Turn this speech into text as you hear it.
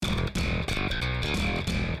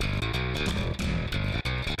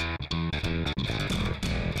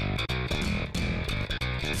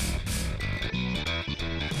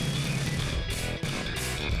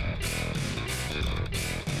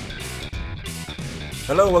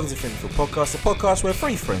Hello, welcome to Film Podcast, the podcast where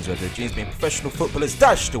three friends who have their dreams being professional footballers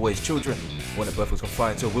dashed away as children. One of both was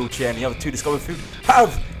confined to a wheelchair and the other two discovered food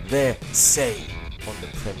have their say on the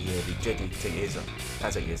Premier League. JD, take your ears up.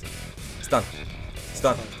 Hands at your ears. It's done. It's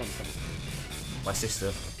done. My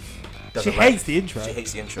sister doesn't hates the intro. She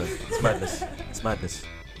hates the intro. It's madness. It's madness.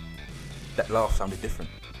 That laugh sounded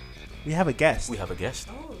different. We have a guest. We have a guest.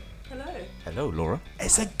 Oh, hello. Hello, Laura.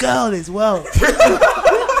 It's a girl as well.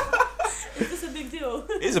 Is this a big deal?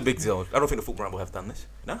 It is a big deal. I don't think the Football Ramble have done this.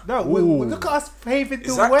 No? No, look at us paving the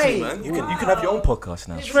Exactly, way. man. You can have your own podcast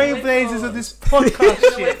now. Trailblazers of this podcast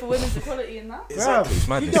Wait shit. for women's equality in that. Exactly. It's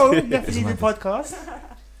madness. You know, It's definitely the madness. podcast.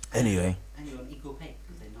 Anyway. And you're on equal pay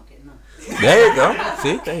because they're not getting none. There you go.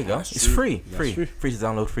 See, there you go. It's true. free. That's Free. true. Free to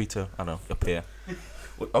download, free to, I don't know, appear.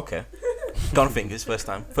 Okay. Gun fingers, first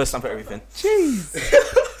time. First time for everything. Jeez.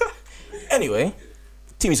 Anyway,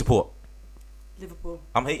 team you support. Liverpool.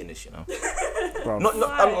 I'm hating this, you know. Bro.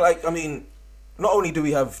 Why? I mean, not only do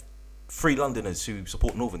we have three Londoners who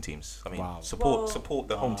support Northern teams. I mean, Wow. support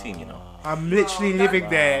the home team, you know. I'm literally living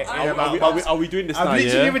there. Wow. In about months. Are we doing this I'm now?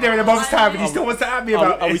 literally Yeah. living there in a month's time, and he still wants to at me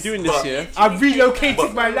about Are we this. doing this? Yeah. I've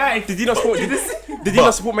relocated my life. Did you not support? Did you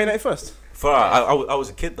not support Man United first? For I was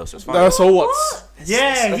a kid though, so it's fine. No, so what?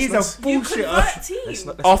 Yeah, he's a You bullshitter. convert team. Let's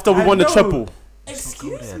not After we I won the know. treble. go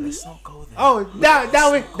Excuse there. me. Let's not go there. Oh,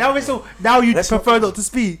 now you Let's prefer not to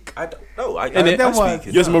speak. I don't. No, I Innit? I'm Then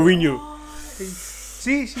speaking. Yes, Mourinho.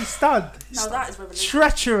 See, she's stunned. Now that is revelation.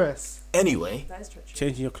 Treacherous. Anyway, That is treacherous.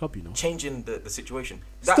 Changing your club, you know. changing the situation.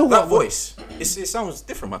 That Still that what- what- voice, it sounds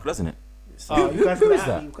different, Michael, doesn't it? Oh, you guys who are is at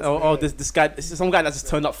that? me because Oh, of that. this guy. This is some guy that just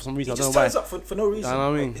turned up for some He reason. I just don't know turns why. up for no reason. I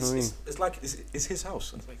know what I mean, It's, I mean. it's like it's his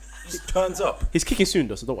house. It's like he just turns up. He's kicking soon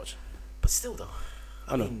though, so don't watch. But still, though,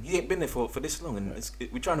 I know. mean, he ain't been there for this long, and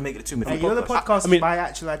we're trying to make it a 2 minute Hey, you know the podcast. podcast I mean- is my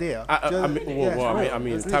actual idea. I mean, Yeah, I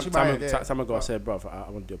mean, it's literally my idea. time ago I said, bro, I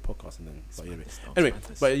want to do a podcast, and then. But anyway, It's not anyway,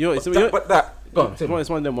 madness. but you're. It's, But that go on. it's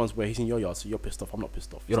one of them ones where he's in your yard, so you're pissed off. I'm not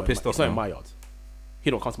pissed off. You're not pissed off, It's not in no? my yard. He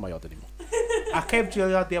don't come to my yard anymore. I came to your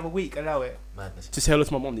yard the other week, allow it. Madness. Just say hello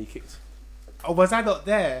to my mom that you kicked. Oh, was I not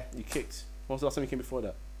there? You kicked. When was the last time you came before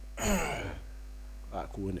that? Alright,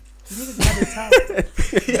 cool, innit? You niggas had a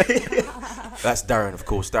time. That's Darren, of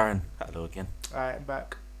course. Darren, hello again. Alright, I'm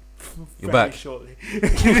back. You're Very back. shortly.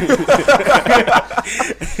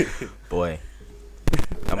 Boy.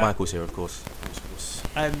 And Michael's here, of course.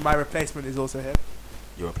 And my replacement is also here.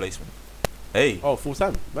 Your replacement. Hey. Oh, full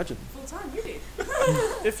time. Imagine. Full time, really?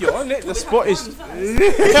 If you're on it, the spot is.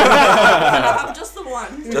 I'm just the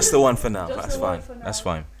one. Just the one for now. Just That's the one fine. for now. That's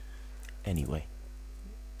fine. Anyway.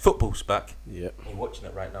 Football's back. Yep. You're watching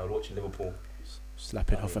it right now. We're watching Liverpool.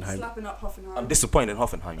 Slapping Hoffenheim. Slapping up Hoffenheim. I'm disappointed in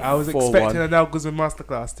Hoffenheim. I was 4-1. expecting an Al Guzman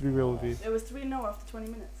masterclass, to be real with you. It was 3-0 after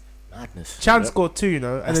 20 minutes. Madness. Chan Yep. scored 2, you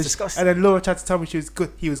know, and That's then, disgusting. and then Laura tried to tell me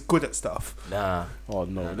he was good at stuff. Nah. Oh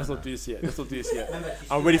no, let's not do this yet. Let's not do this yet. Remember, she's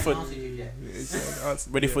I'm ready still for- not answered you yet.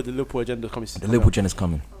 Ready for the Liverpool agenda coming. The Liverpool gen is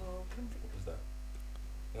coming.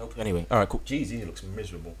 Oh, Anyway, alright, cool. Jeez, he looks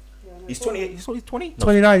miserable. yeah, no, He's four- 28. He's 20? No,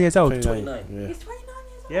 29 years old. 29. Yeah. He's 29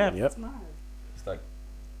 years old. Yeah. Yep. That's mad. He's like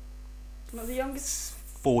Not the youngest.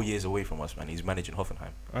 4 years away from us, man. He's managing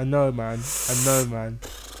Hoffenheim. I know, man.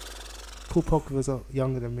 Paul Pogba's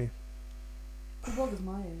younger than me. Pogba's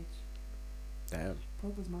my age. Damn.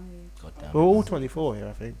 Pogba's my age. God damn. We're all 24 here,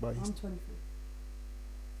 I think. But I'm he's 23.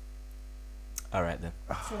 Alright then.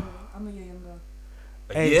 So I'm a year younger.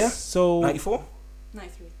 Yeah? So 94?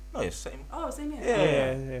 93. No, it's same. Oh, same year.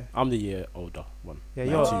 yeah. I'm the year older one. Yeah,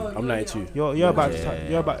 92. Oh, I'm you're 92. young. You're Yeah. about Yeah.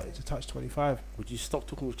 you're about to touch 25. Would you stop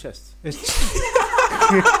talking with chest?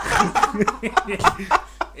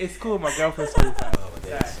 It's cool. My girlfriend's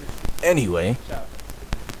 25. Anyway. Shout.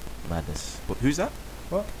 Madness. Who's that?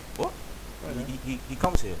 What? What? He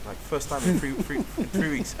comes here like first time in 3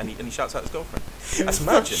 weeks and he shouts out his girlfriend. That's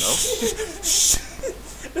mad, you know.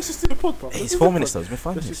 Let's just do the pod, bro. Hey, it's 4 minutes though. It's been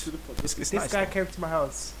 5 Let's minutes. just do the pod. It's This nice. guy though. came to my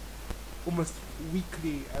house almost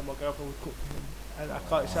weekly, and my girlfriend would cook for him, and I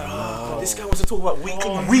can't shout. Oh, this guy wants to talk about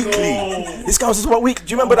weekly. This guy wants to talk about weekly.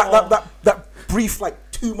 Do you remember that brief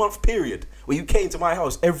like 2-month period where you came to my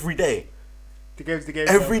house every day? The game's the game.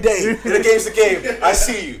 Every day. The game's the game. I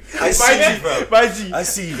see you. I see you, bro. My G. I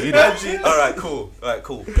see you. Know? Alright,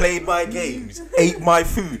 cool. Played my games. Ate my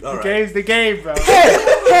food. The Alright. game's the game, bro.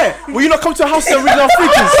 Hey, will you not come to a house and read our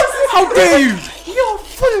fridges? How dare you? You're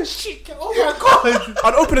full of shit. Oh my god.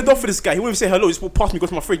 I'd open the door for this guy. He wouldn't even say hello. He just walked past me, go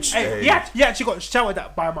to my fridge. Hey, he actually got shouted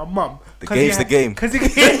at by my mum. The game's the game. Because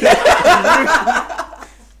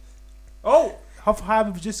oh, Hoffenheim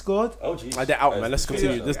have just scored. Oh, jeez. They're out, man. Let's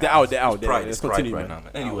continue. They're out. Pride, Let's it's pride continue, right man.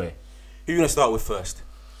 now, man. Anyway, who you gonna start with first?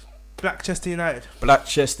 Blackchester United.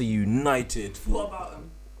 Blackchester United. What about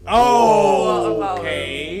him? Oh, What about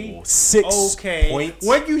okay. 6 Okay. points.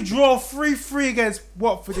 When you draw 3-3 against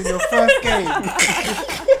Watford in your first game,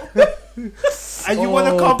 and you want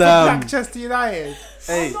to come damn. to Blackchester United,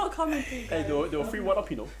 I'm not coming through. Hey, they were 3-1 up,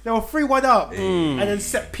 you know. they were 3-1 up, and then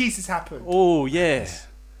set pieces happened. Oh, yeah.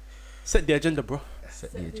 Set the agenda, bro.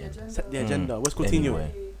 Set the agenda. Set the agenda. Where's Coutinho?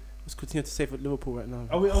 Anyway. Where's Coutinho to save at Liverpool right now?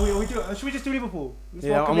 Are we should we just do Liverpool? Let's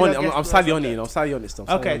Yeah, welcome I'm on in it. our I'm guest sadly for a on it. second. I'm sadly on it still. I'm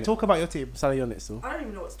sadly Okay, on it. talk about your team. I'm sadly on it still. I don't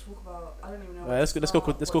even know what to talk about. I don't even know. Alright, let's go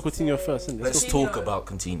Coutinho first, innit? Let's talk about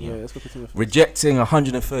Coutinho. Yeah, let's go Coutinho first. Rejecting a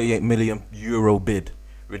 €138 million bid.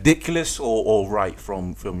 Ridiculous or right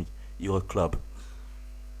from your club?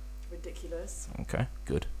 Ridiculous Okay,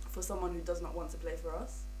 good. for someone who does not want to play for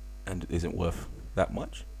us And isn't worth that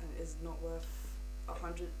much? and is not worth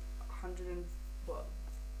 100 and what?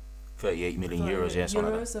 38 million euros, yeah, something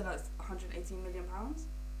like that. So that's 118 million pounds.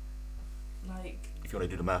 Like If you want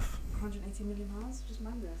to do the math. 180 million pounds, just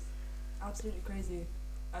madness, absolutely crazy.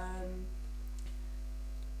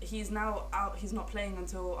 He's now out. He's not playing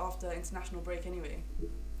until after international break anyway.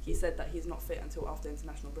 He said that he's not fit until after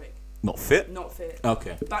international break. Not fit? Not fit.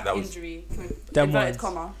 Okay. Back that was injury. Them Inverted ones.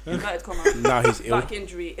 comma. Inverted comma. Nah, he's ill. Back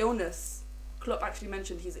injury. Illness. Klopp actually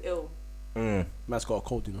mentioned he's ill. Man's got a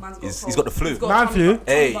cold, you know. Man's got He's a cold. got the flu. He's got Man tummy flu? bug.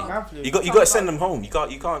 Hey. Tummy bug. You got to send them home. You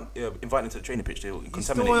can't invite them to the training pitch. They'll He's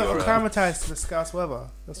still contaminate your. acclimatized to the Scouse weather.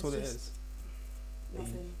 That's It's what it just- is.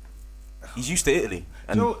 Nothing. He's used to Italy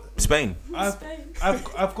and Do you know- Spain. I've Spain.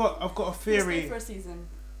 I've got a He'll stay theory. for a season.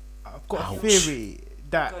 I've got a Ouch. theory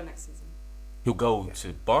that Go next season. He'll go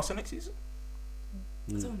to Barca next season.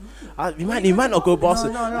 I don't know. He might not go Barca.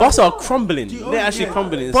 No. Barca are crumbling. Do you- They're actually yeah.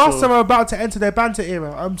 crumbling. Barca so- are about to enter their banter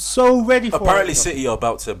era. I'm so ready for Apparently, it. City are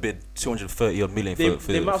about to bid 230 odd million They,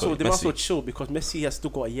 for they might as well Messi. chill because Messi has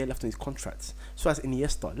still got a year left on his contract. So as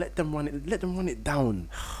Iniesta, let them run it down,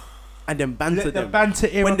 and then banter Let the them banter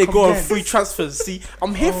era when they come go on again. free transfers. See,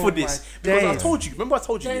 I'm here Oh for this my because I days. told you. Remember I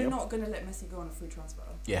told you. They're Yeah? not gonna let Messi go on a free transfer.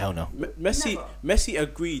 Yeah, hell no. Messi Never.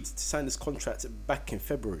 agreed to sign this contract back in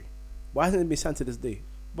February. Why hasn't it been signed to this day?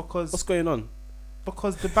 What's because going on?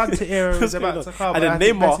 the banter era is What's going about on? to come. And then I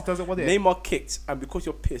think Neymar- Messi doesn't want it. Neymar kicked, and because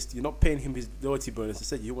you're pissed, you're not paying him his loyalty bonus.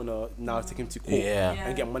 Instead, you wanna now take him to court Yeah.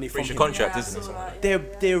 and get money from Breach him. of contract, Yeah, I isn't it? saw that, They're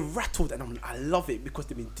yeah. they're rattled, and I love it because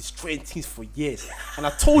they've been destroying teams for years. And I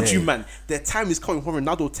told you, Yeah. man, their time is coming when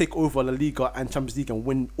Ronaldo will take over La Liga and Champions League and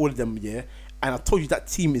win all of them. Yeah, and I told you that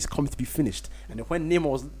team is coming to be finished. And then when Neymar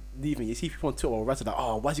was leaving, you see people on Twitter were rattled like,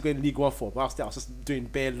 "Oh, why is he going to League One for?" But I was just doing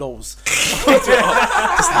bare lows,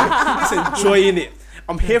 just enjoying it.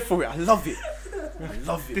 I'm here for it. I love it. I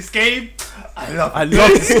love it. This game, I love. I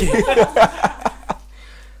love this game.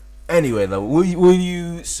 Anyway, though, will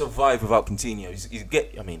you survive without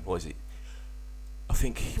Coutinho? I mean, what is it? I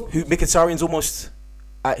think Mkhitaryan's almost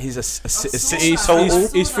at his assist He's- total.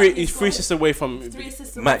 He's saw three that. He's 3 assists away from 3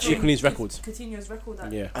 assists Match away from equaling his records. Coutinho's record.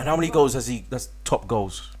 That yeah. And how many goals has he? That's top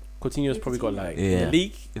goals. Coutinho's probably got like in Yeah. the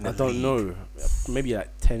league. In I the don't league. know, maybe like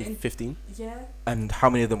 10, In- 15. Yeah. And how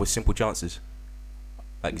many of them were simple chances?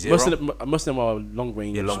 Like zero. Most of them are long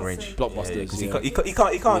range. Yeah, long I'll range. say- Blockbusters. Because Yeah. he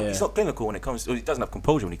can't. Yeah. He's not clinical when it comes. He doesn't have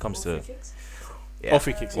composure when it comes All to free kicks. yeah, All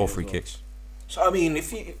free kicks. all yeah, free as well. kicks. So I mean,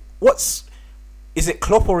 is it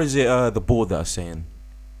Klopp or is it the board that are saying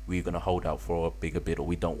we're gonna hold out for a bigger bid or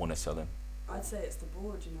we don't want to sell him? I'd say it's the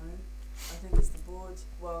board. You know, I think it's the board.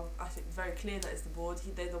 Well, I think very clear that it's the board.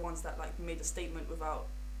 They're the ones that like made a statement without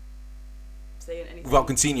saying anything. Without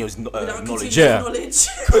Coutinho's Without knowledge, Coutinho's yeah, knowledge.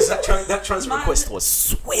 because that transfer Man. request was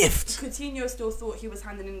swift. Coutinho still thought he was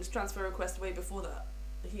handing in his transfer request way before that.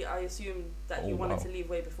 I assumed that he Oh, wanted wow. to leave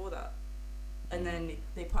way before that, and then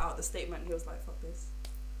they put out the statement. He was like, "Fuck this."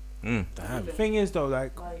 Damn. The thing is though,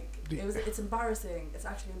 like It's embarrassing. It's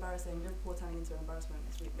actually embarrassing. Liverpool turning into embarrassment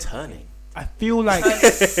this week. Turning. I feel like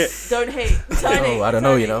Don't hate. Turning. I don't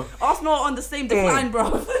know, you turning. know. Arsenal are on the same decline, bro.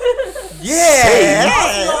 Arsenal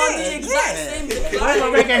Yeah. are on the exact same where's the decline.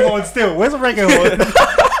 reggae horn still? Where's the reggae horn?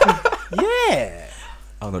 Yeah.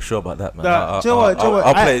 I'm not sure about that, man. Nah, do you know what,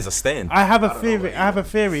 Our players are staying. I have a don't know theory. about I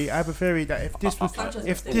have a theory that if this was, Sanchez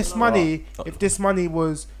if was this staying money, Oh. if this money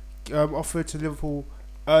was offered to Liverpool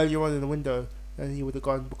earlier on in the window, then he would have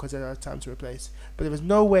gone because they had time to replace. But there was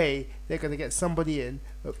no way they're gonna get somebody in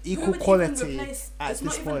of Who equal would even quality replace- at It's this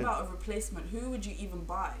not even point. about a replacement. Who would you even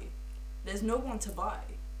buy? There's no one to buy.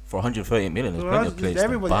 For 138 million, there's plenty of players to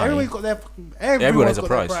Everybody, buy. everybody's got their Everyone everyone's has a got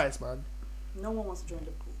price. their price, man. No one wants to join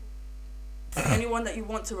Liverpool. Anyone that you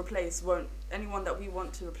want to replace won't. Anyone that we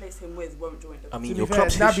want to replace him with won't join Liverpool. I mean, To be your fair,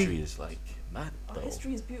 club's Naby- history is like mad, Our though.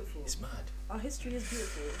 history is beautiful. It's mad. Our history is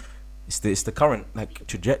beautiful. It's the current like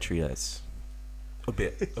trajectory that's a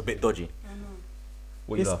bit dodgy. I know.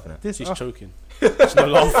 What are you laughing at? This She's Ar- choking. She's not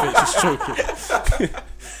laughing. She's choking.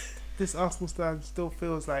 this Arsenal stand still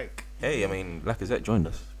feels like. Hey, I mean, Lacazette joined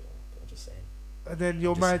us. I'm just saying. And then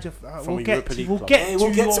your manager. From We'll a get. Europa League We'll club. get Hey, to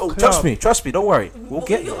we'll get your to. club. Trust me. Don't worry. We'll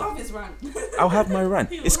get You'll there. have his rant. I'll have my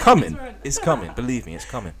rant. You'll It's have coming. his rant. It's coming. Believe me, it's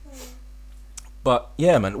coming. But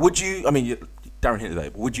yeah, man. Would you? I mean, Darren hinted at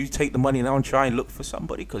it. But would you take the money now and try and look for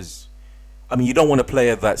somebody? Because, I mean, you don't want a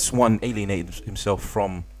player that's alienated himself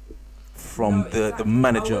from No, the exactly.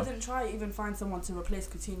 manager. I wouldn't try even find someone to replace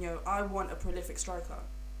Coutinho. I want a prolific striker,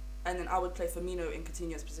 and then I would play Firmino in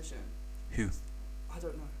Coutinho's position. Who? I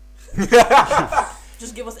don't know.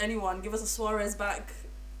 Just give us anyone. Give us a Suarez back.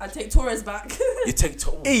 I'd take Torres back. You take.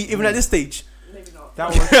 Hey, even at this stage. Maybe not.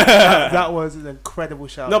 That was an incredible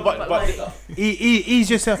shout. No, but like, ease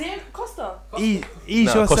yourself. Costa. Ease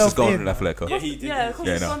No, Costa's yourself gone in. in Atletico. Yeah, he did. Yeah,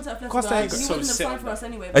 Costa's no. gone to Atletico. Costa ain't He so wouldn't have set signed on for that. us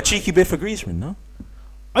anyway. A but- cheeky bid for Griezmann, no?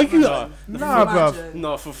 Are you? Nah, Nah, bruv. Imagine.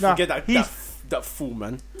 No, forget that. That fool,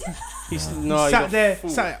 man. He's no. Sat he's a there, fool.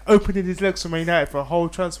 sat opening his legs for Man United for a whole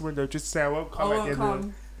transfer window just to say I won't I come at the won't end of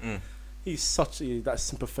it. come. He's such a that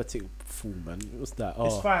sympathetic fool, man. What's that? It's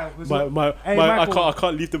Oh, fine. Was my, it- my, Hey, my, Michael. I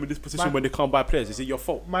can't leave them in this position Michael. when they can't buy players. Is it your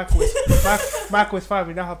fault? Michael is fine.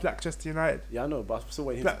 We now have Manchester United. Yeah, I know, but I'm still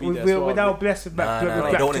waiting Black, to be there as well. we're now blessed with Nah, with nah,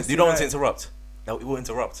 Black you don't want Manchester to United. interrupt. No, we will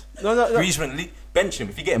interrupt. No, no, no. Griezmann, bench him.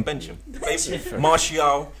 If you get him, bench him.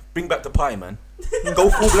 Martial, bring back the pie, man. Go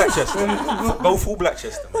full Blackchester. Go full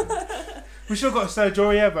Blackchester, man. We should have got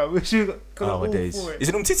Sergio Aurier, we should have got all Nowadays. for it. Is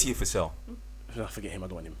it Umtiti for sale? I forget him. I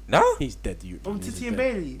don't want him. No? He's dead. You. He's Titi dead. and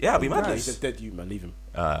Bailey. Yeah, I'll be mad. Nah, he's a dead. You man, leave him.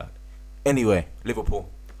 Anyway, Liverpool.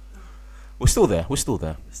 We're still there.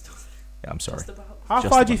 Yeah, I'm sorry. Just about. How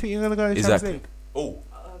Just far do you about. think you're going to go in the Exactly. Champions Oh, League?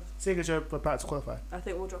 Seeing as you're about to qualify. I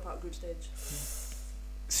think we'll drop out group stage.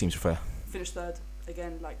 seems fair. Finish third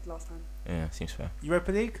again, like last time. Yeah, seems fair.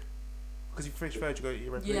 Europa League? Because you finished third, you go to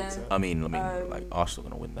Europa Yeah. League. So. I mean, like Arsenal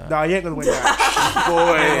gonna win that. No, you ain't going to win that.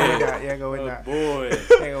 Boy. You ain't going to win that. Boy. You ain't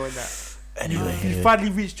going to win that. Anyway, You finally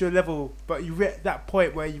reached your level, but you at that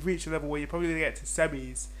point where you've reached a level where you're probably going to get to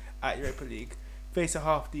semis at Europa League, face a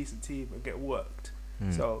half decent team and get worked.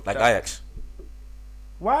 So like that- Ajax.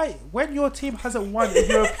 Why? When your team hasn't won the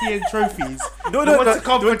European trophies, No, you want to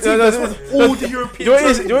come for a team that's won all the European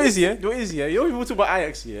trophies. You know what it is, yeah? You know what it is, yeah? You know people talk about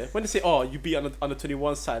Ajax, yeah? When they say, oh, you beat on the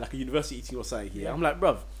 21 side, like a university team or something, yeah? I'm like,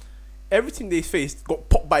 bruv, everything they faced got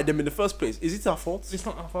popped by them in the first place. Is it our fault? It's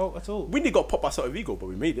not our fault at all. We nearly got popped by Celta Vigo, but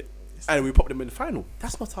we made it. And we popped them in the final.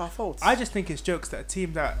 That's not our fault. I just think it's jokes that a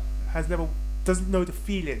team that has never doesn't know the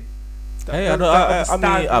feeling. That Hey, I don't know- I understand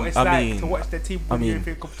mean, what it's I like mean- to watch their team I win the mean-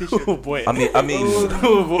 European competition. oh, boy. I mean, oh,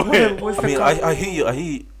 boy. What's I the mean, cup? I hear you.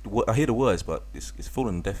 I hear the words, but it's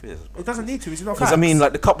falling on deaf ears. It doesn't need to. It's not. Because I mean,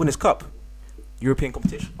 like the Cup Winners' Cup, European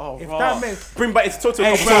competition. Oh, if rah. that makes Bring back its total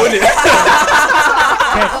Hey, competition, bro. innit?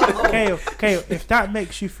 Kale, if that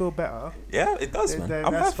makes you feel better, Yeah, it does, man. then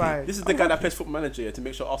I'm that's happy. fine. This is the guy that plays Football Manager, yeah, to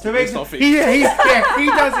make sure So Arsenal makes wins something. he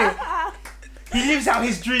does it. He lives out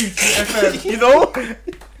his dreams for FM. You know?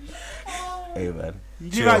 Hey, man.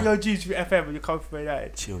 You Chill. live out your dreams for FM when you come from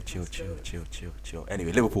United. Chill.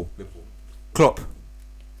 Anyway, Liverpool. Klopp,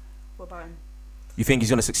 What about him? you think he's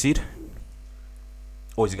gonna succeed,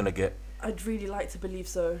 or is he gonna get? I'd really like to believe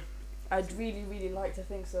so. I'd really, really like to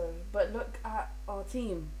think so. But look at our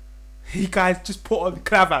team. You guys just put on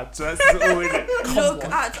Clavan, so that's all in it. Look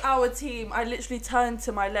at our team. I literally turn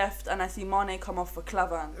to my left and I see Mane come off for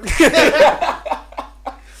Clavan.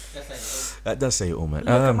 That does say it all, man. Look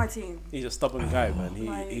at my team. He's a stubborn guy, man.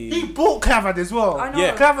 He bought Clavan as well. I know.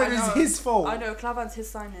 Yeah. Clavan I is know. his fault. I know. Clavan's his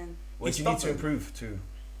signing. What do you need to improve to?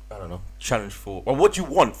 I don't know. Challenge for. Well, what do you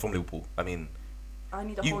want from Liverpool? I mean, I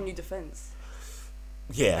need a You- whole new defense.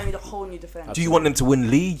 I yeah. need a whole new defense. Do you want them to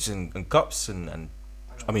win leagues and cups and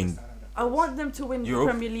I mean, I want them to win Europe?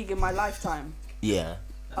 the Premier League in my lifetime. yeah.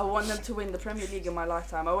 I want them to win the Premier League in my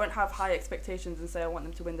lifetime. I won't have high expectations and say I want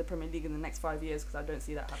them to win the Premier League in the next 5 years because I don't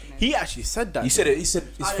see that happening. He actually said that. He said it. He said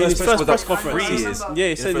his I first don't- press was like press conference. 3 I years. remember. Yeah, he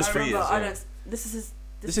Yeah, said first I 3 remember. years. I Yeah. don't. This is his.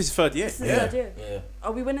 this is his third year. This is Yeah. his third year. Yeah.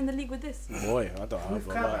 Are we winning the league with this? Boy, I don't have With a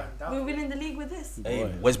lie. Clavan, We're winning the league with this? Hey,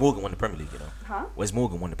 Boy. Wes Morgan won the Premier League, you know. Huh? Wes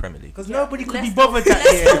Morgan won the Premier League. because nobody could be Leicester- bothered that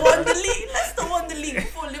Leicester year. won the league. Leicester won the league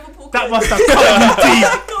before Liverpool. That could. must have cut you deep.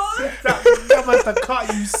 Oh my God. That must have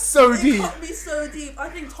cut you so It deep. cut me so deep. I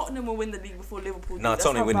think Tottenham will win the league before Liverpool. Nah, do. That's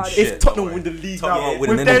Tottenham how winning bad it shit. is. If Tottenham Don't win the worry. league Tottenham now, ain't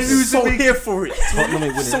winning With their anything. losing so league- here for it. Tottenham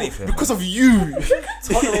ain't winning So, anything. because of you,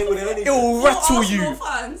 Tottenham ain't winning it anything. will For rattle you. Arsenal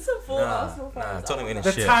fans. For Arsenal Nah, fans. Tottenham winning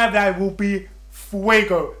The shit. timeline will be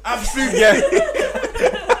fuego. Absolute, yeah.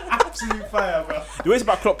 Absolute fire, bro. The way it's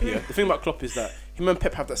about Klopp here, the thing about Klopp is that him and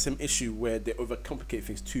Pep have that same issue where they overcomplicate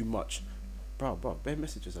things too much. bro, bare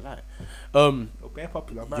messages are like, Oh, very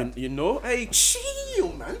popular, man. you know, hey,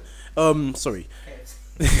 chill, man. Sorry,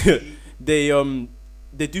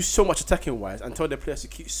 they do so much attacking wise and tell their players to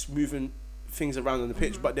keep moving things around on the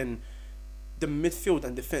pitch, but then the midfield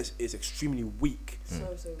and defense is extremely weak.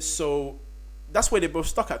 So that's where they both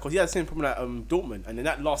stuck at, because he had the same problem like Dortmund, and in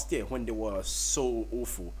that last year when they were so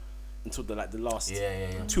awful until the last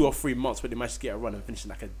 2 or 3 months where they managed to get a run and finish in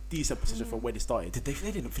like a decent position from where they started. They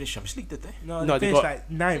didn't finish Champions League, did they? No, No, they they finished got- like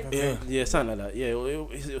 9th. I think. Yeah, something like that. Yeah,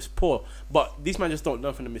 it was poor. But these men just don't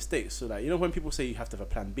learn from the mistakes. So like, you know, when people say you have to have a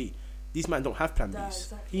plan B, these men don't have plan Yeah, Bs.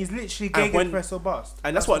 exactly. He's literally And when- gegenpress or bust.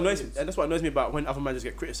 And that's what it annoys is. and that's what annoys me about when other managers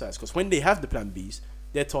get criticised, because when they have the plan Bs,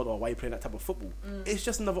 they're told, "Oh, why are you playing that type of football?" It's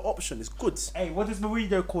just another option. It's good. Hey, what does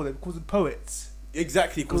Mourinho call them? He calls them poets.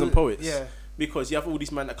 Exactly, because them poets. Yeah. Because you have all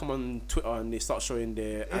these men that come on Twitter and they start showing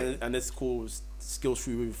their and it's called skills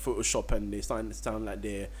through Photoshop, and they start to sound like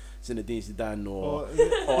they're Zinedine Zidane or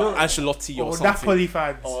Ancelotti or something. Napoli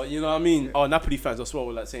fans. Or you know what I mean? Or Napoli fans as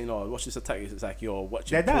well, like saying, "Oh, watch this attack." It's like you're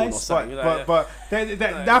watching They're porn or nice, something. You're like, but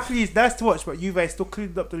Napoli is nice to watch, but Juve still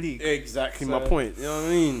cleaned up the league. exactly So- my point. You know what I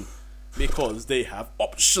mean? Because they have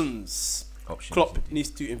options. Klopp needs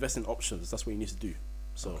to invest in options. That's what he needs to do.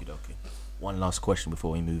 So Okay. One last question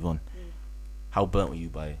before we move on. How burnt were you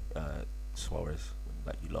by Suarez when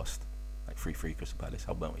like you lost like 3-3 Crystal Palace?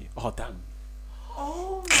 How burnt were you? oh damn.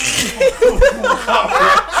 Oh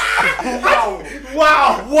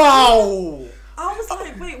Wow. I was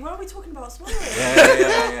like, wait, why are we talking about Suarez?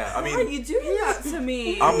 Yeah. I Why are mean, you doing that to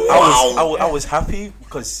me? I was happy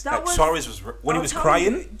because That like was- Suarez was when he I'll was tell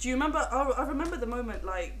crying. you, do you remember? I remember the moment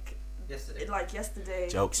like yesterday.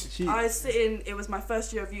 Jokes. I was sitting. It was my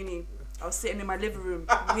first year of uni. I was sitting in my living room.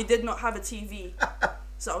 We did not have a TV,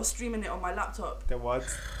 so I was streaming it on my laptop. Them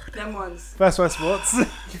ones. Them ones. First one sports.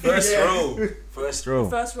 First row.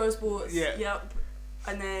 First row sports. Yeah. Yep.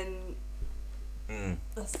 And then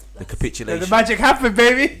that's The the capitulation. magic happened,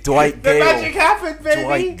 baby. Dwight The Gale. magic happened, baby.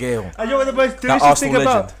 Dwight Gale. And you know what the most That delicious thing Arsenal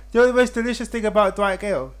about? legend. You know what the most delicious thing about Dwight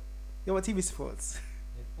Gale? You know what team he supports?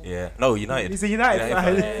 Yeah. No, United. He's a United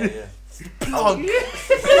fan. Yeah. Plug.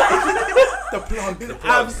 The plug.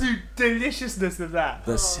 Absolute deliciousness of that.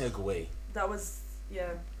 The segue. that was Yeah.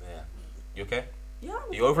 You okay? yeah.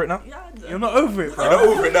 You over it now? Yeah. You're not over it, bro. You're not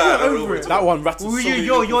over it now. You're not I'm over it. That one rattled Well, so many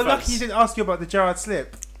you're Liverpool lucky he fans. didn't ask you about the Gerrard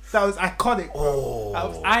slip. That was iconic, bro. Oh. That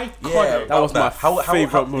was iconic. Yeah, That was my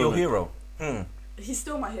favourite Your moment. hero. He's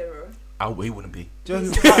still my hero. He wouldn't be. Do you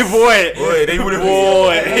know who- Boy. Boy, they wouldn't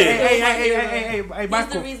Boy. Hey, He's the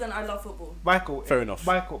Michael. reason I love football. Michael. Fair enough.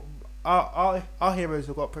 Michael. Our heroes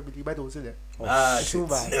have got Premier League medals, isn't it? It's all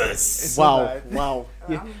bad. Yes. It's all Wow. bad. Wow.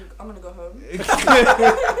 Yeah. I'm gonna go home.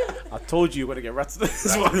 I told you you're gonna get rattled.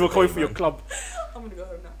 That's why we're going for your club. I'm gonna go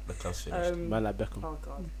home now. The club's finished. Man like Beckham. Oh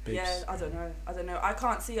god. Babes. Yeah, I don't know. I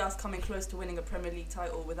can't see us coming close to winning a Premier League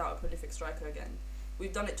title without a prolific striker again.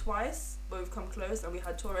 We've done it twice, but we've come close, and we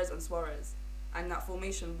had Torres and Suarez, and that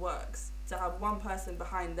formation works. To have one person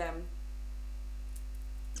behind them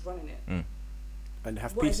running it. And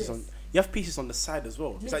have What is pieces on. this? You have pieces on the side as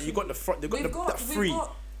well. It's like you got the front. They've got that free.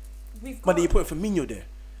 But then you put Firmino there,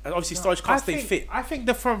 and obviously Sturridge can't stay fit. I think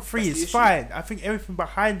the front three That's the is issue. fine. I think everything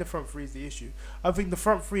behind the front three is the issue. I think the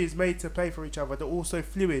front three is made to play for each other. They're also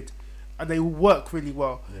fluid, and they all work really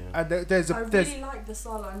well. And there's I really like the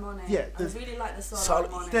Salah and Mane. Yeah, I really like the Salah Salah-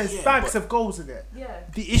 and Mane. there's Yeah, bags but- of goals in it. Yeah.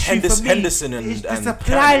 The issue for me Henderson and- is the and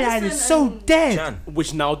supply Can. line is so Henderson dead. Can.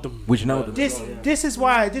 Which now the This is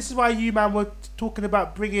why you man were talking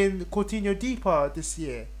about bringing Coutinho deeper this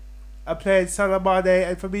year, and playing Salah, Mane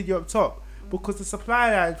and Firmino up top, because the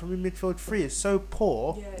supply line from the midfield three is so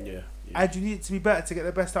poor, Yeah. Yeah. and you need to be better to get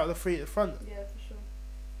the best out of the three at the front. Yeah, for sure.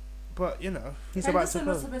 But you know, he's about to Henderson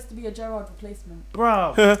was go, supposed to be a Gerrard replacement.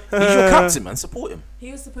 bro. He's your captain, man. Support him.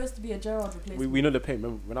 He was supposed to be a Gerrard replacement. We know the pain.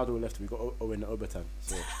 Remember, Ronaldo left. We got Owen overtime.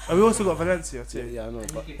 So And we also got Valencia too. yeah, I know.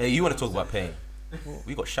 But Hey, you want to talk about pain?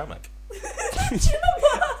 We got Shamak.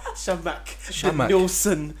 Shamak,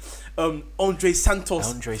 Nilsson, Andre Santos.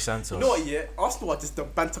 Andre Santos. You know what? Yeah, Arsenal are just the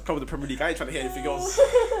banter club of the Premier League. I ain't trying to hear anything else.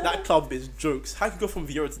 That club is jokes. How can you go from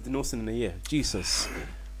Vieira to Denilson in a year? Jesus.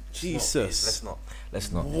 Let's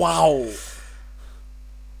not. Wow.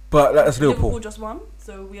 But that's Liverpool Liverpool. just won,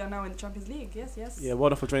 so we are now in the Champions League. Yes. Yeah, well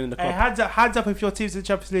done for joining the Hey, club. hands up if your team's in the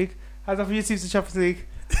Champions League. Hands up if your team's in the Champions League.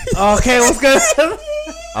 Okay, what's going on?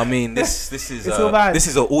 I mean, this is It's all bad. this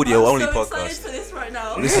is an audio only I'm so excited podcast. for this right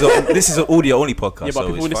now. This is an audio only podcast. Yeah, but so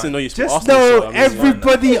people it's listen fine. know you support Just Arsenal. know so, I mean,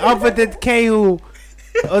 everybody other than Cahill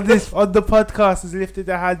on the podcast has lifted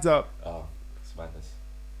their hands up. Oh, it's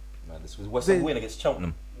madness. Was West Ham win against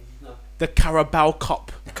Cheltenham? the Carabao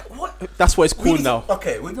Cup. What? That's what it's called now.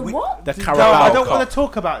 Okay, The what? The No, Carabao I don't Cup. want to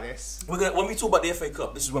talk about this. when we talk about the FA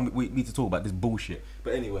Cup, this is when we need to talk about this bullshit.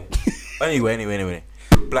 But anyway, anyway,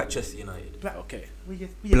 Blackchester United. Okay. With your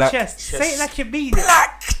Black chest. chest. Say it like you mean it.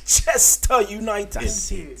 Blackchester United.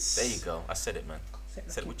 That's it. There you go. I said it, man. I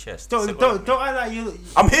said it with chest. Don't Said it with- act like you.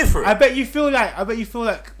 I'm here for it. I bet you feel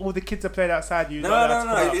like all the kids are playing outside you.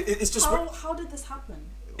 No. It's just How did this happen?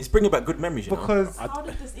 it's bringing back good memories, you know. Because How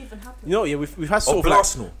did this even happen? You know, yeah, we've had sort Or of like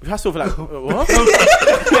Arsenal. we've had sort of like what?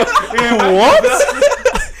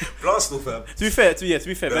 Arsenal, fam. To be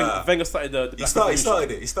fair, Nah. Wenger started the He Black started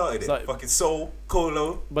Revolution. it. He started it. Like- Fucking Sol,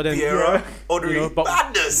 Colo, But then- Vieira, Audrey, You know, but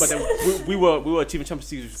madness. then we were achieving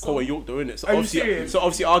Champions League with Kowa York, though, innit? So Are you obviously,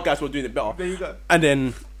 serious? our guys were doing it better. there you go. And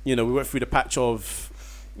then we went through the patch of.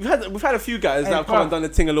 We've had a few guys Hey, that have come and bruv. done the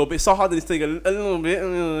thing a little bit. Saha did this thing a little bit.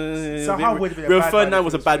 Saha would have been a Rio bad man Ferdinand if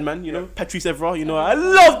was he a was bad fit. man, you know. Yeah. Patrice Evra, you know. I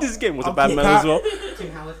love this game. Was a bad man as well.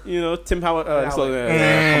 Tim Howard. You know, Tim Howard. Howard.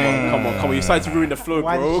 Come on. You decided to ruin the flow,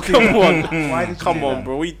 Why bro. did you do Come on. that? Why did you Come do on, that?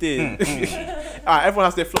 bro. We did. Alright, everyone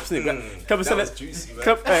has their flops in it. Kevin that was Sellen, juicy, man.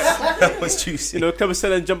 Kev- That was juicy. you know, Kevin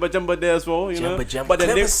Sellen, Jumba there as well. You know, Jumba, but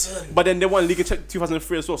then Cleverson. they won League of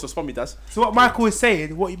 2003 as well. So Spummy does. So what Michael is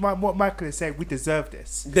saying, what Michael is saying, we deserve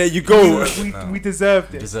this. There you go. We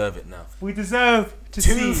deserve We this. deserve it now. We deserve to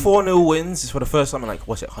Two see 4-0 wins is for the first time in like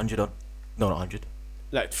what's it, 100 on? No, not 100.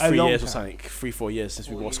 Like A 3 long years or time. something, 3-4 years since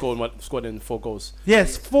we scored in 4 goals.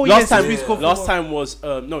 Yes, 4 Last years time, since we scored. last time was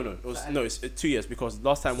it's 2 years because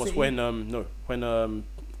last time was City? when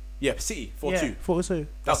City 4-2. 4-2.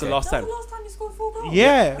 That's the Okay. last That's time. the last time you scored 4 goals?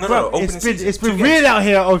 Yeah, No, bro, opening it's been season, 2 real games. out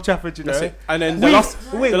here at Old Trafford, you know. That's it. And then We,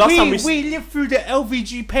 the last time we lived through the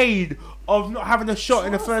LVG pain of not having a shot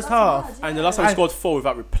in the first half. and the last time we scored 4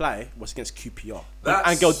 without reply was against QPR. When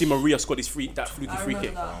That's- Angel Di Maria scored his fluky I free remember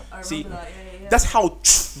kick. that. I remember See, that. Yeah. That's how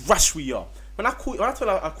trash we are. When I told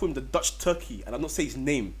I call him the Dutch Turkey and I don't say his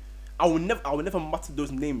name, I will never mutter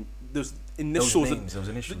those initials. Those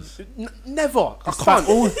initials. Never. I Despite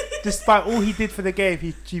can't. despite all he did for the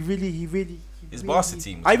game, he really. His varsity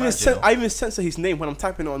team. I was even mad, you know. I even censor his name when I'm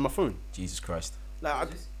typing it on my phone. Jesus Christ. Like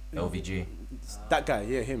LVG. that guy,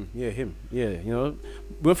 him. You know,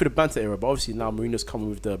 we went through the banter era, but obviously now Mourinho's coming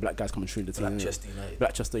with the black guys coming through the team. innit? Blackchester United.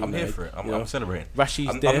 Blackchester I'm United. here for it. you know. I'm celebrating. Rashi's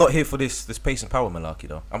I'm there. not here for this pace and power malarkey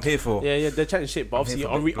though. I'm here for. Yeah, they're chatting shit, but I'm obviously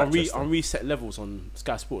here for Blackchester. on reset levels on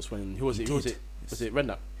Sky Sports when who was it? Was it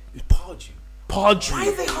Redknapp? It's Pardew. Why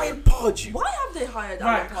have they hired Pardew? Why have they hired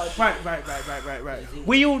Right, Alan Pardew? right.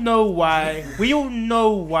 We all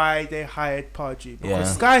know why. They hired Pardew because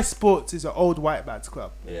Yeah. Sky Sports is an old white man's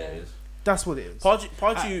club. Yeah, it is. That's what it is.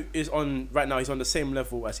 Pardew is on right now. He's on the same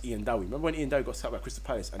level as Ian Dowie. Remember when Ian Dowie got sacked by Crystal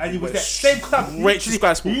Palace And he was went that same club. straight to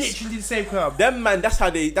Sky Sports. Literally the same club. Them man, that's how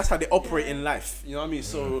they operate in life. You know what I mean?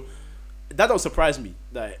 So that don't surprise me.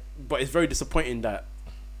 Like, but it's very disappointing that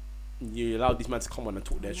you allow these men to come on and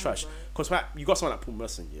talk their trash. Because you got someone like Paul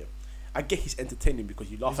Merson, yeah. I get he's entertaining because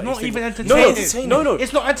you laugh It's at not his even thing. entertaining. No.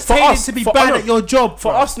 It's not For entertaining us- to be for- bad I know. at your job.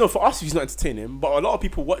 For bro. us, he's not entertaining. But a lot of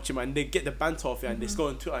people watch him and they get the banter off it and they go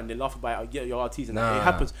on Twitter and they laugh about it. Yeah, you're RTs and Nah. it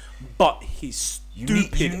happens. But he's You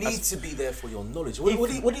stupid. need to be there for your knowledge.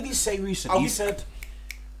 What did he say recently? He said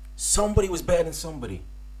somebody was better than somebody.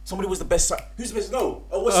 Somebody was the best. Who's the best? No.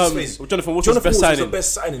 Oh, what's his face? Jonathan Walters is the best was the signing.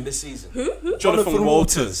 best signing this season. Who? Jonathan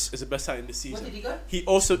Walters is the best signing this Where season. did he go? He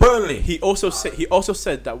also Burnley. He also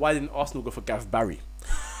said that why didn't Arsenal go for Gareth Barry?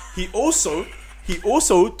 He also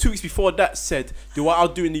 2 weeks before that said, "Do what I'll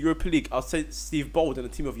do in the Europa League. I'll send Steve Bold and a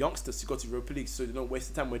team of youngsters to go to Europa League, so they don't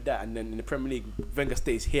waste the time with that. And then in the Premier League, Wenger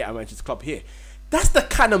stays here and manages the club here." That's the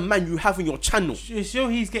kind of man you have on your channel. You sure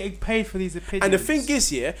he's getting paid for these opinions? And the thing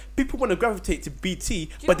is, yeah, people want to gravitate to BT,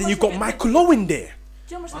 know but then how you much got they Michael Owen there.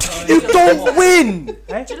 Do you know how much they You get paid? don't win.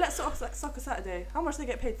 Eh? Gillette Soccer Saturday. How much they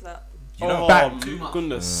get paid for that? You know, Back. my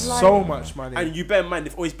goodness. so much money. And you bear in mind,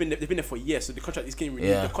 they've been there for years, so the contract is getting renewed.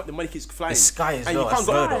 Yeah. The money keeps flying. The Sky as and well, you can't I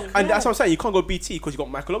go. heard of. And that's Yeah. what I'm saying. You can't go BT because you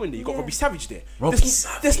got Michael Owen there. You got Yeah. Robbie Savage there. Robbie There's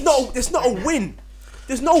Savage. not a win.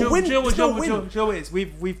 There's no win. There's no win. Do you know what it is?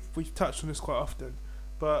 We've touched on this quite often,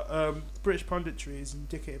 but British punditry is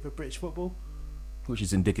indicative of British football. which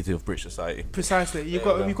is indicative of British society. Precisely. You've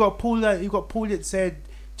got Paul that said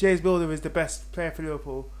James Milner is the best player for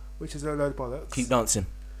Liverpool, which is a load of bollocks. Keep dancing.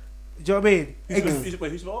 Do you know what I mean?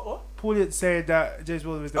 Who's what? Paul that said that James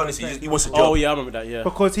Milner is the Honestly, best he wants a player job. Oh yeah, I remember that. Yeah.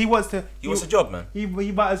 because he wants to. He wants a job, man. He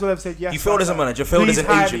might as well have said yes. He failed as a manager, failed as an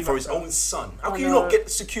Please hire agent me for back his up. own son. How I can you know. not get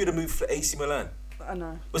secured a move for AC Milan? I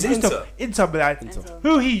know. Was it Used to- Inter? Inter Milan, Inter.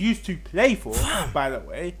 who he used to play for, by the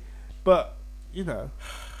way. But you know,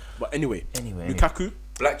 But anyway, Anyway, Lukaku,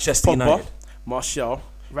 Blackchester Pogba, United. Martial,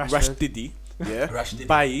 Rashford. Rash Diddy, yeah, Rash Diddy.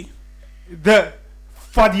 Bailly, the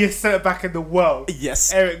funniest centre back in the world.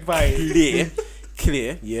 Yes. Eric Bailly.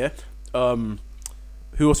 Clear. Yeah.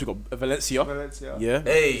 Who else we got? Valencia. Valencia. Yeah.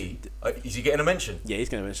 Hey, is he getting a mention? Yeah, he's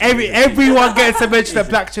gonna mention. Everyone gets a mention at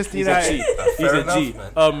Blackchester He's a G. United. He's Fair a enough, G.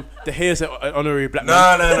 man. The Hayes an honorary black No,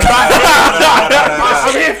 man. no.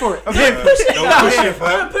 I'm here for it. I'm here for it. Don't push it,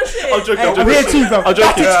 fam. Push it. I'm joking. I'm here too, bro. I'm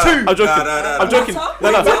joking. That's two. I'm joking. No. I'm joking. What?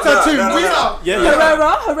 No. That's two. No. Winner. Yeah.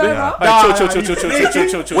 Herrera.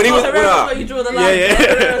 Chill. When he was- Herrera's where you draw the line. Yeah.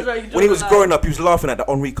 Herrera's where you draw When he the was line. growing up, he was laughing at the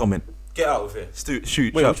Henri comment. Get out of here.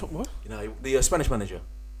 Shoot. Wait, shut which up. one? What? You know, the Spanish manager.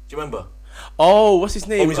 Do you remember? Oh, what's his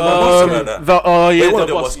name? he's on the bus like that. Oh, yeah. Wait,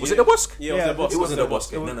 the boss. Was it the Bosque? Yeah, it was the boss. It wasn't the the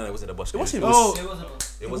Bosque. No, it wasn't the Bosque. It wasn't. Oh, It wasn't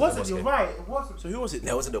us. It it wasn't wasn't. the You're Bosque. right. It wasn't. So who was it?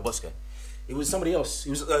 No, it wasn't the Bosque. It was somebody else. It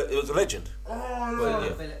was a legend. Oh, But,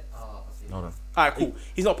 yeah. Philip. Oh, I see. No. Alright, cool.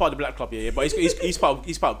 He's not part of the black club, yeah, but he's part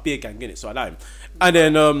of Beard Gang, innit? So I like him. And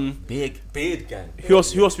then Big beard gang. who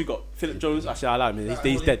else we got? Philip Jones. Actually, I like him.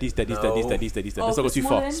 He's dead. He's dead. Let's not go too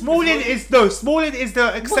far. Smalling is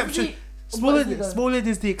the exception. Smalling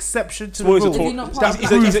is the exception to the Smalling's a rule. Tory. He not That He's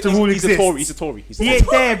proves a the rule He's a Tory. exists. He's a Tory. He's He a ain't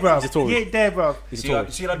Tory. there, bro. He's a Tory. He ain't there, bro. He's a You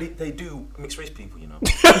Tory. see how they do mixed race people, you know?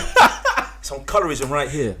 Some colorism right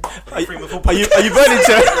here. Are you burning,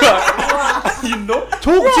 Jeff? You know? Talk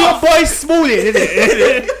to your boy Smalling,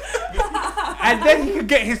 innit? And then he can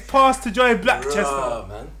get his pass to join Blackchester. Bruh,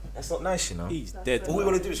 man. That's not nice, you know? He's dead. All we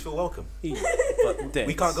want to do is feel welcome. He's But dead.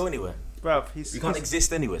 we can't go anywhere. Bruv, We can't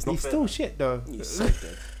exist anywhere. It's not he's fair. still shit, though. He's so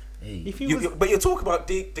dead. Hey. If he You- was- you- but you're talking about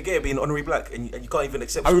De Gea being honorary black and you can't even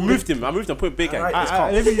accept. I removed him. Put Big Gang. Alright, It's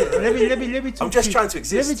calm. Let me talk I'm just to you. trying to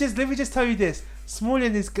exist. Let me just tell you this.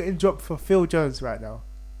 Smalling is getting dropped for Phil Jones right now.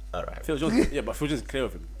 Alright. Phil Jones, yeah, but Phil Jones is clear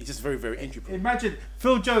of him. He's just very, very injury prone. Imagine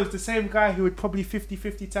Phil Jones, the same guy who would probably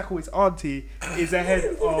 50-50 tackle his auntie, is ahead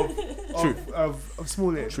of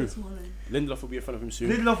Smalling. True. Lindelof will be in front of him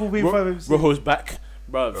soon. Lindelof will be in front of him soon. Rojo's back,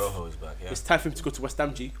 bruv. Rojo is back, yeah. It's time for him to go to West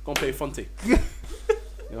Ham G. Go and play Fonte.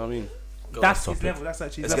 You know what I mean? Go That's on, his topic. level. That's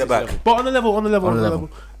actually his Let's level. get back. But on the level. On the level.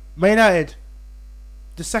 Man United,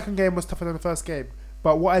 the second game was tougher than the first game.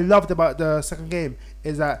 But what I loved about the second game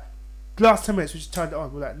is that last 10 minutes we just turned it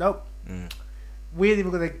on. We're like, nope, we ain't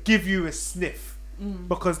even gonna give you a sniff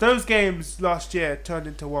because those games last year turned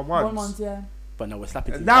into 1-1s. 1-1s, yeah. But now we're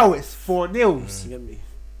slapping. And now it's 4-0s. You get me?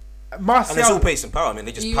 And it's all Martial, pace and power. I mean,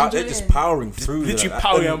 they're You they're enjoy just it? powering through. Literally like,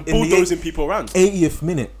 powering and in the bulldozing people around. 80th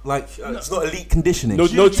minute. Like, it's not elite conditioning. No,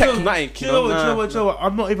 Do you tech, know- nothing. do you know what?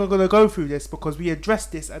 I'm not even gonna go through this because we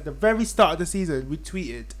addressed this at the very start of the season. We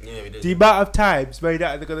tweeted Yeah, we did. the amount of times Man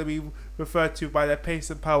United are going to be referred to by their pace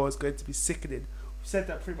and power is going to be sickening. We said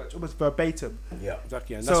that pretty much almost verbatim. Yeah.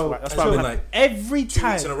 Exactly, and that's So- why. That's It's why I'm been happy. like Every 2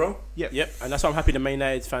 weeks in a time. row. Yep, and that's why I'm happy the Man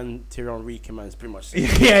United fan Thierry Henry came out and pretty much.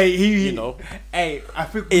 Yeah, he. You know, Hey, I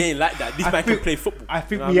think it ain't like that. This I man can think- play football. I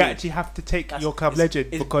think You know we what I mean? actually have to take That's- your club it's-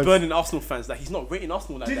 legend it's because burning Arsenal fans that he's not rating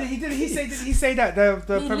Arsenal like that. did he say that the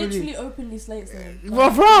He Premier literally League? openly slates him.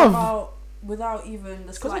 Well, bruv. Without even the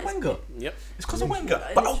It's because of slightest Wenger. Yep. It's because of Wenger.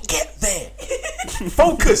 But I'll get there.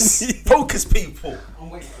 Focus, people. I'm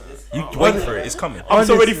waiting for this. You wait for it. It's coming. I'm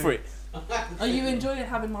so ready Honestly. for it. Are you enjoying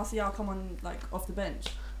having Martial come on like off the bench?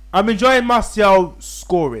 I'm enjoying Martial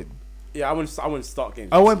scoring. Yeah, I want to start games.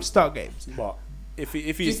 I want him to start games. But if Do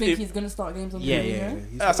you he's think he's gonna start games on the Yeah.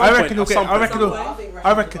 At some I point, reckon he'll at get. some I point. reckon. Some he'll- way. I think I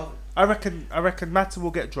Rashford reckon. covered. I reckon Mata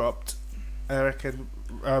will get dropped. I reckon.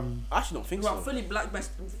 I actually don't think Well, so. fully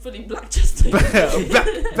Blackchester.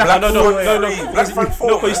 Black front four.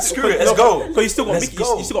 No, he's Screw it. Let's go. Because he's still got Let's Mickey.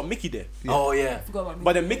 go. He's still got Mickey there. Oh yeah. Forgot about me.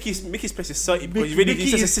 But then Mickey's place is 30 because Mickey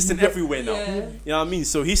he's just is- assistant everywhere now. Yeah. You know what I mean?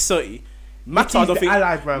 So he's 30. Mata, Mickey's I don't the think.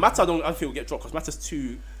 ally, bruv. Mata, I don't think will get dropped because Mata's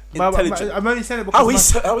too intelligent. I'm only saying it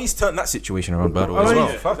because How he's turned that situation around, by the way, Oh, as well.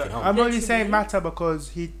 yeah. Fucking hell. I'm only saying Mata because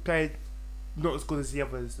he played not as good as the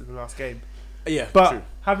others in the last game. Yeah, But true.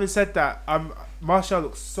 having said that, Martial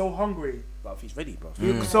looks so hungry. But if he's ready, bro.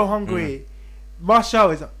 He looks so hungry.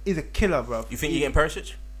 Martial is a killer, bro. You think you're getting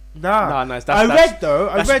Perisic? Nah. Nah, it's- I that's- read though.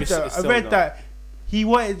 I that's read just- it's I so read now. that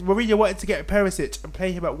Mourinho wanted to get Perisic and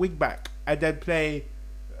play him at wing back, and then play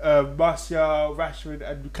Martial, Rashford,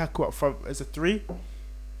 and Lukaku up front as a 3.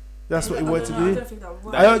 That's what he wanted to I do. don't think that would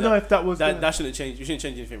work. I don't know if that was. That shouldn't change. You shouldn't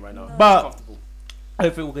change anything right now. But- It's comfortable. I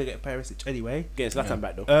don't think we're gonna get Perisic anyway. Getting Zlatan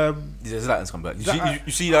back though. Zlatan's come back. Zlatan-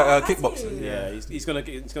 You see that Oh, has kickboxer? he? Yeah, he's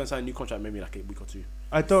gonna sign a new contract maybe like a week or two.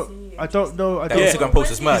 I don't know. I That don't. Instagram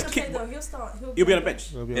post is mad. He'll be on the bench.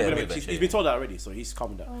 He'll be Yeah, on the he'll be bench. on He's been told that already, so he's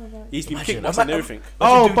calmed down. Oh, right. He's been Imagine, kickboxing and imagine- everything.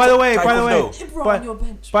 Oh, Dude, by the way, type by the of way, no. Ibra But- on your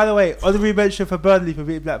bench. by the way, honorary mention for Burnley for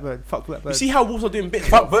beating Blackburn. Fuck Blackburn. You see how Wolves are doing bits.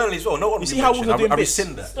 Fuck Burnley as well. No one. You see how Wolves are doing I bits?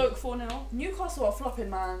 rescind that. Stoke 4-0. Newcastle are flopping,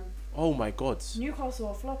 man. Oh my god. Newcastle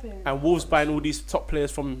are flopping. And Wolves buying all these top players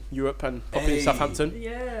from Europe and popping in Southampton.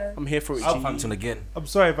 Yeah. I'm here for it. Southampton again. I'm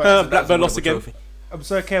sorry, but Blackburn lost again. I'm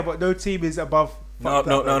sorry, Kev, but no team is above. No.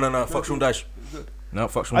 Fuck Sean Dyche. No,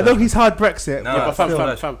 fuck Sean I Dyche. know he's hard Brexit. Nah, Yeah, but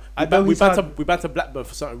fuck fam. I know We he's hard. banter Blackburn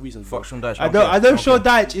for certain reasons. Fuck Sean Dyche. I know Sean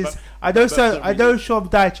Dyche is. I know but- I know Sean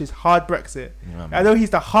Dyche is hard Brexit. Yeah, I man. know he's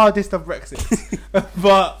the hardest of Brexit.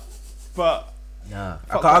 but Nah.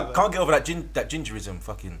 Fuck I that, can't get over that gingerism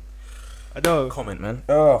fucking I know. comment, man.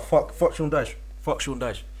 Oh, fuck Sean Dyche. Fuck Sean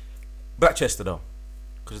Dyche. Blackchester, though.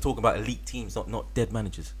 Because we're talking about elite teams, not dead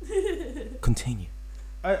managers. Continue.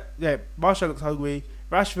 Yeah, Martial looks hungry.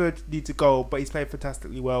 Rashford needs a goal, but he's playing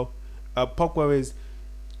fantastically well. Pogba is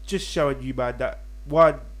just showing you, man, that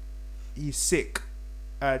one, he's sick,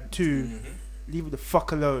 and two, leave him the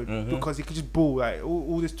fuck alone because he can just ball. Like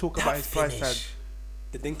all this talk about his price tag.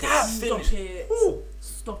 The thing That Stop finish. it. Ooh.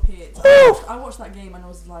 Stop it. Ooh. I watched that game and I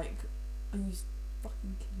was like, are you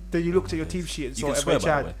fucking kidding me? Then you looked at your team sheet and You saw can swear, Emre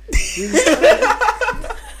by the Can.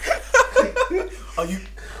 way. Are you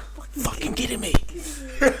fucking kidding me?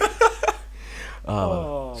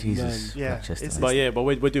 Oh, Jesus. Yeah, Blackchester. it's- But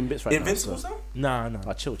we're doing bits right Invincibles, now. though?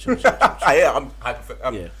 Nah. Chill. Yeah,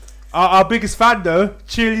 I'm Yeah. Our biggest fan though,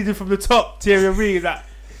 cheerleading from the top, Thierry Henry. That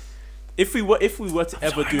If we were to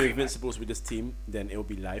ever do Invincibles with this team, then it will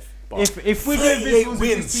be live. But if we do 38 Invincibles with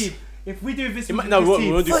wins. this team, if we do Invincibles No, with we this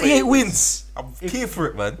team, won't do 38 38 wins. I'm here for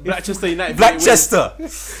it, man. Blackchester United. Blackchester.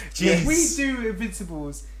 if we do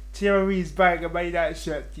Invincibles, Thierry Henry's buying a Man United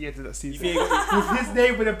shirt at the end of that season. With his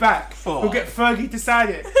name in the back. Oh. We'll get Fergie to sign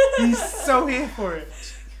it. He's so here for it.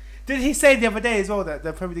 Did he say the other day as well that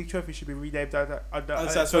the Premier League trophy should be renamed under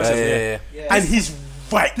Yeah. And he's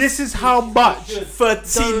right. This is how much.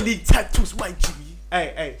 13 league titles, my G.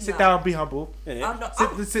 Hey, sit Nah. down and be humble. I'm not,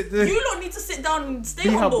 Sit, you don't need to sit down and stay Be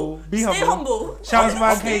humble. humble, be Stay humble. humble. Shout out to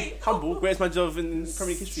man Stay Kane. Humble, greatest manager in Premier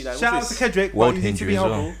League history. Like, Shout out what's to this? Kendrick, World but you need to be injury as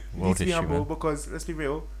well. humble. You World need to be history, humble man. because let's be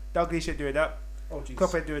real, Dalglish ain't doing that. Oh, jeez.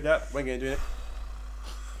 Klopp ain't doing that. Wenger ain't doing it.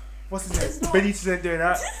 What's his It's name? not- Benitez ain't doing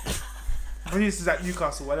that. Benitez is at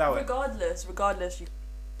Newcastle. Allow it. Regardless, you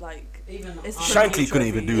like. Even It's I'm- Shankly couldn't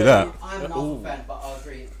even do Yeah. that. I'm an Ooh. Arsenal fan, but I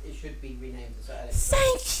agree it should be renamed to Sir Alex.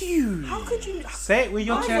 Thank you. How could you? Say it with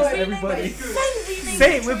your Why chest, not rename everybody. it? Rename Say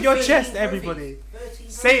the it with your trophy. chest, everybody. 13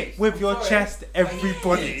 Say it trophies. with I'm your sorry, chest, but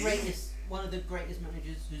everybody. one of the greatest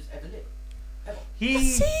managers who's ever lived. Ever. He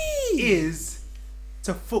is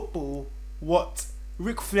to football what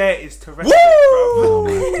Ric Flair is to wrestling, Oh,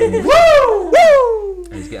 my God. Woo!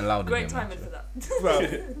 And he's getting louder. Great again, man. timing for that.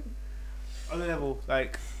 Bro. On the level,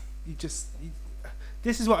 like,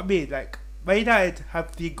 this is what I mean. Like, Man United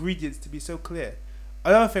have the ingredients to be so clear.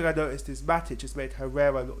 Another thing I noticed is Matic just made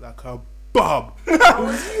Herrera look like a bum. I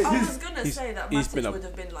was gonna He's- say that he's been Matic a- would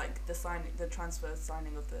have been like the transfer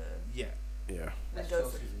signing of the. Yeah. Yeah. That's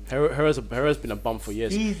Joseph. Chelsea's. Herrera's been a bum for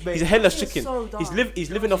years. He's He's a made, headless He's chicken. so He's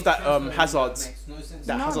dumb. living off that Chelsea's Hazard transfer makes no sense.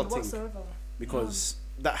 that None Hazard thing whatsoever. because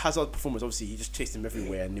that Hazard performance obviously he just chased him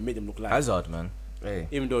everywhere and they made him look like Hazard, man. Hey.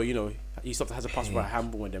 even though he stopped the Hazard pass for a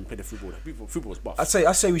handball and then played the football. Football was buff. I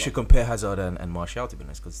say we should compare Hazard and Martial, to be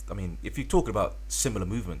honest, because I mean, if you talk about similar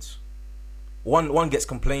movements, one gets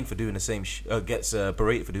complained for doing the same, gets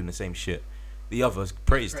berated for doing the same shit. The other's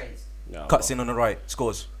praised. Praised. Yeah, Cuts in on the right,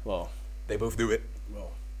 scores. Well, They both do it.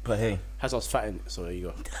 But hey, Hazard's fat in it, so there you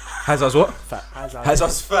go. Hazard's what? Fat.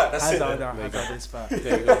 Hazard's fat. That's Hazard, it. Hazard is fat.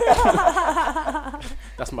 There you go.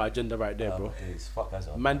 That's my agenda right there, bro. Fuck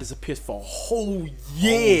Hazard. Man disappears for a whole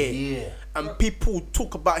year, Yeah. and people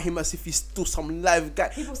talk about him as if he's still some live guy.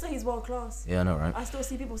 People say he's world class. Yeah, I know, right? I still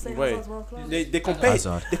see people say Wait. Hazard's world class. They compare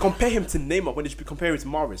Hazard. him to Neymar when they should be comparing him to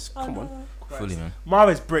Mahrez. I Come on. know. Fully, man.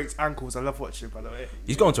 Mahrez breaks ankles. I love watching him, by the way.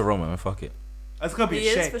 He's going to Roma, man. Fuck it. It's gonna be He a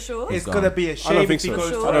is shame. for sure. It's He's gonna gone. be a I shame don't if think he so. goes For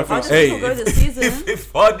to sure. I don't think I so. think he'll go this season.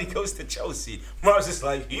 if Vardy goes to Chelsea, Mars is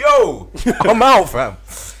like, yo, I'm out, fam.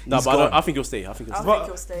 No, He's but gone. I think he'll stay. I think he'll I stay. think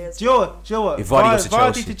he'll stay as Do you know well. what? Do you know what? If Vardy goes to Vardy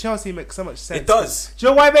Chelsea. to Chelsea makes so much sense. It does. Do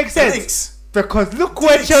you know why it makes sense? Links. Because look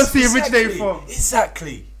where Chelsea Exactly. originated from.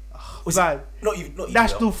 Exactly. Was Man, Not even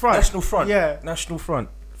National Front. National Front. Yeah. National Front.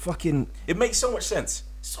 Fucking. It makes so much sense.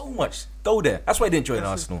 So much. Go there. That's why they didn't join That's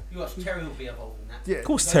Arsenal. You watch Terry will be involved in that. Yeah. Of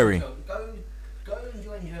course, Go Terry. to Chelsea. Go and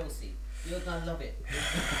join Chelsea. You're gonna love it.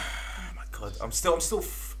 Oh my God. I'm still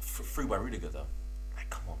through by Rudiger though. Like,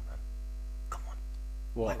 come on, man. Come on.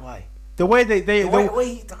 What? Like, why? the way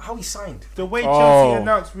How he signed. the way Oh. Chelsea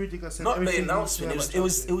announced Rudiger said Not the everything announcement.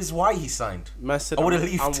 was It was why he signed. Man said I would've I'm,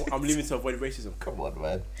 leaved. I'm leaving to avoid racism. Come on,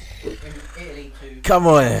 man. In Italy too. Come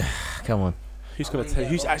on. Come on. Who's gonna tell?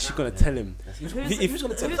 Who's actually gonna tell him? Who's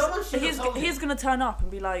gonna tell Someone should have told he's him. gonna turn up and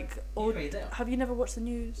be like, "Oh, You're already there. have you never watched the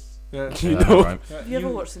news? You Yeah, know? right. Have you ever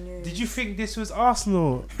watched the news? Did you think this was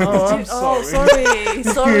Arsenal? Did you- oh,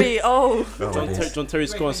 sorry. Oh, John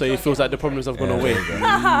Terry's gone, so he feels like the problems have gone Yeah, away. there you go.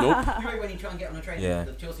 Nope. You know when you try and get on a train, Yeah.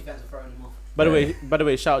 the Chelsea fans are throwing him off. By the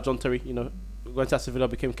way, shout out John Terry. You know, went to Aston Villa,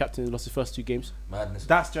 became captain, and lost his first 2 games. Madness.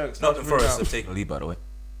 That's jokes. Nottingham That's Forest real. have taken the lead, by the way.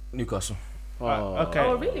 Newcastle. Okay.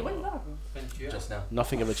 oh, really? When did that happen? Just now.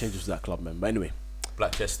 Nothing ever changes with that club, man. But anyway,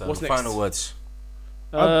 Blackchester. What's next? Final words.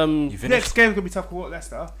 You Next finished? game's gonna be tough for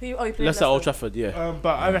Leicester. Who? Oh, you played Leicester Old Trafford, yeah.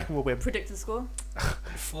 But I reckon we'll win. Predict the score.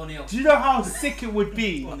 4-0. Do you know how sick it would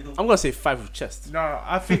be? I'm gonna say 5 with chest. No,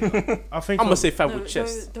 I think. I'm gonna say 5 No, with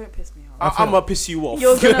chest. don't piss me off. I'm gonna piss you off.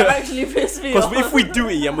 You're gonna actually piss me off. Because if we do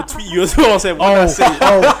it, I'm gonna tweet you as well. Saying, what I Oh,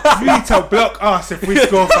 say. you need to block us if we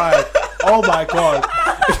score 5. Oh my god.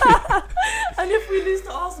 And if we lose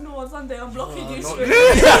to Arsenal on Sunday, I'm blocking you straight.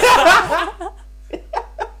 You're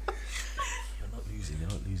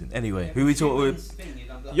not losing. Anyway, who we talk with?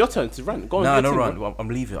 Your turn to run. Go on. No, your no team, run. bro. I'm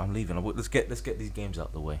leaving. Let's get these games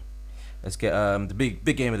out the way. Let's get the big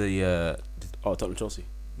game of the Oh, Tottenham Chelsea.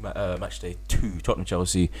 match day 2, Tottenham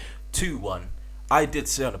Chelsea 2-1. I did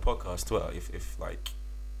say on the podcast Twitter if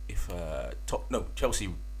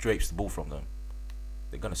Chelsea drapes the ball from them,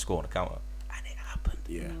 they're gonna score on a counter, and it happened.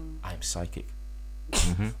 Yeah. I'm psychic.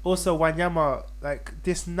 Also, Wanyama, like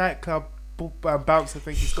this nightclub bouncer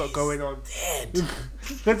thing he's got going on.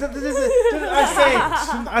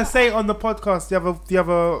 I say on the podcast the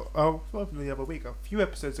other week, a few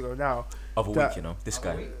episodes ago now. Other That- week, you know, this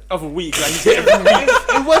guy. Of a week, like he's every week.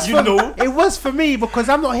 It was You for, know. it was for me because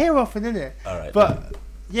I'm not here often, innit? All right, But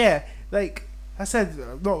yeah, like I said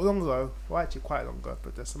not long ago, well actually quite long ago,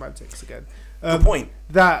 but there's semantics again. good point.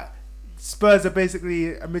 That Spurs are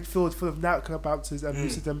basically a midfield full of nightclub bouncers and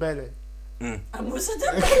Musa Dembele. And Musa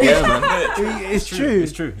Dembele. Yeah, man. It's true.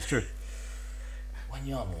 It's true.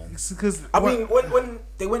 Wanyama, man. Because I mean, when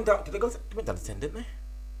they went down, they went down to 10, didn't they?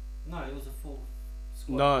 No, it was a full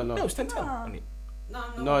squad. No. No, it was 10-10. Ah.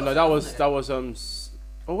 No, That was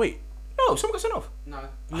Oh wait. No, someone got sent off. No.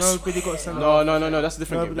 nobody got sent off. No. That's a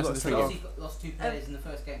different game. Nobody That's a got different sent game. off. Chelsea lost 2 players in the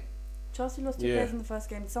first game. Chelsea lost 2 Yeah. players in the first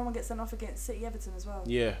game. Did someone get sent off against City Everton as well?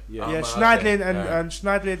 Yeah. Yeah, man, Schneidlin okay. and Yeah.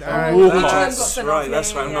 Schneidlin Oh, and Walker. Got That's sent right. off,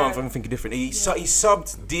 That's yeah, right. yeah, No, yeah. I'm thinking different. He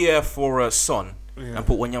subbed Dier for Son and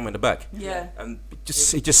put Wanyama in the back, Yeah. and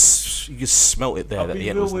you just smelt it there I'll that be the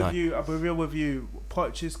end real was with nice. you. I'll be real with you.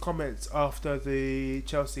 Poch's comments after the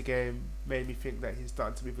Chelsea game made me think that he's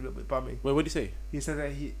starting to be a little bit bummy. Wait, what did he say? He said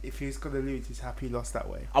that if he's gonna lose, he's happy he lost that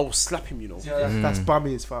way. I will slap him. You know. That's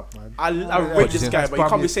bummy as fuck, man. I Yeah, rate this that's guy, but you can't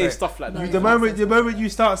be bummy saying as fuck. stuff like No, that. you The can't say moment you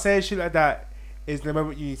start saying shit like that is the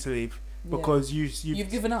moment you need to leave because You've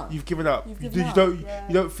given up. You've given up. You've You given up, don't yeah.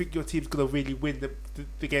 you don't think your team's gonna really win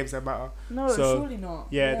the games that matter. No, So, surely not.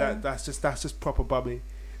 Yeah, that's just proper bummy.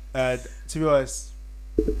 And to be honest,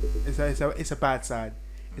 it's a bad sign.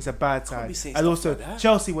 It's a bad sign. be saying And stuff also, like that.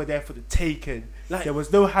 Chelsea were there for the taking. Like- There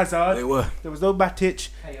was no Hazard. They were. There was no Matic.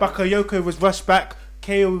 Hey, Bakayoko was rushed back.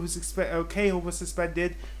 Cahill was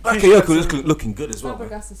suspended. Bakayoko was looking good as well. man.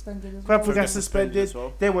 Fabregas suspended as well. Fabregas suspended. as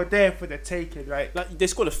well. They were there for the taking, right? Like they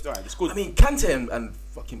scored They scored. I mean, Kante and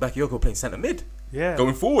fucking Bakayoko playing centre mid, Yeah.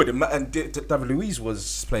 going forward, and David Luiz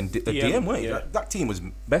was playing the DM, weren't he? yeah. That team was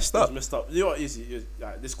messed It was up. messed up. You know what it is?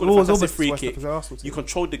 They scored It a was fantastic almost free West kick. Ham as Arsenal You team.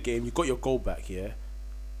 controlled the game. You got your goal back here,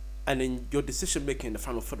 and then your decision making in the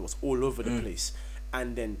final third was all over the place.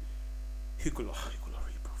 And then Hugo Lloris, bro.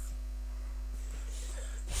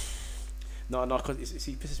 No, because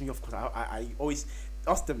he pisses me off because I always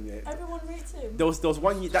ask them. Yeah, Everyone rates him. there was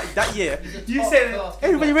one year that year He's a You top said class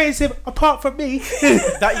everybody keeper. rates him apart from me.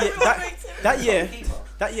 that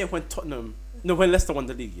year when when Leicester won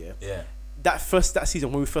the league, Yeah. that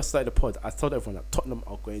season when we first started the pod, I told everyone that Tottenham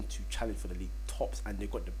are going to challenge for the league tops, and they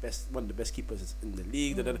got one of the best keepers in the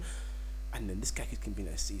league. And then this guy can be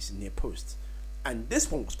he's near post, and this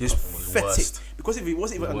one was pathetic worst. because if it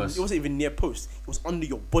wasn't even near post, it was under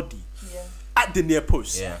your body Yeah. at the near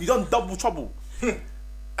post. Yeah. You done double trouble,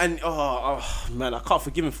 and oh man, I can't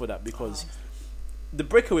forgive him for that because the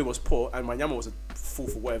breakaway was poor, and Wanyama was a fool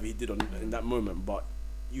for whatever he did in that moment. But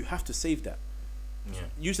you have to save that. Yeah.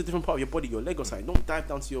 Use a different part of your body, your leg or something. Don't dive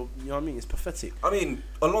down to your, you know what I mean? It's pathetic. I mean,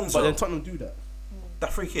 But Alonso, then Tottenham do that.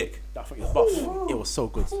 that free kick. That thing is buff. It was so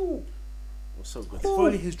good. It was so good. If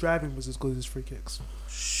only his driving was as good as his free kicks.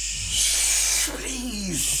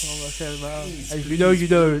 Please. That's all I'm saying, man. And if you know, you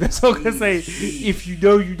know. That's all I'm gonna say. If you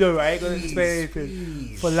know, you know. I ain't gonna explain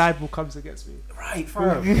anything. For libel comes against me. Right,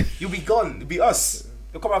 fam. You'll be gone. It'll be us.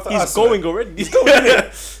 You'll come after us. He's going man. already. He's going.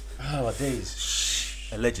 Oh, days.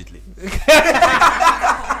 Allegedly.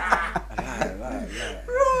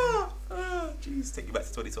 Jeez, take you back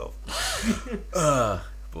to 2012.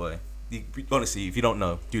 Boy. Honestly, if you don't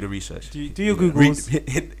know, do the research. Do your Googles.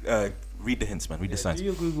 Read the hints, man. Read the signs. Do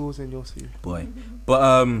your Googles and you'll see. Boy.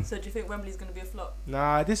 But So do you think Wembley's going to be a flop?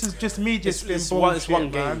 Nah, this is just me just It's being one bullshit,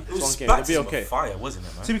 game. man. it was It's one game. It'll be baptism okay. of fire, wasn't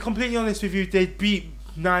it, man? To be completely honest with you, they beat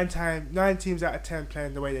 9 teams out of 10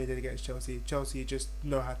 playing the way they did against Chelsea. Chelsea just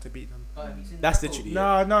know how to beat them. But have you seen the That's record? literally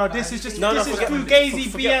No, But this have is you just seen No, the no, this is forget-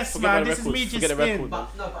 fugazi forget- BS, forget man. the This is records, me just forget the spin. record.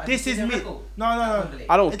 But have This you is seen the me. record? No. At Wembley?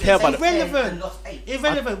 I don't It's care about irrelevant. And lost 8.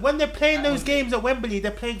 Irrelevant. When they're playing At those Wembley. games at Wembley,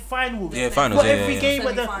 they're playing finals. Yeah, For finals. For Yeah, every yeah. game,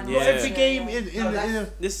 at the, Semi-finals. for every Yeah. game No, in that's-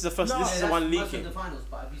 This is the first. No. This is the that's one most of leaking. the finals,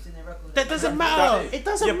 but have you seen their record? that doesn't Yeah, matter. but- It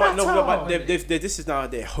doesn't Yeah, but matter. no, but this is now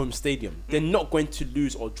their home stadium. They're not going to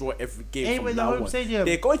lose or draw every game Ain't from with the now home on. stadium.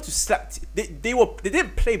 They're going to slap. They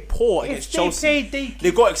didn't play poor against If they Chelsea. played,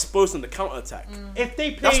 They got exposed on the counter attack. if they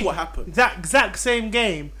That's played what happened. that exact same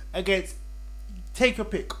game against, take your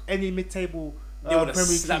pick, any mid-table They would have Premier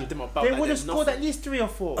League slapped team, them about. they like would have there's scored nothing. at least 3 or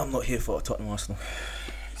 4. I'm not here for Tottenham Arsenal.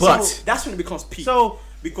 But So- that's when it becomes peak. So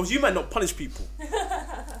Because you might not punish people.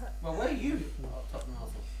 Well, where are you? Oh, Tottenham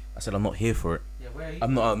Arsenal. I said I'm not here for it. Yeah, where are you?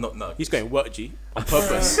 I'm not. No. He's going work G on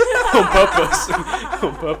purpose. on purpose.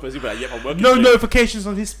 on purpose. He'll be like, yep, I'm working. no today. notifications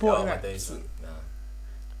on his sport. Oh, my app. days. man. Nah.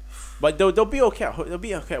 But they'll be okay. They'll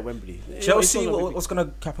be okay at Wembley. Chelsea, It's not gonna be- what's going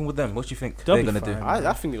to happen with them? What do you think They'll they're be going to do? fine.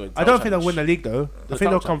 I think they're going to I don't think they'll win the league though. I The think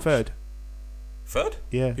they'll title come third. Third?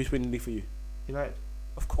 Yeah, Who's winning the league for you? United.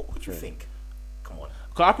 Of course. What do you Right. think? Come on.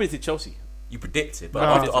 Because I predicted Chelsea. You predicted, but No.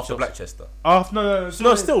 after Chelsea. Blackchester. No,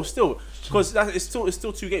 Still, because it's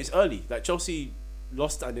still 2 games early. Like Chelsea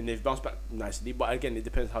lost and then they've bounced back nicely. But again, it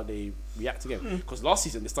depends how they react again. Because last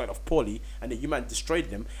season they started off poorly and then you man destroyed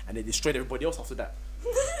them and they destroyed everybody else after that.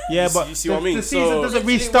 Yeah, You but see what I mean? the season So- doesn't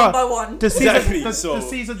Literally restart. One by one. The season, Exactly, the so-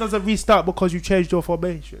 season doesn't restart because you changed your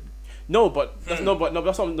formation. No, but that's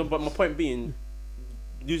but my point being,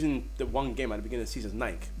 losing the one game at the beginning of the season is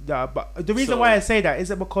Nike. Yeah, but the reason So- why I say that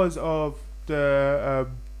is it because of the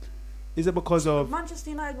is it because of Manchester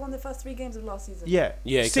United won the first 3 games of last season. yeah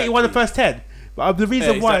Yeah, City won the exactly. first 10. But the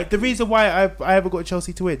reason Yeah, why exactly. I haven't got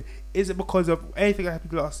Chelsea to win isn't because of anything that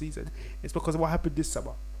happened last season. It's because of what happened this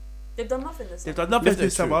summer. They've done nothing this They've summer. done nothing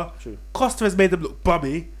this True, summer. True. Costa has made them look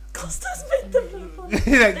bummy. Costa's made them look funny.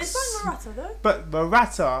 Like, They signed Morata though. but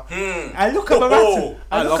Morata, Hmm. I look at Morata.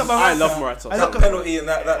 I love Morata. I That look at penalty and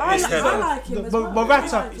that I missed like, header. I like him as But well.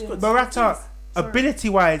 Morata- I like him. Morata, Sorry. ability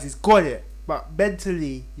wise, he's got it, but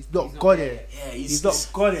mentally, he's not got there it. Yeah, He's not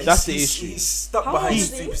got it. That's the he's- issue. He's stuck How behind old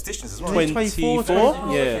his is he? superstitions as well. 24, 24?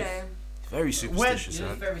 Oh, Yeah. okay. Very superstitious, He was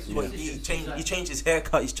man. very Yeah. superstitious. He changed his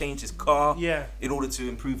haircut, he's changed his car Yeah. in order to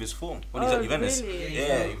improve his form when he's Oh, at Juventus. really?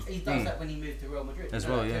 Yeah, He does that when he moved to Real Madrid. As You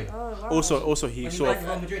know well, that yeah. too? Oh, wow. Also he When he sort went to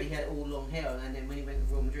Real of Madrid, he had all long hair, and then when he went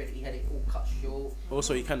to Real Madrid, he had it all cut short.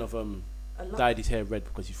 he kind of A lot. dyed his hair red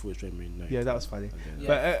because he thought it was Draymond Green. No, Yeah, that was funny. Okay.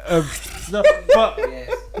 Yeah. But no, but Yes.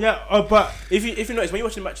 yeah, but If you notice when you're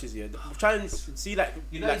watching matches, yeah, try and see like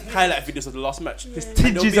You know like his highlight videos of the last match. Yeah. His And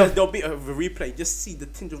tinges of there'll be a replay. Just see the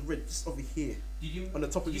tinge of red just over here Did you on the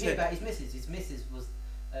top of did his you hear head. about his missus? His missus was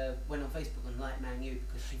went on Facebook and liked Man U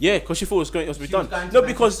because she Yeah, because she thought it was going to be She was done. going to No,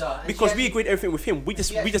 because Manchester, and because she we actually- agreed everything with him. We just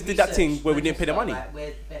she did that thing researched where we didn't pay the money. Manchester, like, where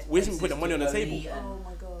the best We didn't put the places money to on the go table. eat and Oh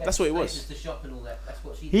my god. best That's what it was. places to shop and all that. That's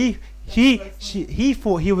what she he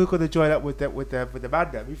thought he was gonna join up with the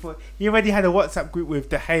Madam. He already had a WhatsApp group with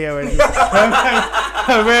De Gea and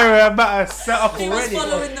Herrera and Mata set up He was already.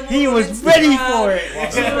 following them all He on was Instagram. ready for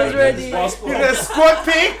it. He was ready. The squad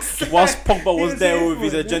picks. Whilst Pogba was was there here with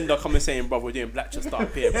his for it. agenda, coming saying, "Bro, we're doing Blackchester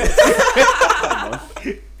up here." Bro.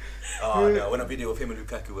 oh no, when a video of him and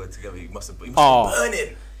Lukaku were together, he must have been Oh.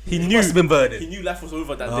 burning. He He knew. must have been burning. He knew life was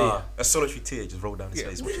over that Ah, a solitary tear just rolled down his Yeah.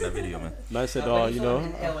 face watching that video, man. day. Man said, When he you saw know,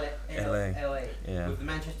 him in LA, Yeah. with the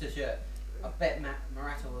Manchester shirt. I bet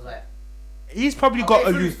Morata was like, He's probably I'll got pay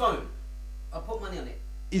a through his phone. I'll put money on it.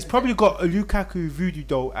 he's probably got a Lukaku voodoo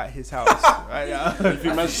doll at his house right now.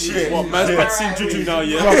 man's Shit. back seeing Juju now,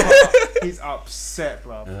 yeah. Proper, he's upset,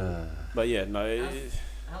 bro. But yeah, no.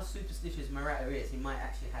 How superstitious Morata is, he might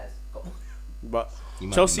actually has got money. But He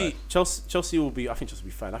might be Chelsea will be. I think Chelsea will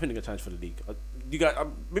be fine. I think they're gonna challenge for the league. You guys,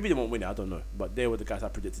 maybe they won't win it. I don't know. But they were the guys I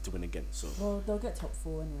predicted to win again. So Well, they'll get top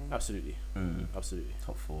 4 anyway. absolutely, Mm. absolutely.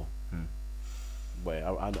 Top 4. Boy,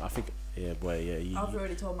 I think, yeah, boy, yeah. I've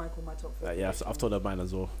already told Michael my top 4. Yeah, I've told her mine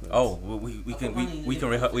as well. Oh, well, we I've can got money in we the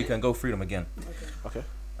can difference, we innit? can go through them again. Okay. Okay,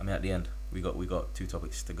 I mean, at the end, we got 2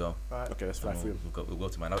 topics to go. okay, let's fly And through. we'll go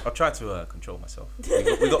to mine. I'll try to control myself.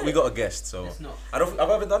 We got a guest, so Let's not. I've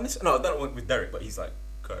ever done this. No, I've done it with Derek, but he's like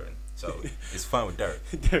current. So it's fine with Derek.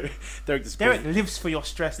 Derek just Derek lives for your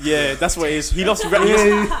stress. Yeah, that's what it is. He loves. He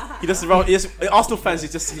does around. Arsenal fans.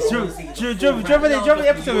 He's just. Do you remember the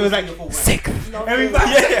episode where it was like sick? Everybody.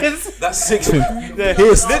 Yes. That's 6. Yeah,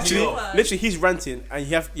 Here's literally, he's ranting, and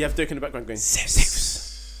you have Derek in the background going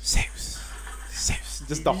saves.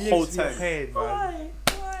 Just the whole time. Pain, man.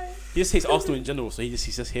 He just hates Arsenal in general, so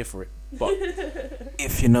he's just here for it. But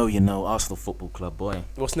If you know, you know. Arsenal Football Club, boy.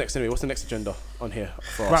 what's next anyway? What's the next agenda on here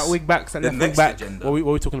for us? Right wing backs and The left wing next back. agenda. What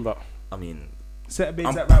are we talking about? I mean, Set bids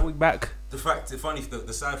I'm- at right wing back. the sad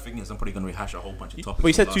thing is, I'm probably going to rehash a whole bunch of topics. Well,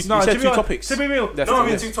 you said from two. last No, you said to be two honest, topics. To be real, That's No, I mean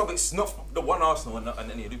yes. 2 topics, not the one Arsenal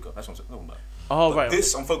and any Luca. That's what I'm talking about. Oh But right.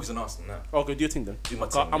 This, I'm focusing on Arsenal now. Oh, go do your thing then. Do my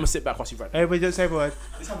I'm thing, gonna sit back whilst you rant. everybody don't say a word.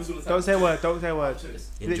 This happens all the Don't say a word. Don't say a word. Enjoy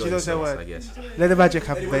Literally don't say a yourselves, word. I guess. Let the magic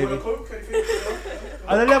happen, baby.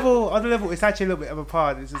 On the level, it's actually a little bit of a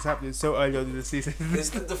part. This is happening so early on in the season. It's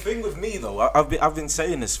the thing with me though. I've been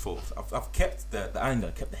saying this for. I've kept the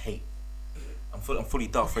anger, kept the hate. I'm fully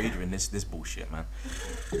Darth Vader in this bullshit, man.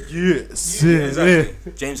 Yes.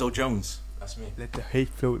 Exactly. James Earl Jones. That's me. Let the hate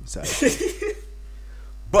flow inside.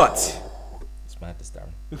 But it's madness,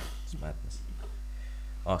 Darren. It's madness.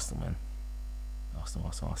 Arsenal, man. Arsenal.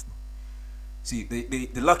 See,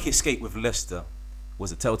 the lucky escape with Leicester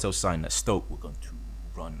was a telltale sign that Stoke were going to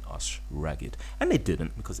run us ragged, and they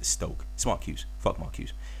didn't because it's Stoke. Smart cues. Fuck Mark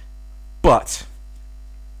Hughes. But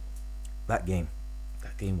that game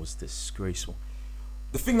was disgraceful.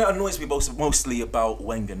 The thing that annoys me mostly about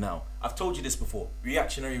Wenger now, I've told you this before,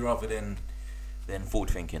 reactionary rather than forward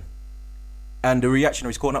thinking. And the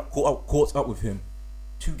reactionaries caught up with him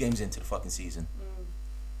 2 games into the fucking season.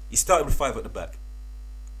 He started with 5 at the back.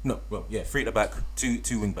 3 at the back,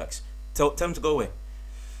 two wing backs. Tell him to go away.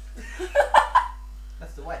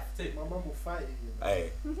 That's the wife too. My mum will fight you.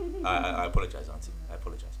 Hey, I apologise, Auntie. I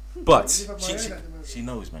apologise. But Live up my own at the moment. she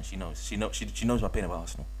knows, man. She knows my pain about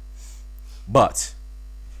Arsenal. But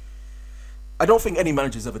I don't think any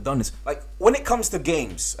manager's ever done this. Like when it comes to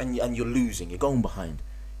games and you're losing, you're going behind.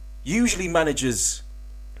 Usually managers,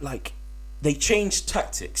 like, they change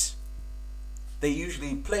tactics. They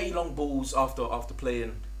usually play long balls after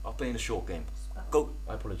playing a short game. I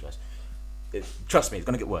apologise. Trust me, it's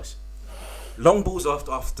gonna get worse. Long balls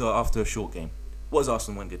after a short game. What does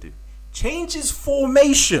Arsene Wenger do? Changes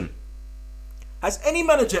formation. Has any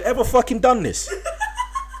manager ever fucking done this?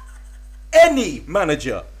 Any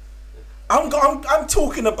manager? I'm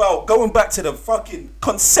talking about going back to the fucking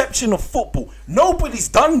conception of football. Nobody's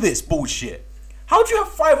done this bullshit. How do you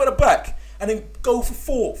have 5 at the back and then go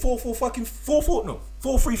for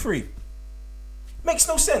 4-3-3? Makes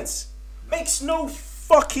no sense. Makes no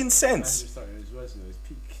fucking sense.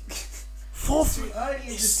 4-3. Early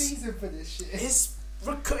in the season for this shit. It's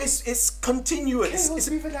continuous. It was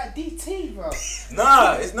moving like DT, bro.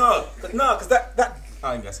 Nah, it's not. Nah, because that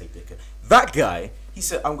I ain't gonna say dickhead. That guy, he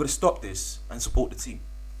said, I'm gonna stop this and support the team.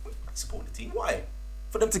 Support the team? Why?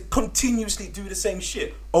 For them to continuously do the same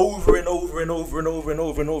shit over and over and over and over and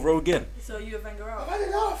over and over again. So you a Wenger out? I've had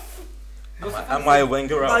enough. Am I a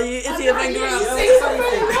Wenger out? Is he a Wenger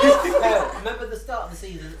out? Remember the start of the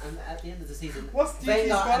season and at the end of the season, What's DT's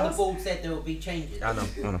Wenger and the goals? board said there will be changes. I know.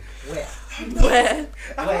 Where? Where?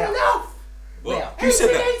 I've had enough. Well, who said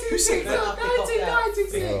that? Who said that?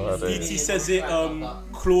 1996. DT says it.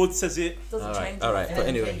 Claude says it. Doesn't change. All right. But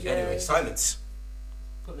anyway, Yeah. silence.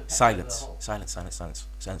 Putting a pencil Silence. to the hole.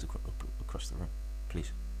 Silence across the room,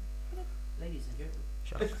 please. Ladies and gentlemen.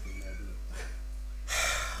 Shut up.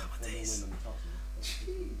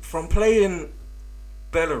 From playing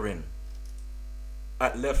Bellerin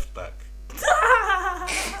at left back.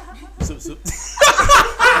 So,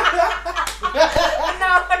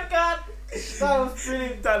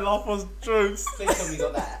 that laugh was jokes. Please tell me you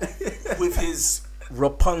got that. With his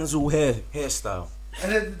Rapunzel hairstyle.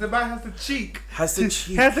 And then the man has the cheek. Cheek.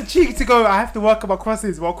 He has the cheek to go, I have to work on my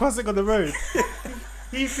crosses while crossing on the road.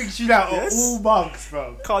 He thinks you like Yes. all mugs,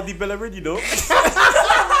 bro. Cardi Bellerin, you know.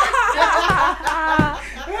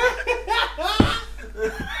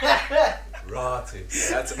 Rotted.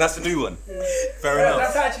 That's a new one. Fair That's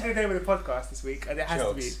enough. actually the name of the podcast this week, and it has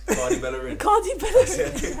to be. Jokes. Cardi Bellerin. Cardi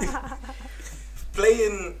Bellerin.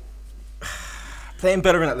 Playing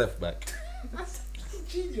Bellerin at left back.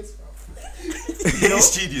 Genius, bro. It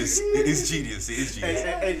is genius. It is genius.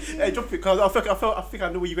 Hey, drop it, cause I think I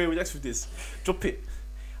know where you're going next with this. Drop it.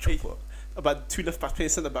 Hey, about 2 left backs playing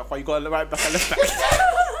centre back while you got a right back and left back.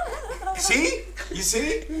 See? You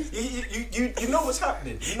see? You know what's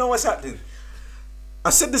happening. You know what's happening. I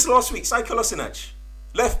said this last week. Sai Kolasinac,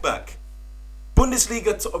 left back,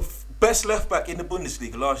 Bundesliga best left back in the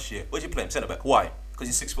Bundesliga last year. Where'd you play him? Centre back. Why? Because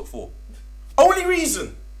he's 6'4". Only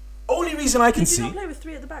reason Only reason I can Did you see. not play with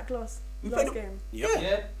 3 at the back last played- game? Yeah.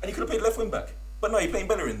 Yeah. And you could have played left wing back. But no, you're playing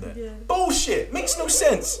Bellerin there. Yeah. Bullshit. Makes no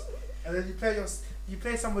sense. And then you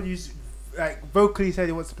play someone who's like vocally said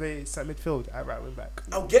he wants to play centre midfield at right wing back.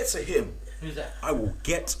 I'll get to him. Who's that? I will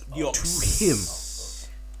get to him.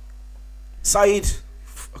 Said,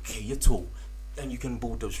 okay, you're tall. And you can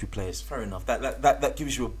bulldoze through players. Fair enough. That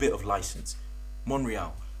gives you a bit of license.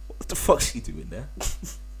 Monreal, what the fuck's he doing there?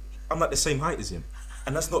 I'm like the same height as him.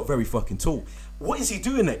 And that's not very fucking tall. What is he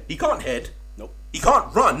doing there? He can't head. Nope. He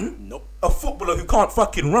can't run. Nope. A footballer who can't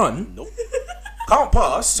fucking run. Nope. Can't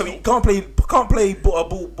pass. So he can't play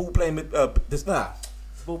ball playing this that.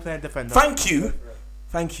 Ball playing defender. Thank you.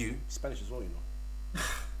 Spanish as well, you know.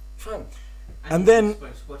 Fam. And then-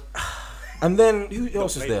 Squad. And then who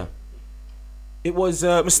else is there? It was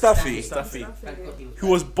Mustafi. Mustafi. Thank God he was Who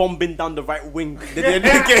was bombing down the right wing the game.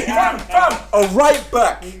 Fam, a right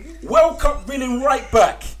back, World Cup winning right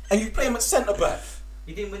back, and you play him at centre back.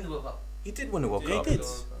 He didn't win the World Cup. He did win the World Yeah, Cup. he did.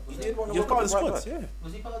 He did win the You're World part of the Cup. squad, yeah.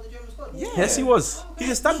 Was he part of the German squad? Yeah. Yes, he was. He's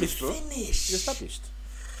established, bro. Finished. He's established.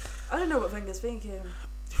 I don't know what Wenger's thinking.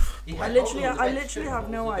 He I had literally- Bolton on the I bench, literally too. have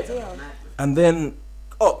no It was a bit idea. of a madness. And then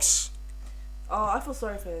Ox. Oh, I feel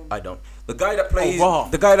sorry for him. I don't. The guy that plays. raw.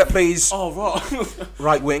 The guy that plays Oh, raw.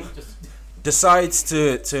 right wing Just- decides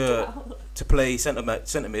to play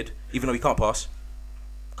centre mid, even though he can't pass.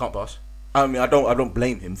 Can't pass. I mean, I don't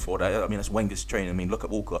blame him for that. I mean, that's Wenger's training. I mean, look at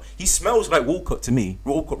Walcott. He smells like Walcott to me.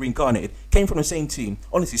 Walcott reincarnated. Came from the same team.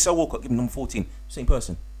 Honestly, sell Walcott, give him number 14. Same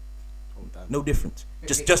person. No difference.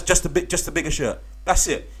 Just a bigger shirt. That's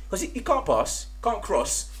it. Because he can't pass, can't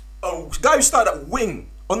cross. Oh, guy who started at wing,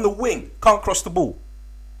 on the wing, can't cross the ball.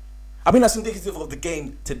 I mean, that's indicative of the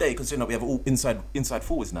game today, considering that we have all inside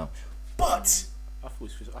forwards now. But I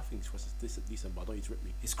think this was decent, but I don't need to rip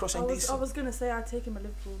me. his I crossing was decent. gonna say I'd take him at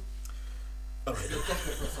Liverpool. They're desperate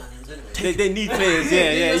for signings anyway. They need players,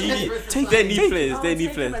 yeah. They need players. I'll They take need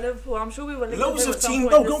him players. at Liverpool. I'm sure we were linked Loads with him of at some teams,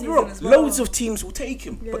 point no, this don't get me season wrong. as well. Loads of teams will take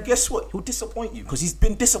him, Yeah. but guess what? He'll disappoint you because he's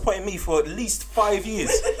been disappointing me for at least 5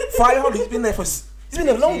 years. 5 He's been there for. He's been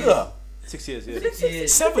there 6 longer. 6 years, yeah. 6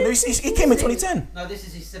 years. 7. He came in 2010. No, this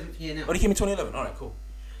is his 7th year now. But he came in 2011. All right, cool.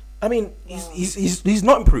 I mean, he's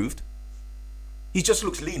not improved. He just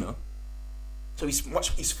looks leaner. So he's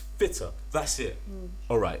fitter. That's it.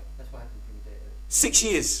 All right. That's what happened to me. 6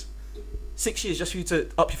 years. 6 years just for you to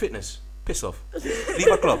up your fitness. Piss off. Leave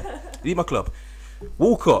my club. Leave my club.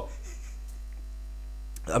 Walcott.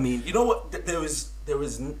 I mean, you know what? There is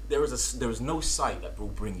no sight that will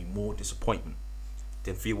bring you more disappointment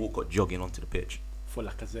than Theo Walcott jogging onto the pitch. For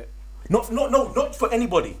Lacazette. Not for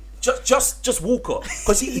anybody. Just Walcott,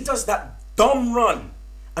 because he does that dumb run.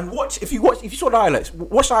 And if you saw the highlights,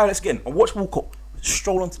 watch the highlights again and watch Walcott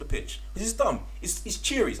stroll onto the pitch. This is dumb. He's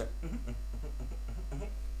cheery. He's like,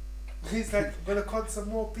 He's like gonna con some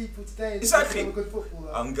more people today. Exactly. He's a good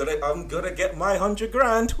footballer. I'm gonna get my 100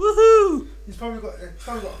 grand. Woohoo! He's probably got a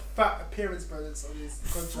fat appearance bonus on his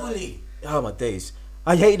contract. Fully. Oh my days.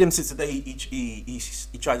 I hated him since the day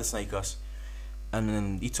he tried to snake us, and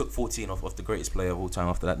then he took 14 off the greatest player of all time.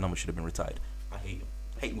 After that number should have been retired. I hate him.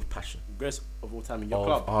 Hate him with passion. Greatest of all time in your Of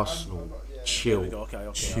club. Arsenal. I'm not- yeah. There Chill. we go. Okay.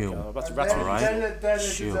 Chill. I'm about to And rattle, then- right? Then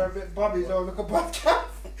Chill. they're a bit bummy. Don't look at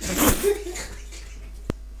podcast.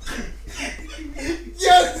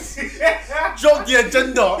 Yes. Drop the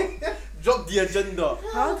agenda. Drop the agenda.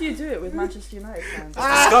 How do you do it with Manchester United fans?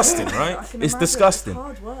 Disgusting, I right? can It's imagine. disgusting. It's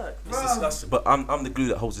hard work. It's disgusting. But I'm the glue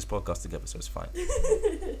that holds this podcast together, so it's fine.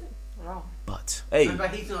 Wow. But hey, Remember,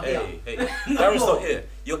 he's not here. hey, Darren's not here.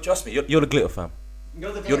 Trust me, you're the glitter fam.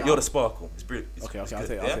 You're the You're the sparkle. It's brilliant. It's Okay. it's I'll good,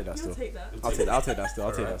 take yeah? that You'll still. take that. I'll take that still.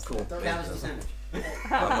 I'll take that still. Cool. That was the sandwich.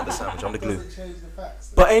 I'm not the sandwich. I'm the glue. Doesn't change the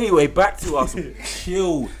facts. But anyway, back to Arsenal.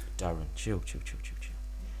 Chill, Darren. Chill.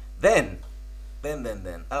 Then.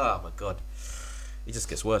 Oh my God, it just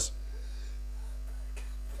gets worse.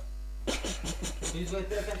 Who's going to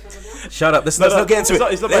the bench number now? Shut up. Let's not get into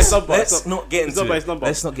it. It's not by his number. Let's not get It's not into by it. his number.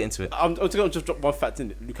 Let's not get into it. I'm gonna just drop one fact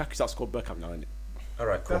in it. Lukaku's outscored Bergkamp now, isn't it? All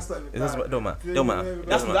right, cool. That's not even It doesn't bad. don't matter. Yeah, Don't yeah, matter. yeah, It yeah.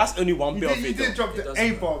 doesn't matter. That's only one You bit did, of you it. did though. drop It the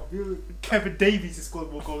doesn't A-bomb. Kevin Davies has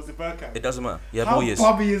scored more goals than Bergkamp. It doesn't matter. You had How more years.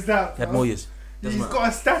 bummy is that? You had bro? more years. He's Doesn't matter. got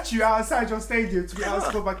a statue outside your stadium to be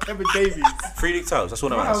outscored by Kevin Davies. 3 league titles. That's all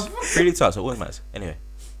that Wow. matters. 3 league titles. That's all that matters. Anyway,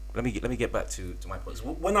 let me get back to my points.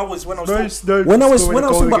 When I was Most talking known when I for was scoring a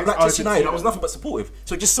talking goal about against Manchester United, I Argentina. was nothing but supportive.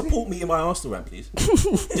 So just support me in my Arsenal rant, please.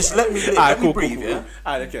 Just let me live. Alright, Let me breathe. Yeah.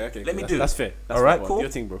 Alright, okay. Let me That's- do. That's fair. That's All right, fair. cool. Your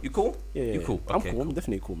thing, bro. You cool? Yeah. You cool? I'm Okay, cool. I'm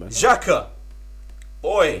definitely cool, man. Xhaka,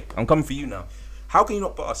 boy, I'm coming for you now. How can you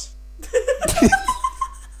not pass?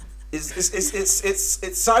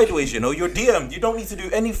 It's sideways, you know. You're DM. You don't need to do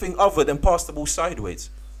anything other than pass the ball sideways.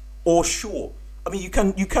 or Shaw. I mean, you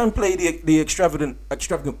can play the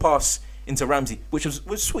extravagant pass into Ramsey, which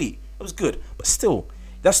was sweet. It was good, but still,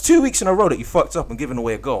 that's 2 weeks in a row that you fucked up and given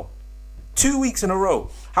away a goal. 2 weeks in a row.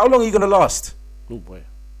 How long are you gonna last? Oh boy.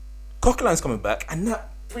 Coquelin's coming back, and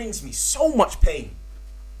that brings me so much pain.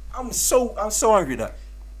 I'm so angry at that.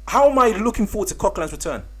 How am I looking forward to Coquelin's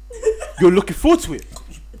return? You're looking forward to it.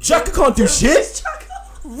 Xhaka can't do shit.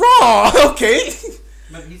 Raw, okay.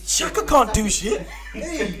 Maybe he's- Xhaka can't do shit.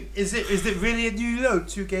 Hey, is it really a new low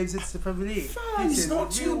 2 games into the Premier League? It's This not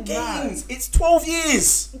is 2 real mad. games. It's 12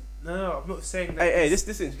 years. No, I'm not saying that. Hey, this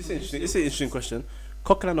is interesting. This is an interesting question.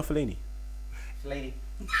 Coquelin or Fellaini? Fellaini.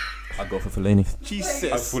 I go for Fellaini. Jesus.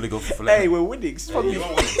 I fully go for Fellaini. Hey, we're winning. It's funny. You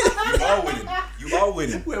are winning. You are winning. You are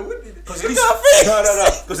winning. We're winning. Because at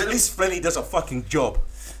least Because at least Fellaini does a fucking job.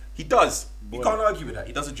 He does. You Boy. can't argue with that.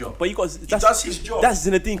 He does a job. But you got does his job. That's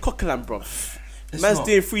Zinedine Coquelin, bro. It's Man's not.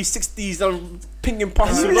 doing 360s, pinging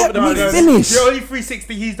passes all let over the me place. finish. The only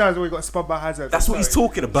 360 he's done is when he got spun by Hazard. That's what he's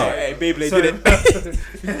talking about. Hey, Beyblade Sorry. did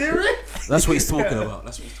it. That's what he's talking about.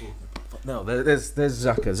 That's what he's talking about. No, there's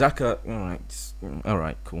Xhaka. Xhaka, all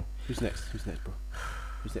right, cool. Who's next, bro?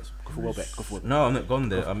 Who's next? Go for Welbeck. Go for Welbeck. No, I'm not going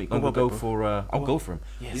there. I mean, I'm gonna go for. I'll go for him.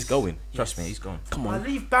 Yes. He's going. Trust me, he's going. Come I on.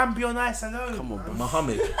 leave Bambi on ice alone. Come on, man. bro.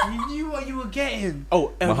 Mohammed. You knew what you were getting.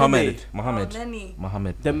 Oh, Mohammed. Oh, Mohammed. Nenny.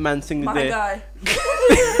 Mohammed. Them man singing My there. guy.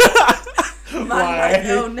 Man Why? like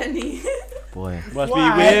El Nenny. Boy. Must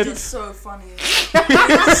Why? be weird. It's so funny.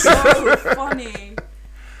 It's so funny.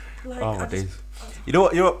 Like, Oh my I just, days. You know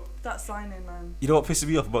what? that signing, man. You know what pisses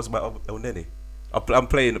me off about El Nene? I'm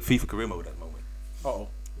playing FIFA career mode at the moment, Uh-oh.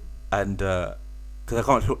 and because I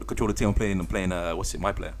can't control the team, I'm playing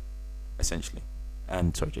my player, essentially.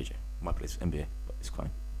 And sorry, JJ, my player's NBA, but it's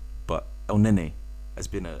fine. But El Nene has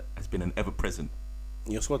been an ever present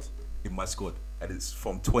In your squad. in my squad, and it's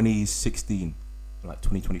from 2016, like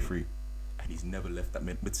 2023, and he's never left that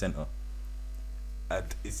mid center.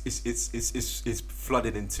 And it's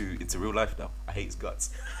flooded into real life now. I hate his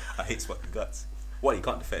guts. I hate his fucking guts. What, he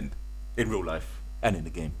can't defend in real life and in the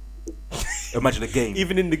game. Imagine a game.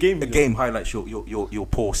 Even in the game. A game highlights your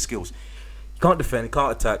poor skills. He can't defend, he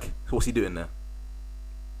can't attack. So what's he doing there?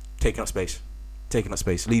 Taking up space,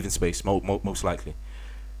 leaving space, most likely.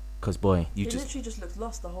 Because boy, He literally just looked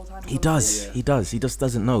lost the whole time. he does. Yeah. He does. He just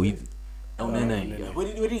doesn't know. Oh, Nene. Nene. Where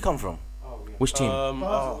did he come from? Which team?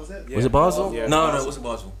 Basel, was it? Was it Basel? Yeah. No, it wasn't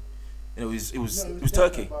Basel. It was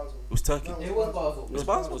Turkey. It was Turkey. No, It was Basel. It was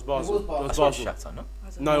Basel? It was Basel. It was That's Basel. not Shakhtar, no?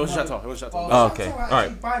 No, it was Shakhtar. It was Shakhtar. Oh, okay. That's All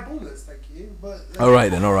right. Buy ballers, thank you. But All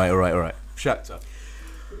right then. All right. Shakhtar.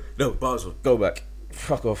 No, Basel. Go back.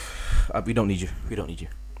 Fuck off. We don't need you.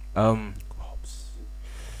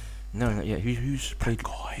 No, yeah. Who's played?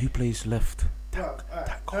 Who plays left? Well,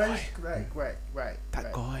 that right, guy. Right.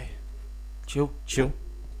 That guy. Chill.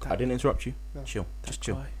 I didn't interrupt you. No. Chill. Just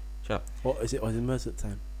chill. Guy. Shut up. What is it? Was it Mercer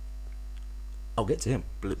time? I'll get to him.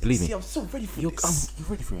 Believe me. See, I'm so ready for You're this.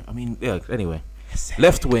 ready for it. I mean, yeah. Anyway,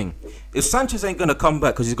 left wing. If Sanchez ain't gonna come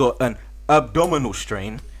back because he's got an abdominal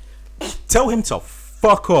strain, tell him to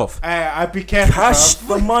fuck off. I'd be careful. Cash bruv.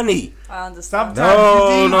 the money. I understand.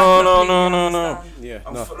 Sometimes you need- No. Yeah.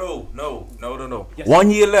 I'm No. No. Yes.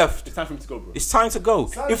 1 year left. It's time for him to go, bro. It's time to go.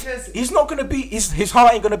 Sanchez- If he's not gonna be, his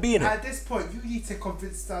heart ain't gonna be in it, At this point, you need to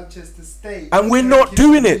convince Sanchez to stay. and we're not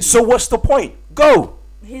doing it. So what's the point? Go.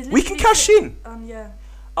 He's We can literally- cash in. Yeah.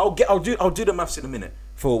 I'll do the maths in a minute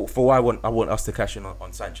for why I want us to cash in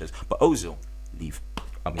on Sanchez. But Ozil, leave.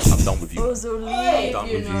 I mean, I'm done with you. Ozil I'm leave, done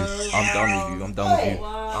you with you. know. I'm done with you. I'm done with you.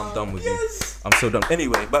 Wow. I'm done with you. I'm so done.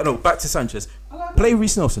 Anyway, but no, back to Sanchez. Play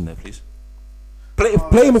Reece Nelson there, please. Play him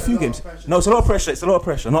a that's few a lot games. of pressure. No, it's a lot of pressure. It's a lot of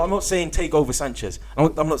pressure. No, I'm not saying take over Sanchez.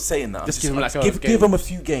 I'm not saying that. I'm Just give him like a give game. him a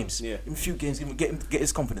few games. Yeah. Give him a few games. Get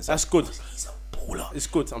his confidence. That's good. He's a baller. It's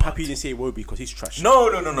good. I'm happy you didn't say Iwobi because he's trash.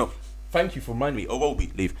 No. Thank you for reminding me.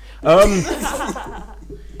 Owobi, leave.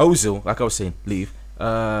 Ozil, like I was saying, leave.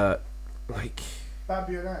 Like,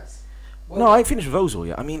 Bambi on ice. no, I ain't finished with Ozil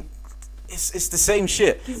yet. I mean, it's the same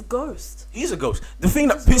shit. He's ghost. He's a ghost. The thing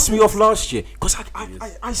that pissed me off last year, because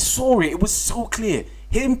I saw it, it was so clear.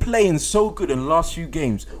 Him playing so good in the last few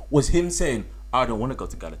games was him saying, I don't want to go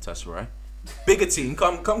to Galatasaray. Bigger team,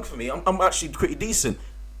 come for me. I'm actually pretty decent.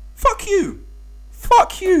 Fuck you.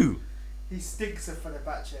 He stinks of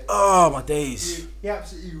Fenerbahce. Oh, my days. He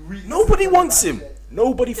absolutely reeks. Nobody of wants him. Fenerbahce.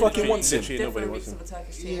 Nobody fucking wants him. Literally nobody Different wants weeks him. of the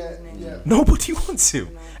Turkish team, Yeah, isn't he? yeah. Nobody wants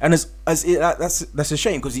him. No. And that's a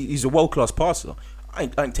shame because he's a world-class passer. I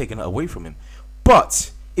ain't taking that away from him.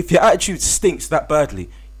 But if your attitude stinks that badly,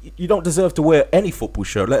 you don't deserve to wear any football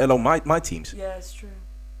shirt, let alone my team's. Yeah, it's true.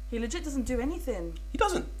 He legit doesn't do anything. He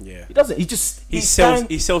doesn't. Yeah. He doesn't.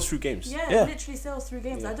 He sells through games. Yeah, Yeah. he literally sails through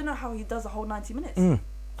games. Yeah. I don't know how he does a whole 90 minutes.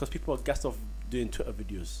 Because people are gassed off doing Twitter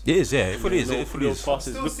videos. It is, yeah. It fully is. Little- It fully little is.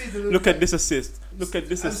 passes. Still Look, see the look at this assist. Look at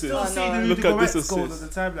this I'm assist. still I seeing know. the Look Rudiger at this Rex goal on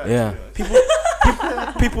assist. the timeline. Yeah. to be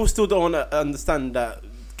honest. People still don't want to understand that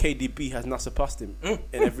KDB has now surpassed him in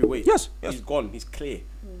every way. Yes, yes. He's gone. He's clear.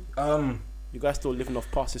 You guys still living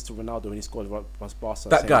off passes to Ronaldo when he scored against Barca.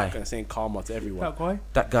 That saying, guy. and saying karma to everyone. That guy.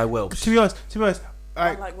 That guy Welbs. To be honest,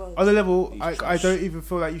 I like Wells. on the level, He's I trash. don't even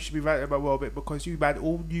feel like you should be ranting about Welbeck because you man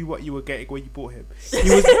all knew what you were getting when you bought him. He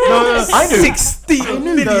was no. I knew. 16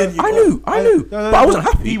 million. I knew. But I wasn't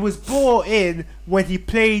happy. He was brought in when he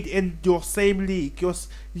played in your same league.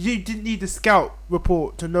 You didn't need the scout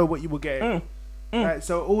report to know what you were getting. Right,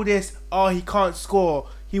 so all this, he can't score.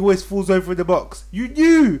 He always falls over in the box. You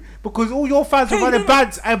knew because all your fans were running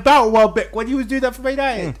bands about Welbeck when he was doing that for Man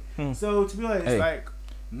United. So to be honest, Hey. like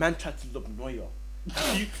Man tried to lob Neuer.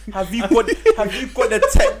 Have you got the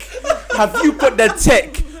tech? Have you got the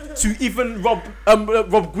tech to even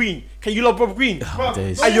Rob Green? Can you lob Rob Green? bruv,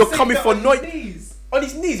 days. Neuer And you're saved coming that for on his Neuer. knees. On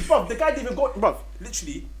his knees, bruv. The guy didn't even go, bruv.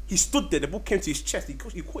 Literally, he stood there. The ball came to his chest. He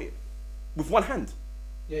caught it with one hand.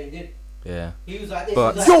 Yeah, he did. Yeah. He was like this.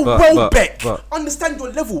 But- he was Yo, like, Welbeck, but- understand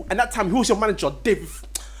your level. And that time, who was your manager? David.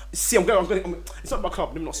 See, I'm going. It's not my club.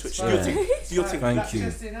 Let me not switch. Do your Yeah. thing. Do your thing. Thank Black you.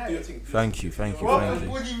 Chester United. Do your thing. Thank you.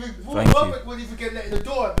 Welbeck wouldn't even get let in the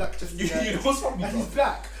door at Black Chester United. You know what's wrong with And you, he's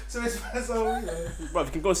black, so it's so you know. bro?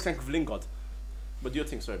 You can go and skank with Lingard. But do your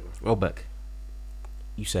thing, sorry, bro. Welbeck.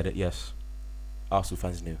 You said it. Yes. Arsenal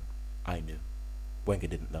fans knew. I knew. Wenger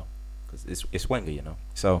didn't know because it's Wenger, you know.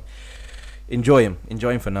 So enjoy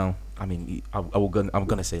him for now. I mean, I'm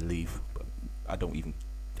gonna say leave, but I don't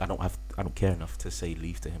care enough to say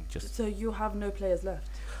leave to him. Just So you have no players left.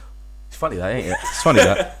 it's funny that, ain't it? It's funny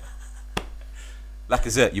that.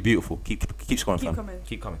 Lacazette, you're beautiful. Keep scoring, Keep fam. coming.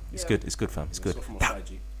 Keep coming. It's Yeah. good. It's good, fam. It's good. Let's go from That, offside,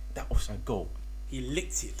 G. that offside goal. He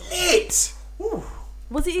licked it. Though. It.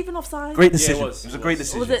 Was it even offside? Great Yeah, decision. it It was. was a It great was.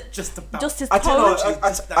 decision. Was it Just about. just his I tell you, toe?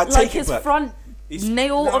 I Like take it his back. front It's-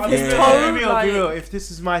 nail of his yeah. toe? Be real, Like, be real. If this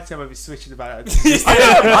was my time, I'd be switching about it.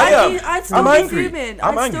 I am. I'd still I'm be angry. fuming.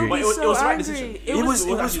 I'm I'd angry. still But be it was so the right angry. decision. It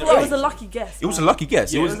was a lucky guess. It was a lucky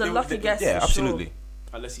guess. Yeah, It It was. was a lucky guess. Yeah, for absolutely. Sure.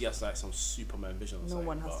 Unless he has like some Superman vision or No something.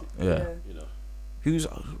 one has to. but, Yeah. You know. Who's?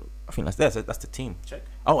 I think that's the team. Check.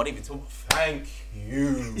 Oh, I didn't even talk. Thank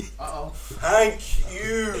you. Uh-oh. Thank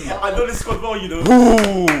you. I know this squad well, you know.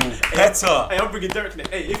 Ooh, better. Hey, I'm bringing Derek next.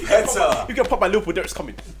 Hey, if you Petter. can pop my Liverpool, Derek's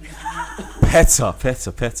coming. Petter.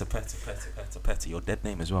 Your dead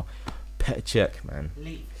name as well. Petr Cech, man.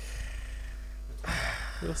 Leave.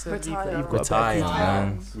 Retire. You've got Retire, a bad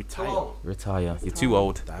man. Retire. Oh, Retire. You're too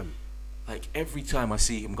old. Damn. Like every time I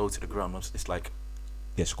see him go to the ground, it's like,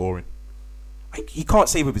 yeah, scoring. Like, he can't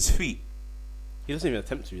save with his feet. He doesn't even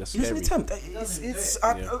attempt to. That's He doesn't scary. attempt. doesn't It's. do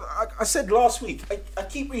it. I said last week. I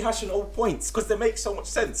keep rehashing old points because they make so much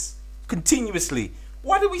sense continuously.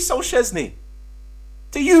 Why did we sell Chesney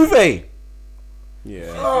to Juve?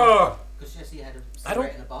 Yeah. Oh, because Jesse had a I don't-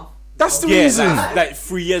 cigarette in a bath. that's the Yeah, reason. like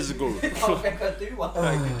 3 years ago. Can't make her do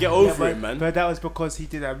one. Get over Yeah, it, man. But that was because he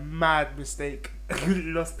did a mad mistake. He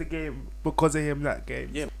lost the game because of him that game.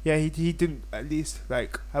 Yeah. Yeah, he didn't at least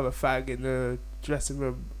like have a fag in the dressing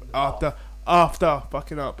room after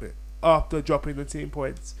fucking up it. After dropping the team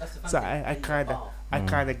points. That's the fun So thing, I he's a kinda bath. I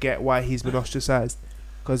kinda get why he's been ostracized.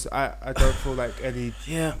 Because I don't feel like any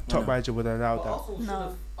Yeah. top manager would allow But that.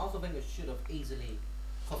 Arsenal Wenger should have easily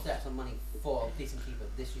cost out some money for a decent keeper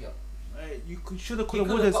this year. You should have, He could have, could would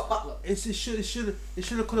have have. got Butler. It should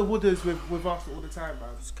have, could have, would have with Arsenal all the time, man.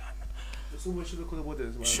 It's always should have, could have, would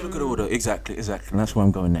have, man. Shoulda, coulda, woulda. Exactly. And that's where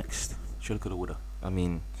I'm going next. Shoulda, coulda, woulda. I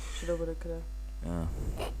mean, Shoulda, woulda, coulda.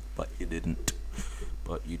 but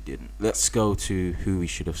you didn't. Let's go to who we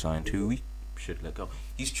should have signed. Who we should let go.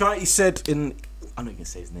 He said in. I'm not gonna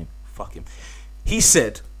say his name. Fuck him. He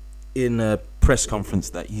said in a press conference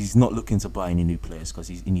that he's not looking to buy any new players because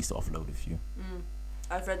he needs to offload a few.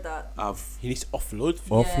 I've read that. He needs to offload.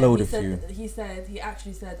 Offload he a few. He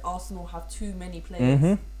actually said Arsenal have too many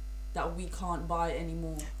players that we can't buy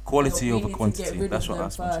anymore. Quality So we over need to quantity. get rid That's of what them I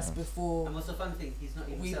was first saying. before. And what's the fun thing? He's not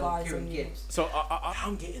even We selling buy Kieran some Gibbs. So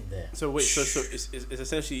I'm getting there. so wait, so it's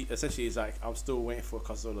essentially it's like I'm still waiting for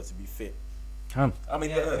Cazorla to be fit I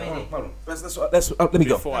mean, Yeah, maybe. hold on. Let me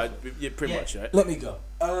go. before yeah, pretty Yeah. much, right? Let me go.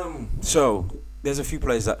 So there's a few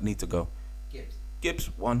players that need to go. Gibbs.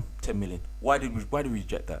 10 million. Why did we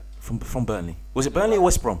reject that from Burnley? Was it Burnley or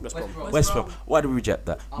West Brom? West Brom. West Brom. Why did we reject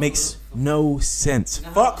that? Arsenal Makes looked for- no sense. You know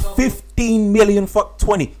how Fuck much Arsenal- 15 million. Fuck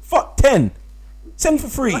 20. Fuck 10. Send for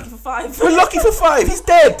free. Lucky for 5. We're lucky for 5. He's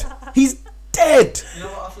dead. Dead. You know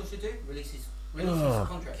what Arsenal should do? Release his Oh,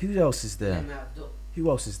 contract. who else is Let there? him out the door. Who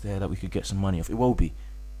else is there that we could get some money off? Iwobi,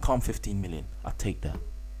 calm 15 million. I'll take that.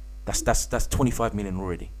 That's 25 million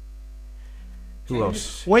already. Who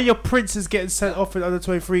else? When your Prince is getting sent off in under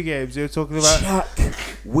 23 games, you're talking about. Jack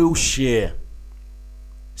Wilshere.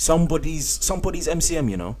 Somebody's MCM,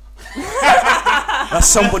 you know. That's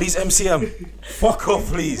somebody's MCM. Fuck off,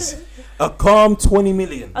 please. A calm 20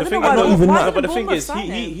 million. I The don't thing, know why not they- even why that, did but the thing Bournemouth is, sign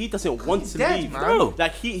him? he doesn't want to dead, leave. man. No.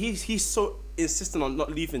 Like he's so insistent on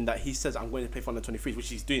not leaving that he says I'm going to play for under 23s, which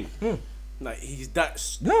he's doing. Like he's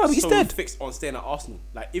No, he's so dead. fixed on staying at Arsenal.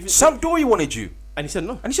 Like if it's Sampdoria wanted you, and he said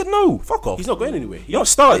no, and he said no. Fuck off. he's not going anywhere. You're not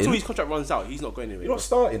starting. Until his contract runs out. He's not going anywhere. You're not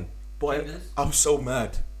starting. Boy, Chambers? I'm so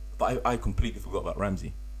mad. But I completely forgot about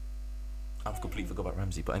Ramsey. I've completely forgot about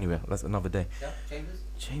Ramsey. But anyway, that's another day. Yeah,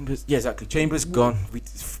 Chambers. Yeah, exactly. Chambers gone.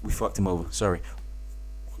 We fucked him over. Sorry.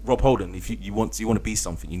 Rob Holden, if you want to be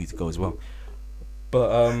something, you need to go as well. But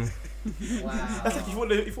Wow. That's like if you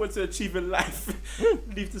want to achieve in life,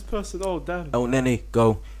 leave this person. Oh damn. El Nene,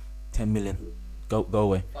 go. 10 million. Go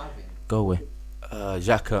away. 5 million. Go away.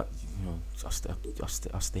 Xhaka, you know,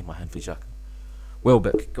 I'll stay my hand for Xhaka.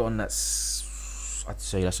 Welbeck, go on. I'd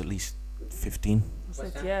say that's at least 15. It's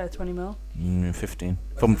West like, Ham. yeah, 20 mil. 15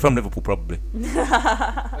 from Liverpool probably. West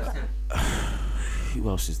Ham. Who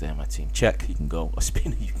else is there in my team? Czech, you can go.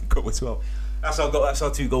 Ospina, you can go as well. That's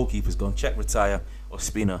our two goalkeepers gone. Czech retire.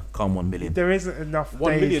 Ospina, calm 1 million. There isn't enough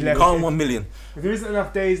 1 days million. left. Calm 1 million. There isn't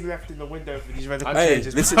enough days left in the window for these radical Hey,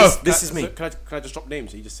 changes. this is me. Can I just drop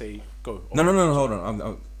names? So you just say go. No, hold on.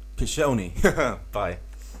 I'm Koscielny. Bye.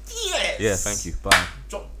 Yes. Yeah, thank you. Bye.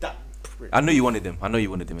 Drop that. Prick. I know you wanted him.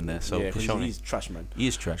 in there. So yeah, 'cause Koscielny. he's trash, man. He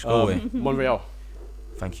is trash. Go away. Monreal.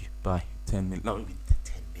 Thank you. Bye. 10 million. No, 10 million.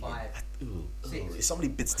 5. Ooh, 6. if somebody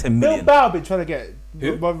bids 10 Bilbao million. have been trying to get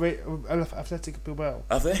Who? Athletic Bilbao.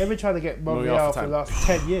 Have they? They've been trying to get Monreal Monreal for for the time. last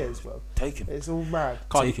 10 years, bro. Take him. It's all mad.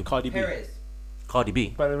 Take him. Cardi B. Perez. Cardi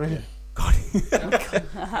B. But really, Cardi.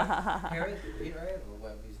 Perez? Or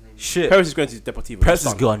whatever his name is. Shit. Perez is going to Deportivo. Perez That's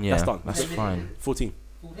is done. gone. Yeah, That's done. that's 10 fine. million. 14.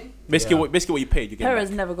 14? Basically, Yeah. what you paid, you get Perez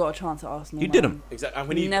back. never got a chance at Arsenal. You man. did him. Exactly. And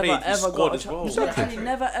when he Never played, he ever scored got a as well. chance. Exactly. He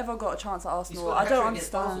never ever got a chance at He Arsenal. scored a I don't hat-trick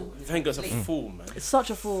against understand. Basel. I think that's a fool, man. It's such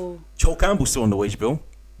a fool. Joe Campbell's still on the wage bill.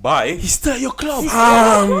 Bye. He's still at your club.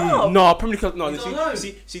 Oh, No, Premier League. No, He's on loan.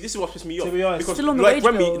 see, this is what pissed me off. To be honest. because Still on the like wage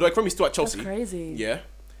Remy, bill. like Remy's still at that's Chelsea. crazy. Yeah.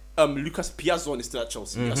 Lucas Piazon is still at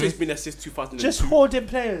Chelsea. I say he's been there since 2002. just hoarding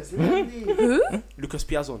players. Who? Lucas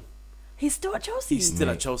Piazon. He's still at Chelsea. He's still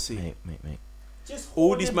Mate, at Chelsea. Mate. Just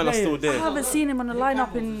All these men are still I there. haven't seen him on the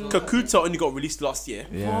lineup in. Kakuta only got released last year.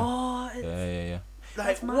 Yeah. What? Yeah.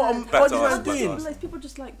 Like, mad. what Back are to these Arsenal, guys back to doing? Arsenal. People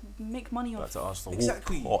just like make money Back off. to Arsenal.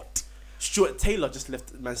 Exactly. Walcott. Stuart Taylor just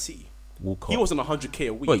left Man City. Walcott. He was on 100k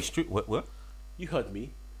a week. Wait, what? You heard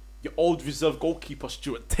me. Your old reserve goalkeeper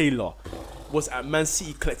Stuart Taylor was at Man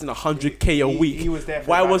City collecting 100k a week. He was there for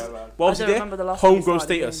Why about was that long. why was I he don't there? remember the last time he Homegrown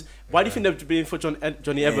started status. again. Why do you think they've been for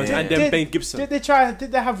Johnny Evans Yeah. and then Ben Gibson?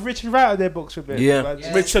 Did they have Richard Wright on their books for a bit? Yeah. Like,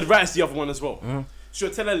 Yeah. Richard Wright's the other one as well. Mhm.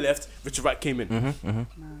 Stuart Taylor left. Richard Wright came in.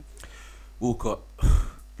 Mad. Walcott.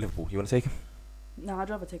 Liverpool. You want to take him? No, I'd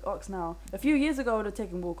rather take Ox now. A few years ago, I would have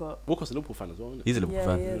taken Walcott. Walcott's a Liverpool fan as well, isn't it? He's a Liverpool Yeah,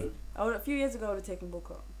 fan. he is. A few years ago, I would have taken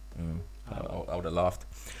Walcott. I would have laughed.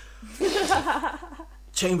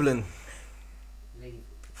 Chamberlain. Leave.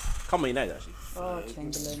 Come on, United actually. Oh,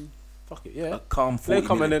 Chamberlain. Fuck it, A yeah. calm Let 40 him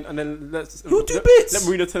come million. and then let's. He'll do let, bits. Let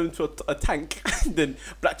Mourinho turn into a tank. Then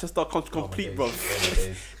Blackchester comes complete, bro.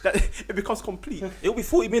 That it becomes complete. It'll be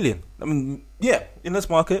 40 million. I mean, yeah, in this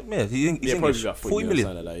market, yeah, he's Yeah, probably English. about 40 million.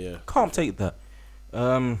 something like that, yeah. Can't take that.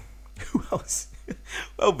 Who else?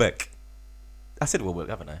 Welbeck. I said Welbeck,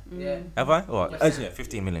 haven't I? Yeah. Have I? Or West Ham. yeah,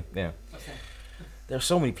 15 million. Yeah. What's that? There are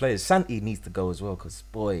so many players. Santi needs to go as well because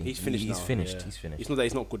boy, He's finished. He's now, finished. yeah. He's finished. It's not that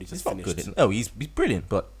he's not good. He's He's just not finished. good. No, he's brilliant,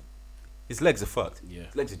 but his legs are fucked. Yeah.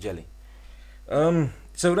 His legs are jelly.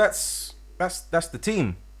 So that's the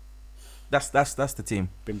team. That's the team.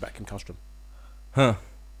 Bring back Kim Kallstrom. Huh.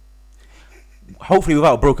 Hopefully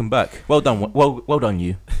without a broken back. Well done. Well done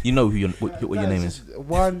you. You know what your name is.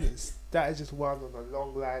 That is just one on a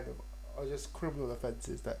long line of just criminal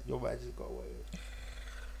offences that your man just got away with.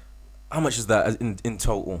 How much is that in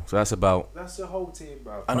total? So that's about. That's the whole team,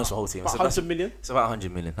 bro. I know it's the whole team. About So that's- 100 million. it's about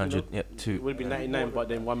 100 million. 100. You know, Yeah, two. It would be 99, but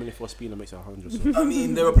then 1 million for a Spina makes it 100. So. I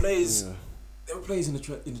mean, there were players. Yeah. There were players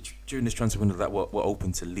during this transfer window that were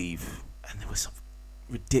open to leave, and there were some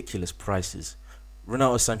ridiculous prices.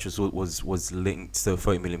 Ronaldo Sanchez was linked to a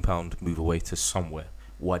 £30 million move away to somewhere.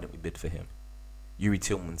 Why didn't we bid for him? Yuri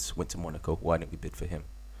Tillmans went to Monaco. Why didn't we bid for him?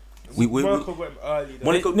 Monaco got him early. Though.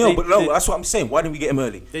 Monaco, They- that's what I'm saying. Why didn't we get him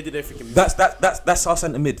early? They did everything. That's our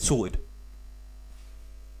centre mid sorted.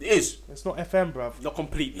 It is. It's not FM, bruv. Not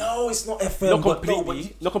completely. No, it's not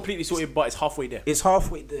FM. Not completely sorted, but it's halfway there. It's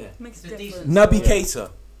halfway there. Makes a It's a difference. decent- Naby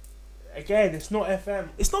Keita. Again, it's not FM.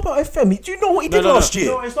 It's not about FM. Do you know what he did No. last year?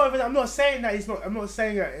 No, it's not even. I'm not saying that he's not. I'm not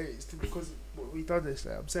saying that it's because we done this.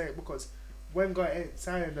 I'm saying it because Wenger ain't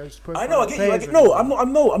signing those. I know. I get you. players No, anymore.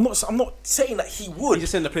 I'm not saying that he would. He's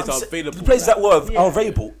just saying the players I'm are sa- available. The players that are Yeah.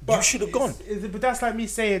 available, you But should have gone. But that's like me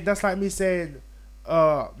saying.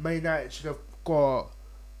 Man United should have got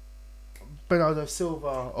Bernardo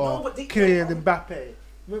Silva or No, but they- Kylian Mbappe.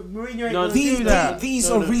 Mourinho ain't No, gonna do that. These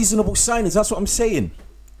No, are no. reasonable signings. That's what I'm saying.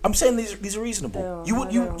 I'm saying these are They reasonable. are, You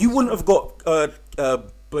they are. wouldn't have got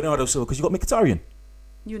Bernardo Silva because you got Mkhitaryan.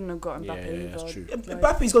 You wouldn't have got Mbappe Yeah, either. that's true. Like,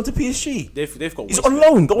 Mbappe's gone to PSG. They've got. He's Wesley. on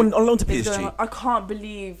loan. Going on loan to he's PSG. going- I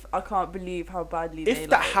can't believe how badly If they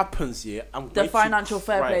that like, happens, yeah, I'm the way too financial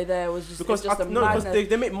fair fried. play there was just Because it's just a because madness.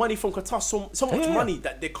 they make money from Qatar so much Yeah. money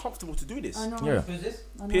that they're comfortable to do this. I know. Yeah. Who's this?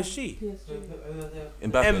 I know. PSG.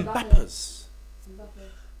 Mbappe. Mbappé's.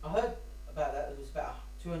 I heard about that. It was about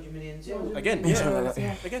 200 million. Again, Yeah.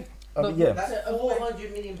 yeah. Again. Yeah. That's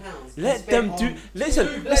 400 million pounds. Let them do.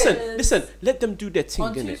 Listen. Let them do their thing,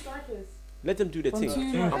 On two innit? strikers. Let them do their On thing.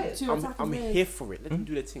 two, two I'm attacking players. here for it. Let them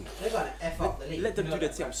do their thing. They're going to F up the league. Let them do their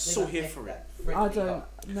thing. I'm They're so gonna here F for it. that French I league don't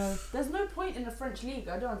up. know. There's no point in the French league.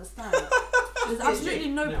 I don't understand. There's PSG. absolutely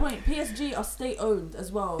no No. point. PSG are state owned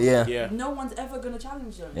as well. Yeah. Yeah. No one's ever gonna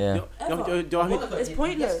challenge them. Yeah. Ever. Monaco It's did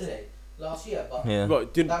pointless. yesterday, last year, but Yeah.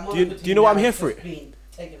 But do that you Monaco know why I'm team here now for has it? just been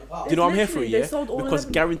taken apart. Do you know I'm here for it, Literally, they yeah? sold all Because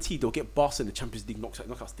 11. guaranteed they'll get Barca in the Champions League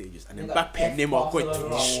knockout stages, and then They got Mbappe and F Neymar are going to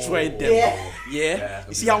Barcelona. destroy them. Yeah. Yeah.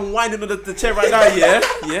 You see how I'm whining on the chair right now, yeah?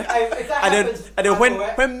 Yeah. If that And happens, then when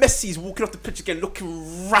Michael, Messi's walking off the pitch again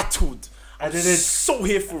looking rattled, I'm And then so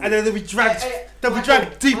here for it. And then they'll be dragged. They'll be Michael,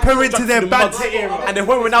 dragged deeper into their Dragged banter through the era. And then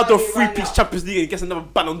when Ronaldo Right three-peats now. Champions League and gets another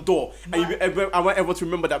Ballon d'Or, and I want everyone to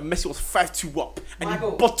remember that Messi was 5-2 up, and Michael.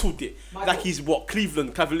 he bottled it Michael. like he's what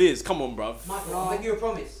Cleveland Cavaliers. Come on, bruv. Michael, I'll make you a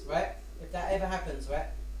promise, right? If that ever happens, right,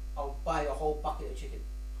 I'll buy a whole bucket of chicken,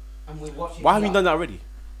 and we watch it. Why have you live. done that already?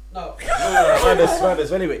 No.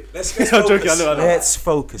 Madness. Anyway, let's I'm focus. joking, I know. Let's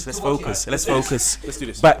focus. Let's focus. Let's do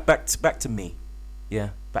this. Back to me.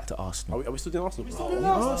 Yeah, back to Arsenal. Are we still doing Arsenal?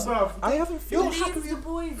 I haven't Leave finished. the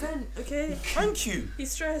boy vent, okay? Thank you.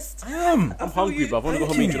 He's stressed. I am. I'm hungry, bruv. I want to go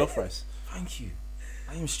home and eat jollof rice. Thank you.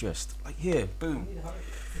 I am stressed. Like here, boom.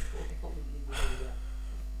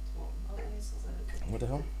 What the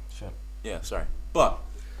hell? Shut. Yeah, sorry. But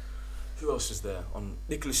who else was there?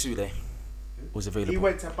 Nicolas Sule was available. He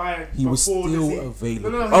went to Bayern. He was before still the season.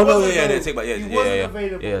 available. No, he Oh no, wasn't yeah, available. take back. Yeah, He yeah, wasn't yeah.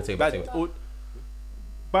 available. Yeah, take back. Take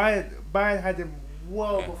back. Bayern had him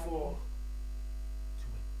well before.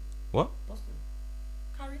 What? Boston.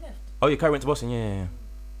 Kyrie left. Oh yeah, Kyrie went to Boston. Yeah.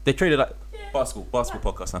 They traded like basketball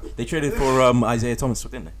podcast now. They traded for Isaiah Thomas,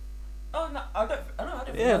 didn't they? Oh no, I don't.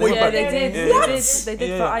 Yeah, Yeah, they they did. Yeah. They did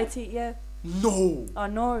Yeah. for IT. Yeah. No. I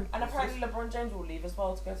know. And apparently LeBron James will leave as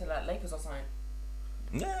well to go to like Lakers or something.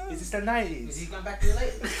 Yeah. Is this the Is 90s? he going back to the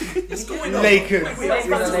Lakers? Lakers. Wait, Lakers.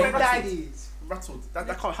 This is the Lakers. 90s. Rattled.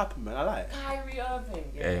 That can't happen, man. I lie. Kyrie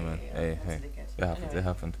Irving. Yeah, Hey, man. Hey. That's wicked. It happened. Anyway. It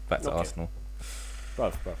happened. Back to Okay. Arsenal.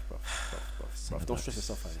 Bruv. Don't stress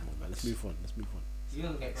yourself out anymore, man. Let's move on. You're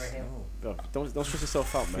going to get grey hair. Bruv, don't stress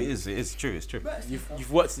yourself out, man. It is. It's true. You've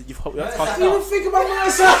worked hard. think about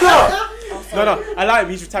my No, I like him.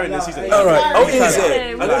 He's retiring this season. All right. Oh, he is. Yeah,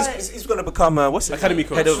 Yeah. right. He's going to become what's it? Academy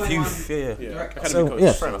coach. Head of youth. Yeah. Yeah, Director. academy So coach.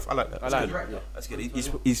 yeah, fair enough. I like that. I That's like good. it. Director. That's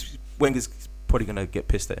good. He's Wenger's probably gonna get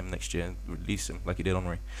pissed at him next year and release him like he did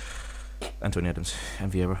Henry, Anthony Adams, and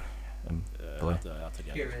Vieira, and boy, I'll take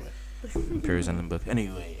it. Perez. Pires and Lindbergh.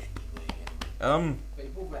 Anyway, But you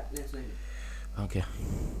brought back Nets name. okay.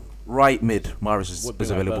 Right mid, Maris is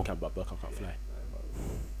available. But Bergkamp can't fly.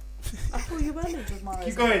 I thought you were linked with Mahrez.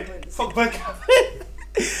 Keep going. Fuck Bergkamp.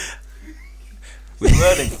 We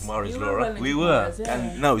were linked with Maris, You were Laura. linked We with were, Mahrez, yeah.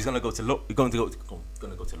 and no, he's gonna go to going to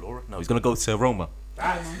go to Laura. No, he's gonna go to Roma.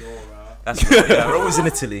 That's Laura. That's right. Yeah, Roma's in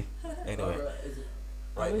Italy. Anyway, Is it?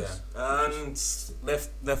 right there.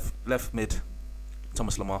 And left mid,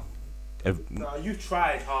 Thomas Lamar. No, you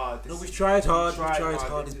tried hard. No, we've tried hard. We've We've tried tried hard.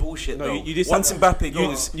 hard. It's bullshit. No, though. you did Once Mbappe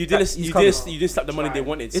goes, You he's didn't slap the money they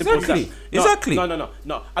wanted. Simple as Exactly. that. No, Exactly.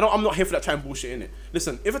 No. I'm not here for that trying bullshit in it.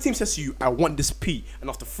 Listen, if a team says to you, "I want this P,"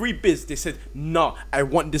 and after 3 bids they said, "Nah, I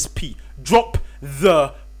want this P," drop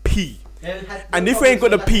the P. And if we ain't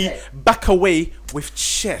got the P, back away with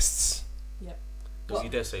chests. Don't you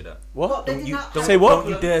dare say that. What? Don't you Say what? Don't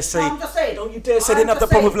you dare say. I'm just saying. Don't you dare say they didn't have the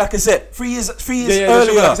problem with Lacazette. 3 years Yeah,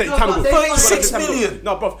 earlier. that's what I'm saying. No, Tangible. but 36 million.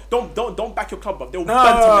 No, bro, don't back your club up. They'll ban to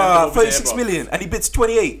man Nah, over there, 36 bruv. million, and he bids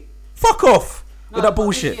 28. Fuck off. with that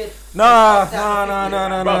bullshit. Nah.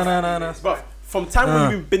 Bruv, from time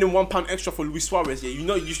when you've been in £1 extra for Luis Suarez, yeah, you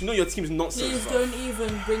know your team's nonsense. Please bruv. don't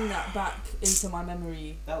even bring that back into my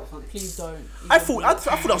memory. That was funny. Please don't. I thought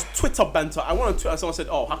that was Twitter banter. I went on Twitter and someone said,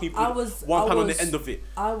 "Oh, how can you put £1 on the end of it?"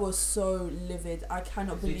 I was so livid. I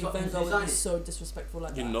cannot believe Wenger would be so disrespectful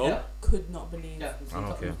like You that. know? Yeah. Could not believe. Yeah, I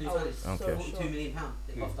don't care. I was so Okay. shocked. £42 million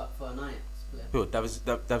they offered up for a night. Who? That was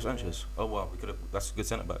Sanchez. Oh wow, we could have. That's a good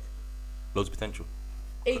centre back. Loads of potential.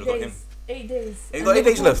 8 Could've got days. him. 8 days. Hey, And got 8 days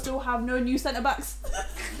Liverpool left. Still have no new centre backs.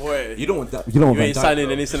 Boy, You don't want that. You don't want you ain't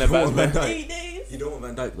signing any centre backs, man. 8 days. You don't want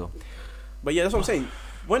Van Dijk though. But yeah, that's what I'm saying.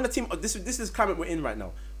 When the team, this is the climate we're in right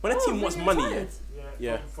now. When a team wants really money, retired?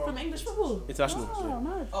 Yeah. From English football. International. Oh,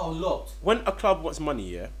 mad. Oh, locked. when a club wants money,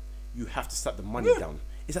 yeah, you have to slap the money down.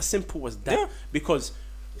 It's as simple as that. Yeah. Because,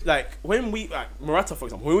 like, when we, Morata, for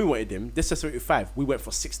example, when we wanted him, this is 75, we went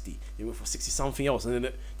for 60. They went for 60 something else. And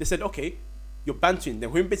then they said, okay, you're bantering.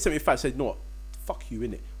 Then when we bid 75, said, no, fuck you,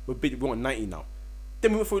 innit? We want 90 now.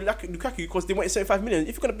 Then we went for Lukaku because they wanted 75 million.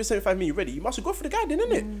 If you're going to bid 75 million ready, you must go for the guy then,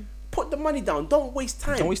 innit? Put the money down. Don't waste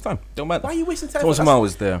time. Don't waste time. Don't matter. Why are you wasting time? Thomas Müller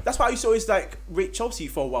was there. That's why I used to always like rate Chelsea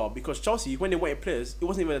for a while, because Chelsea, when they wanted players, it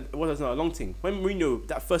wasn't a long thing. When Mourinho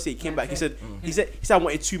that first year he came back, he said I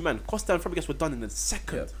wanted 2 men. Costa and Fabregas were done in a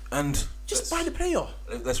second. And Just buy the player.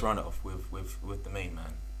 let's round it off with the main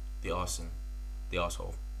man, the arson, the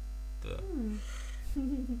arsehole,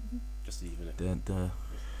 Just leave it. the.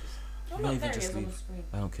 Oh, You look, might there even he just is on leave. the screen.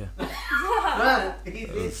 I don't care. Man, To be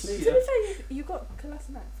fair, you got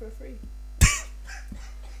Kolasinac for a free.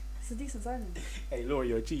 It's a decent signing. Hey, Laura,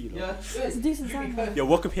 you're a G, you know. Yeah, It's a decent signing. You're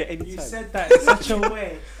welcome here You anytime. said that in such a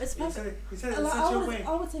way. It's You perfect. said it in Like, such a way.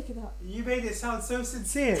 I would take it out. You made it sound so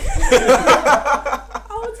sincere.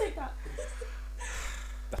 I would take that.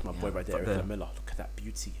 That's my boy right there, but Eric then- Lamela. Look at that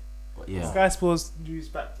beauty. But yeah. Sky Sports news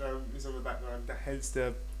background is on the background. That hence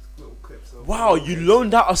the little clips of. Wow, you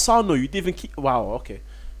loaned out Asano. You didn't even keep. Wow, okay.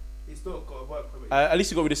 He's not got a work permit. At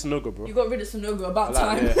least you got rid of Sonogo, bro. You got rid of Sonogo about Like,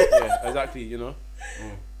 time. yeah, exactly. You know.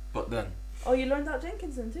 But then, Oh, you loaned out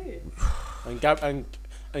Jenkinson too.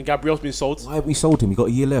 And Gabriel's been sold. why have we sold him? He got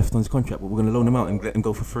a year left on his contract, but we're gonna loan him out and let him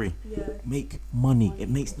go for free. Yeah. Make money. It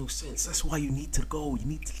makes no sense. That's why you need to go. You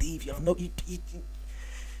need to leave. You have no.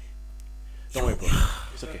 Don't worry, bro.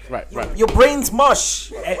 It's okay. Right. Your brain's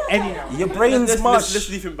mush. Anyhow. Your brain's Let's mush.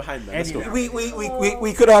 leave him behind, man. Let's go. Anyhow.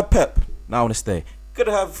 We could have had Pep. No, I want to stay. Could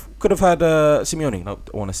have had Simeone. No,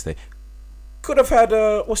 I want to stay. Could have had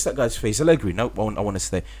what's that guy's face? Allegri. No, I want to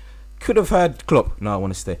stay. Could have had Klopp. No, I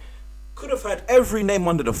want to stay. Could have had every name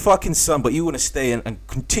under the fucking sun, but you want to stay and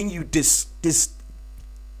continue this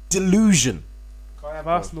delusion. Can't have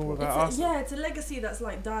Arsenal without Arsenal. It's a legacy that's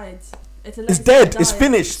like died. It's a It's legacy dead. that It's died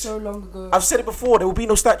finished. So long ago. I've said it before. There will be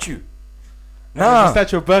no statue. The Nah.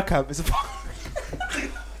 statue of Bergkamp is a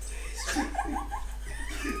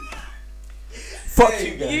Fuck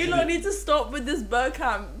you guys. You lot need to stop with this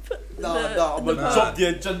Bergkamp. I'm gonna drop the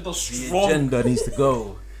agenda The strong. agenda needs to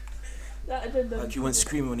go. That agenda. Like you went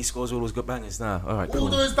screaming when he scores all those good bangers. Nah, all right, all cool.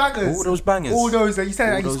 those bangers. All those bangers. All those. You said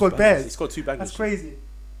All that he those scored bangers. He bears. scored 2 bangers. That's crazy.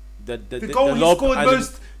 The goal he lob scored and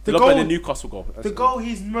most. The The lob and the goal. Newcastle goal. The goal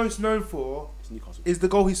he's most known for It's Newcastle. is the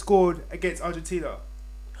goal he scored against Argentina.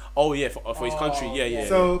 Oh yeah, for his country. Yeah.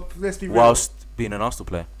 So let's be real. Whilst being an Arsenal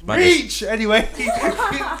player. Reach anyway.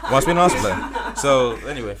 Whilst being an Arsenal player. So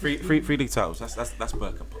anyway, free league titles. That's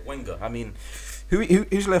Bergkamp. But Wenger. I mean,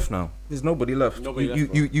 who's left now? There's nobody left. Nobody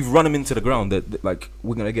left, bro. You've run him into the ground. That like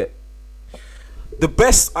we're gonna get. The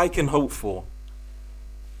best I can hope for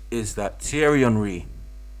is that Thierry Henry.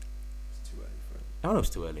 I know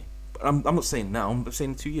it's too early, but I'm not saying now. I'm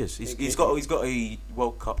saying in 2 years. He's got a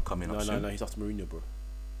World Cup coming up soon. No. He's after Mourinho, bro.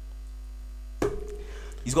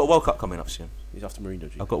 He's got a World Cup coming up soon. He's after Mourinho. G.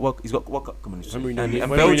 He's got World Cup coming soon. When And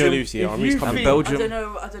Mourinho Belgium. leaves, yeah, if Henry's you coming. And think-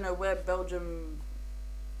 Belgium. I don't know where Belgium.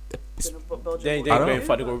 Don't know what Belgium They will ain't I don't going do,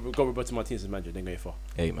 far. They but- got Roberto Martinez as manager. They ain't going far.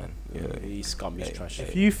 Hey man. Yeah. He's scum. He's Hey. trash.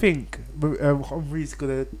 If you think Henry's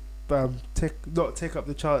gonna not take up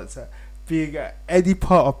the chance at being at any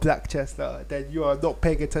part of Black Chester, then you are not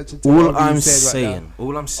paying attention to All what I'm Henry's saying right saying.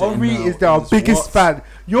 All I'm saying. Henry now is our biggest what- fan.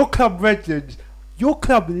 Your club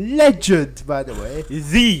legend, by the way,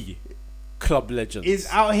 The club legend is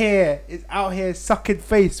out here sucking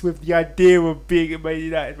face with the idea of being at Man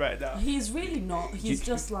United right now. He's really not. He's You-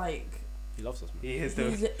 just like He loves us, man. He is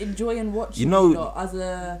he's enjoying watching. You know- lot as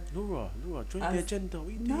a Laura, join As- the agenda.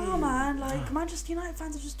 What you no doing? man. Like Manchester United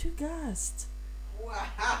fans are just too gassed.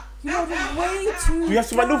 You are way too. Do we have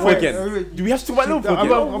to talk about Wait, Liverpool again? Do we have to talk about Liverpool I'm,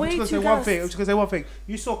 again? I'm Way just gonna say too one gassed. thing. I'm just gonna say one thing.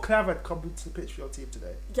 You saw Clavard come into the pitch for your team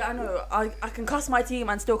today. Yeah, I know. I can cuss my team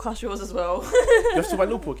and still cuss yours as well. You have to talk about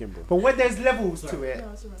Liverpool again, bro. But when there's levels to it,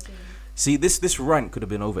 No, it's alright, it's alright. See, this rant could have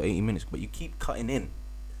been over 80 minutes, but you keep cutting in.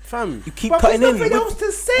 Fam, You keep but there's cutting in. nothing with- else to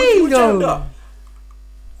with say your though. agenda.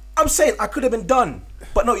 I'm saying I could have been done,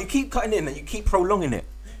 but no, you keep cutting in and you keep prolonging it.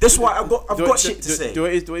 That's why I've got shit to say. Do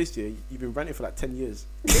it is, yeah. You've been ranting for like 10 years.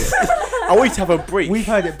 I want you to have a break. We've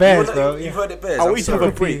heard it bears, You've bro. You've heard it bears. I I'm want you to have a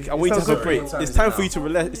sorry. break. I want you to It's have a not break. sorry. It's time for you to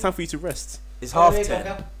relax. It's time for you to rest. It's Oh, half there you go, 10.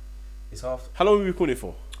 Cal. It's half. How long are we recording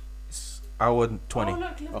for? It's hour 20. Oh, look,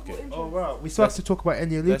 Liverpool Okay. injuries. Oh wow, we still have to talk about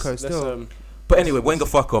Enya Luko still. But anyway, Wenger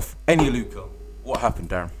fuck off. Any Luca. What happened,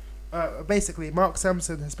 Darren? Basically, Mark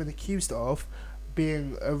Sampson has been accused of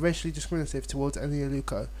being racially discriminative towards Enya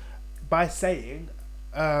Luko by saying,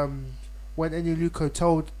 when Enya Luko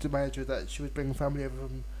told the manager that she was bringing family over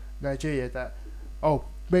from Nigeria, that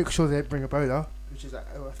make sure they don't bring Ebola, which is I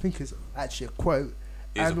think is actually a quote,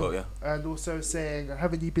 Here's and, about, yeah. and also saying,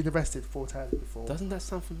 haven't you been arrested 4 times before? Doesn't that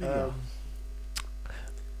sound familiar?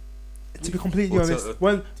 To be completely Well, honest,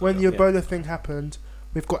 tell- when the yeah. Ebola thing happened,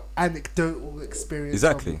 we've got anecdotal experience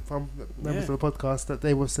Exactly. from members Yeah. of the podcast that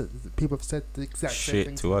they were said, people have said the exact same Shit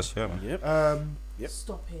thing. to us, yeah, man. Yep. Yep.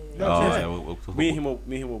 Stop it. No, Oh, yeah. yeah, we'll talk Me and about-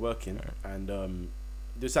 him were working, and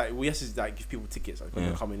there's like we used to like give people tickets like when Yeah.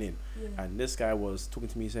 they're coming in, Yeah. and this guy was talking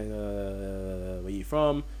to me saying, "Where you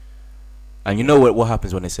from?" And you know what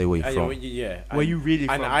happens when they say where you're And, from? yeah. Where you really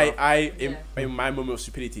And from? I Yeah. in my moment of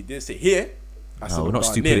stupidity didn't say here. I said, No, not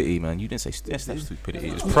 "Oh, stupidity, man. You didn't say that's not stupidity.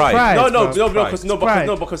 It's It's pride. pride. No, bro. because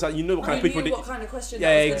Pride. you know what kind of You people. knew They, what kind of question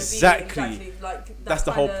Yeah, that was exactly. going to be. Exactly. Like, That's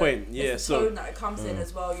the whole kinda- point, yeah, it's the so- tone that it comes in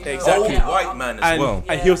as well. You know, Exactly. okay, White man as and, well.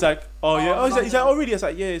 and he was like, "Oh yeah," Oh, he's like, London. "Oh really?" I was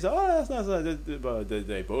like, "Yeah." He's like, "Oh, that's nice."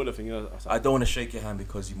 The Ebola thing. I was I like, don't want to shake your hand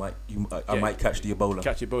because I Yeah. might catch the Ebola.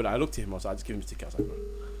 catch Ebola. I looked at him. I was like, "I just give him a ticket." I was like, "Bro."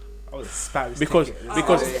 I was spat his Because- ticket.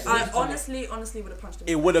 because- I honestly would have punched him.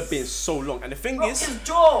 It would have been so long. And the thing Rock is, his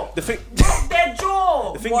jaw. the thing, Their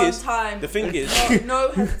jaw. the thing one is, time. the thing is,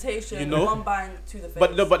 no hesitation. You know? One bang to the face.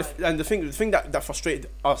 but no, but like, the thing that frustrated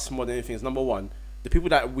us more than anything is number one, the people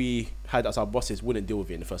that we had as our bosses wouldn't deal with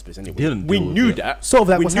it in the first place anyway. Didn't We deal with knew it. that. Sort of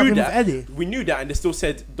like we what's knew happening that. with Eddie. We knew that, and they still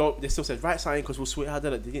said, "Don't." They still said, "Right, sign," because we'll sort it out.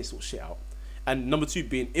 They didn't sort shit out. And number two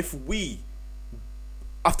being, if we,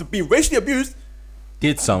 after being racially abused,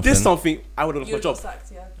 Did something. did something, I would have you lost my were job.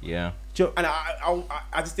 sacked, yeah. Yeah. And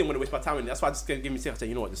I just didn't want to waste my time in it. That's why I just gave me a ticket. I said,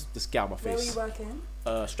 "You know what? Just get out of my Where were face." you working?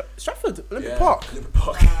 Stratford, Olympic Yeah. Park. Olympic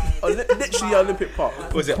Park. Literally Olympic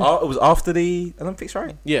Park. Was it? It was after the Olympics,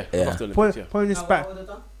 right? Yeah, Yeah. after Olympics, yeah. Pulling this Now, back. what would have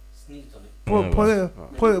done? Sneezed on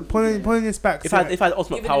it. Pulling this back. If I had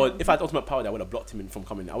ultimate Even power, if- if I had ultimate power, I would have blocked him in from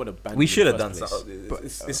coming. I would have banned. We him should in have the done first something.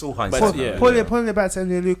 place. It's all But hindsight. yeah. Pulling it back to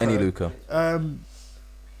Enya Luka. Any Luca.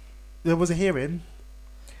 There was a hearing,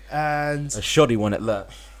 and A shoddy one at that.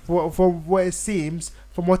 from what it seems,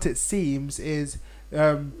 is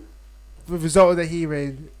the result of the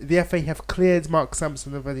hearing, the FA have cleared Mark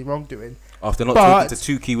Sampson of any wrongdoing, After not But- talking to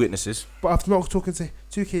two key witnesses. but after not talking to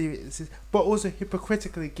two key witnesses, but also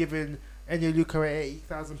hypocritically giving Enya Luka a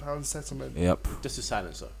 £80,000 settlement Yep. Just to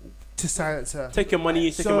silence her. to silence her. Take your money.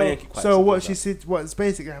 Take your money and keep quiet. So Simple what as she that. said, what's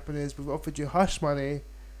basically happened is we've offered you hush money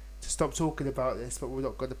to stop talking about this, but we're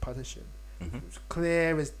not going to punish him. Mhm. It's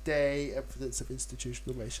clear as day evidence of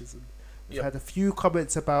institutional racism. We've Yep. had a few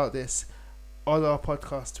comments about this on our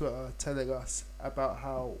podcast Twitter, telling us about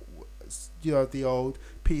how the old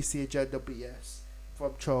PC agenda BS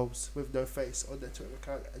from trolls with no face on their Twitter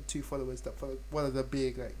account and 2 followers that follow, one of them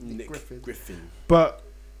being like Nick Griffin. But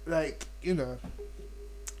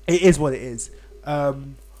it is what it is.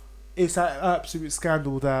 It's an absolute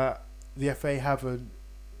scandal that the FA haven't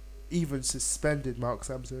even suspended Mark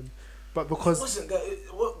Sampson, but because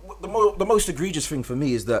The most egregious thing for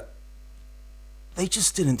me is that they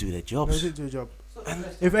just didn't do their they jobs. didn't do a job. So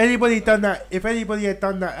interesting. If anybody had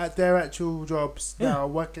done that at their actual jobs Yeah. now,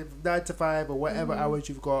 working 9 to 5 or whatever hours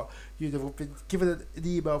you've got, you'd have been given an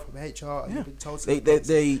email from HR and Yeah. you've been told. They it'd be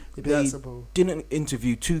that they simple. didn't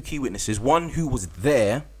interview two key witnesses. One who was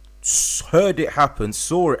there, heard it happen,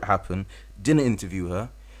 saw it happen, didn't interview her.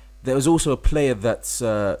 There was also a player that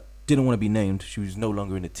didn't want to be named. She was no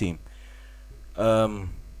longer in the team.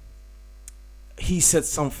 He said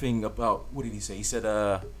something about, what did he say? He said,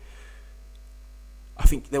 I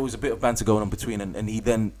think there was a bit of banter going on between, and he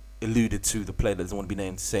then alluded to the player that doesn't want to be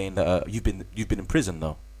named, saying that you've been in prison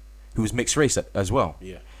though, who was mixed race as well.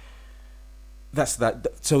 Yeah. That's that.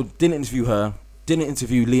 So didn't interview her, didn't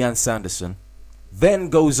interview Leanne Sanderson, then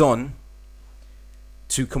goes on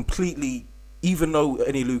to completely even though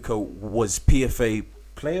Eni Luca was PFA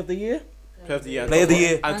Player of the Year, Player of the Year, Player of the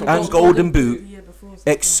Year and Golden Boot,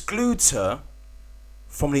 excludes her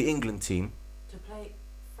from the England team To play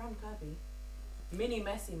Frank Kirby, Mini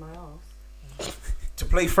Messi, my ass. to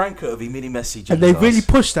play Frank Kirby, Mini Messi, And they Jenny really Lass.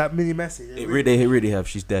 pushed that Mini Messi. They really have.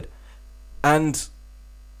 She's dead, and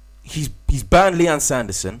he's banned Leanne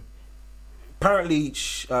Sanderson. Apparently,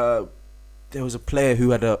 there was a player who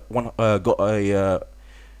had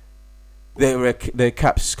their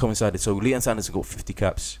caps coincided. So Leanne Sanderson got 50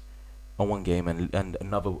 caps on one game, and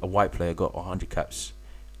a white player got 100 caps.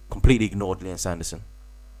 Completely ignored Leanne Sanderson.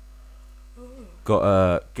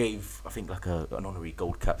 Gave I think like an honorary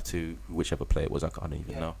gold cap to whichever player it was. I don't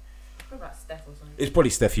even know. What about Steph or something? It's probably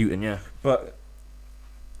Steph Houghton, yeah. But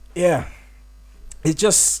yeah, it's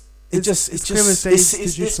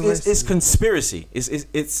conspiracy.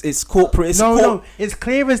 It's corporate. No, it's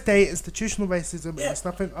clear as day institutional racism. Yeah. It's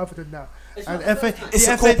nothing other than that. It's And not the FA, first time. It's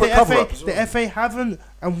the a FA, corporate the cover-up FA, as well. the FA haven't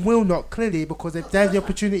and will not clearly because they've had the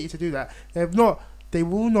opportunity to do that. They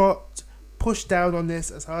will not push down on this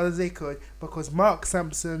as hard as they could because Mark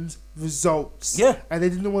Sampson's results. Yeah. And they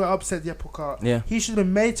didn't want to upset the apple cart. Yeah. He should have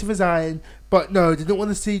been made to resign, but no, they didn't want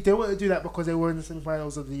to see. They wanted to do that because they were in the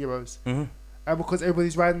semi-finals of the Euros, Mm-hmm. and because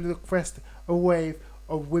everybody's riding the crest a wave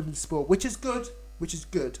of women's sport, which is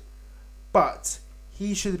good, but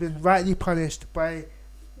he should have been rightly punished by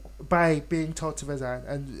being told to resign.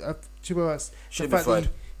 And to be honest, Should be fired.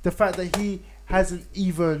 the fact that he hasn't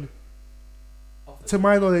even, to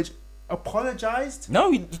my knowledge, apologized,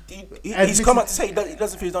 No, he's come out to say that he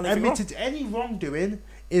doesn't feel he's done anything wrong. admitted any wrongdoing,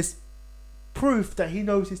 is proof that he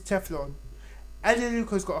knows his Teflon. Eddie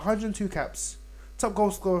Luca's got 102 caps, top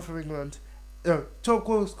goal scorer for England, top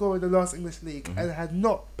goal scorer in the last English league, Mhm. and had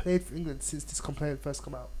not played for England since this complaint first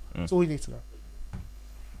come out. That's all you need to know.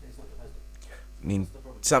 It's not the first. I mean, That's the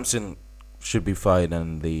problem. Samson should be fired,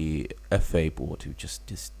 and the FA board who just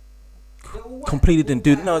They're all white. completely didn't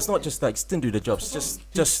do. All No, white. it's not just like didn't do the jobs.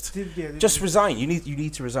 Yeah, Just resign. You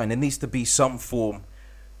need to resign. There needs to be some form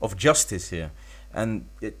of justice here, and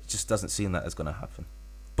it just doesn't seem that is going to happen.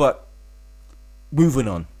 But moving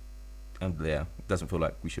on, and yeah, it doesn't feel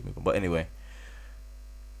like we should move on. But anyway,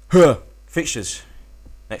 fixtures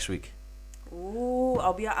next week. Ooh,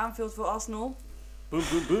 I'll be at Anfield for Arsenal. Boom,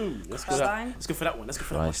 boom, boom. Let's go. Bang. Let's go for that one. Let's go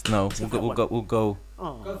for that one. Christ, no, we'll go. Go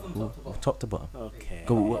Oh, from We'll, top to bottom. top to bottom. okay.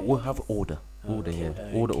 Go. We'll have order. Order here.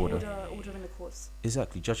 Okay. Order. Order in the courts.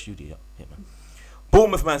 Exactly. Judge Judy. Yeah, man.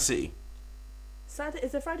 Bournemouth, Man City. Saturday,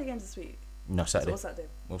 is there Friday games this week? No, Saturday. What's Saturday?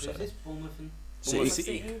 Well, Who's Saturday. this? Bournemouth and City. Bournemouth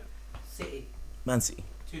City. City. Man City.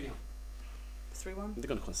 2-0. 3-1. They're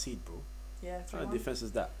gonna concede, bro. Yeah, What kind of 3-1. defense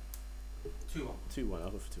is that? 2-1. 2-1.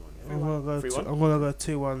 I'll go for 2-1. Yeah. I'm gonna go. 3-1? I'm gonna go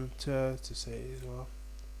 2-1 to say as well.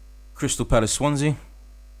 Crystal Palace, Swansea.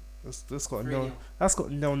 That's got 3-0. no. That's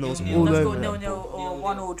got no nos Nil-nil. all Let's over go that. 0-0 or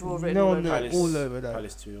 1-0 draw written No, all over no, it. Palace. all over that.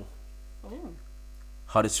 Palace 2-0. Oh.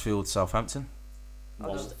 Huddersfield, Southampton.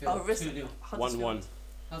 Huddersfield. Oh, risk- 2-0. 1-1.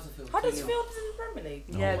 Huddersfield. 2-0. Huddersfield's in the Premier League.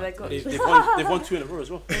 Yeah, Oh, they got They've won 2 in a row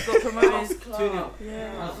as well. they got promoted. 2-0.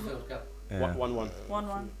 Yeah. Huddersfield, go. 1-1.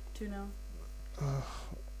 1-1, 2-0,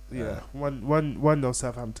 Yeah, 1-0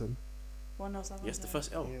 Southampton. 1-0 Southampton. Yes, the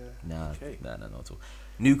first L. Yeah. Nah, Okay. nah, not at all.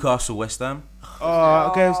 Newcastle, West Ham.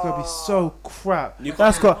 Oh, game's gonna be so crap.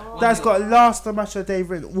 Newcastle- That's got last the match of the day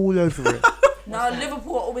written all over it. No,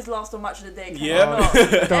 Liverpool are always last on match of the day. Can Yeah. we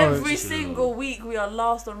not? Don't. Every single week we are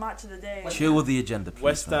last on match of the day. Chill with the agenda, please.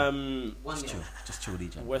 West man. Ham. Just chill. 1-0. Just chill with the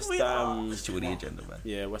agenda. West Ham. Just chill with the agenda, man.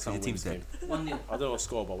 Yeah, West Ham Your win team's this dead. game. 1-0. I don't know what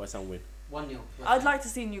score, but West Ham win. 1-0. I'd like to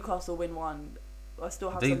see Newcastle win one. I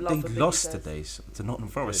still have They some love for lost Benitez. today to Nottingham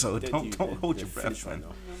Forest, so don't hold your breath, right man. now.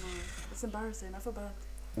 No. It's embarrassing. I feel bad.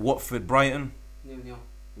 Watford, Brighton. 0-0.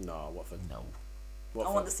 No, Watford. No. I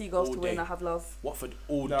want the Seagulls all to win. day. I have love. Watford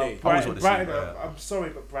all No, day. I always want to see Brighton. Brighton. I'm sorry,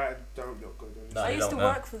 but Brighton don't look good. No, I they used to don't, no.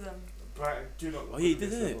 work for them. Brighton do not look Oh, good. he in this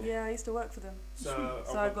did it? level. Yeah, I used to work for them. So,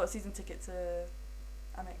 So I got a season ticket to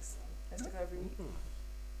Amex. I used to go every week.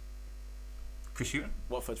 Chris Hughton.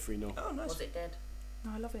 Watford 3-0. Oh, nice. Was it dead?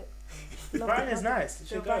 No, I love it. Love Brighton it, is love it. nice. It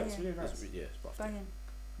should They're go. It's banging. really nice. Yeah, it's rough. Banging.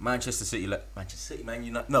 Manchester City, Manchester City, Man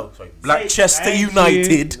United. No, sorry, Blackchester thank you.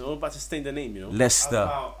 United, No, about to stain the name, you know. Leicester.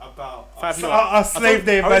 About 5-0. our slave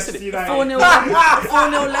name, I Manchester said it. United.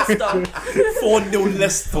 4-0 Leicester. 4-0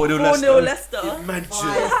 Leicester. 4-0 Leicester.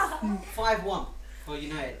 5-1 for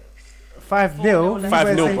United. 5-0.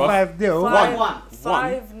 5-0, bro. 5-0. 1-1.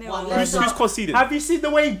 5-0 One. Who's conceded? Have you seen the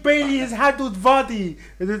way Bailey has handled Vardy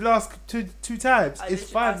in the last two times?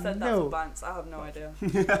 It's I said that for 5-0. Bants. I have no idea.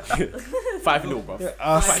 5-0, bro.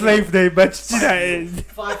 Our slave name, Manchester United.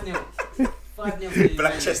 5-0. 5-0 for United.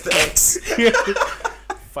 Blackchester X.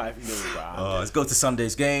 5-0, bro. Let's go to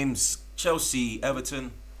Sunday's games. Chelsea,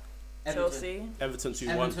 Everton. Chelsea. Everton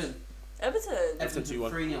 2-1. Everton. Everton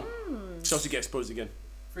 2-1. 3-0. Chelsea get exposed again.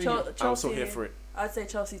 3-0. Chelsea. I'm so here for it. I'd say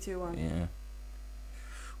Chelsea 2-1. Yeah.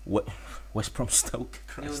 West Brom Stoke.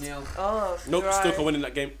 Christ. 0-0. Oh, Nope, dry. Stoke are winning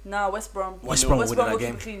that game. Nah, West Brom. West Brom West winning Brom that will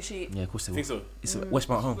game. keep a clean sheet. Yeah, of course they I think will. so. It's West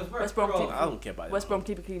Brom at home. West Brom keep. I don't care about it. West Brom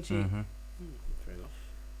keep a clean sheet. Mm-hmm. Fair enough.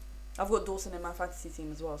 I've got Dawson in my fantasy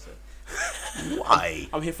team as well, so. Why?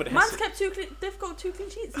 I'm here for the Man's Hesse. kept they've got 2 clean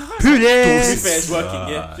sheets. in a row. To be Pulis. fair, it's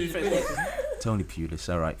working, yeah. To be fair, it's working. Tony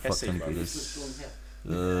Pulis. All right, fuck Hesse, Tony bro. Pulis.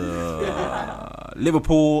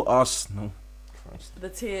 Liverpool, Arsenal. The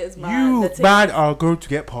tears, man. You the tears. man are going to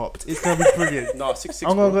get popped. It's gonna be brilliant. No, 6-6.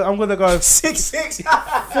 I'm gonna go 6-6.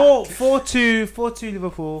 4-2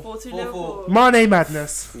 Liverpool. 4-2 4-4. Liverpool. Mane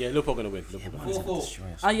madness. Yeah, Liverpool gonna win. Liverpool.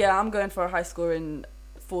 4-4. Yeah, I'm going for a high scoring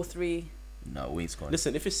 4-3. No, we ain't scoring.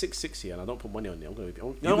 Listen, if it's 6-6 here and I don't put money on it, I'm gonna be.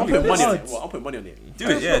 I'm do putting it. money on it. Odds. Well, I'm putting money on it. Do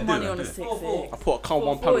it, yeah, Put do money it. on do a it. 6-6. I put a calm £1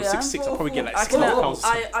 on 6-6. I'll probably get like I, £6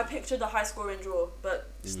 I pictured a high scoring draw, but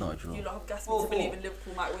It's not a draw. you lot have gassed me to 4-4. believe in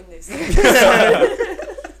Liverpool might win this.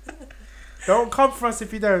 Don't come for us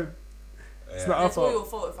if you don't. It's not our It's all your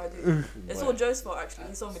fault. fault if I do. It's all Joe's fault actually.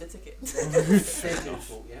 He sold me the ticket. Said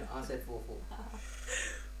 4-4, yeah? I said 4-4.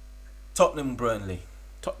 Tottenham, Burnley.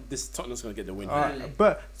 Tottenham's gonna get the win.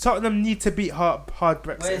 But Tottenham need to beat hard Where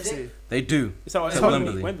Brexit is it? FC. They do. Is that what I At said?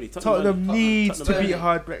 Wembley. Wembley. Tottenham needs to Tottenham. beat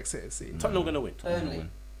hard Brexit FC. Tottenham gonna win. Burnley.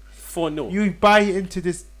 4-0. You buy into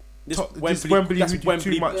this. This this Wembley that's who do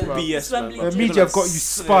Wembley too much, bruv. BS, It's Wembley man. The media have got you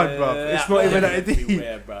spun, bruv. It's not even that deep.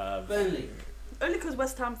 everywhere, bruv. Burnley. Only because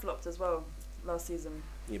West Ham flopped as well last season.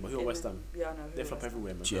 Yeah, but who are West Ham? Yeah, I know. They who flop are West Ham?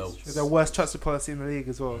 everywhere, man. Joe. They're the worst transfer policy in the league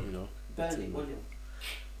as well. You know. Burnley, 1-0.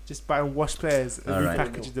 Just buy and wash players and Alright.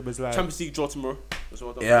 repackaging them as live. Champions League draw tomorrow. That's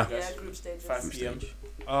what I Yeah. Yeah, group stages. 5 p.m.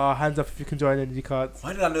 Hands up if you can join in. You can't.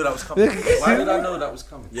 Why did I know that was coming? Why did I know that was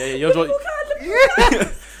coming? Yeah, your draw.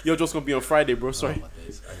 Your draw's gonna be on Friday, bro. Sorry. Oh, my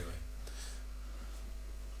days. Anyway.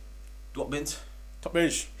 Top bins? Top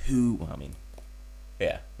bench. Who? Well, I mean,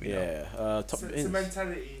 yeah. we know. Yeah. Top bench.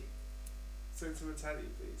 Sentimentality. Sentimentality,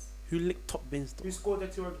 please. Who licked top bins though? Who scored the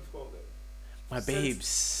 200 goal then? My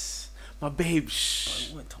babes. My babes. But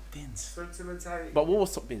it weren't top bins. Sentimentality. But what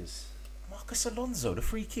was top bins? Marcus Alonso, the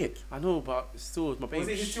free kick. I know, but still, my Was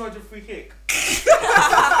it his babes. 200 free kick?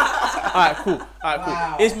 Alright, cool.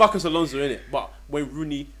 Wow. It's Marcus Alonso, innit? But when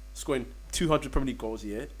Rooney scoring 200 Premier League goals,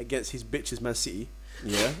 yeah, against his bitches Man City,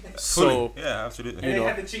 yeah. So yeah, absolutely. And You they know.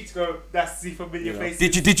 had the cheek to go, that's the familiar You know. face.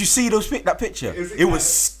 Did you see that picture? It was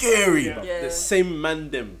scary. Yeah. Yeah. the same man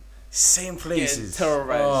them Same places.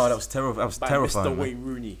 terrorised Oh, that was terrible. That was by terrifying. Mr. man. Wayne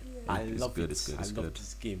Rooney. I It's love good, it. it's good, it's I good. love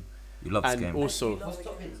this game. You love this And game. also What's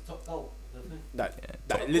top bins? Top goal. that Yeah,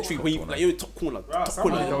 that top literally corner. when you like you're in top corner, Right, top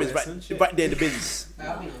corner of the somebody bins, knows some shit. right there in the bins.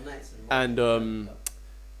 I've been on nights. And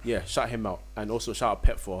yeah, shout him out, and also shout out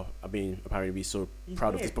Pep for apparently be so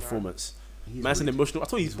proud of his weird, man. performance. He's Man's an weird. emotional. I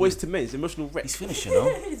told you he's boys to men. He's emotional wreck. He's finished, you know.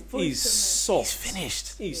 His voice He's to soft. He's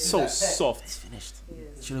finished. He's Is so that Pep? soft. He's finished. me. He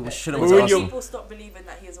is. Should have Mourinho- went to Arsenal. People stop believing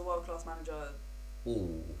that he is a world class manager.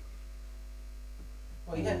 Ooh.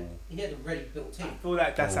 Well, he had a ready built team. I feel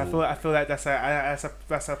like that's a I'm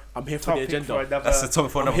here for the topic agenda. for another. That's the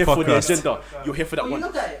topic for I'm another here for the podcast. agenda. You're here for that Well, you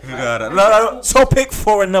one. look at it. You right? got it. No. Topic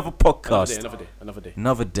for another podcast. Another day.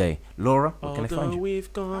 Another day. Laura, where can I find you?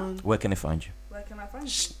 We've gone. Where can I find you? Where can I find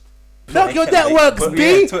you? Plug your networks, But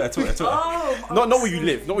B. yeah, Twitter. Oh, Not where you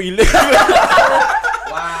live. Not where you live.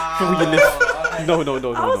 Wow. Where you live. Okay. No.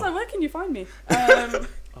 I was like, where can you find me?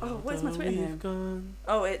 What is my Twitter name?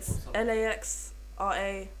 Oh, it's LAXRA_M.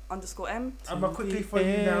 I'm gonna quickly follow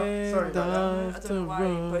you now. Sorry about I don't know why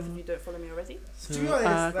both of you don't follow me already. To be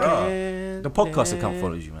honest, The podcast account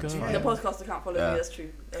follows you, man. It's fine. The podcast account follows Yeah. me. That's true.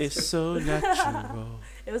 That's It's true. so natural.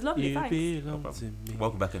 It was lovely. You Thanks. belong No to me.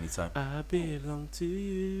 Welcome back anytime. I belong to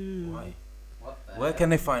you. Why? What the Where hell? can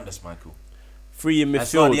they find us, Michael? Free in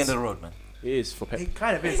That's not the end of midfield. the road, man. It is for Pep. It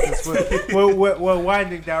kind of is. 'Cause we're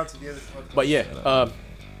winding down to the end of the podcast. But yeah,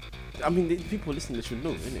 I mean, the people listening, they should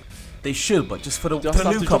know, innit? They should, but just for the Just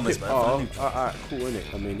have to newcomers, drop man. it. for the Oh, newcomers. alright, cool,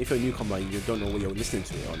 innit? I mean, if you're a newcomer and you don't know what you're listening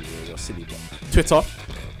to it on, you're silly. But Twitter,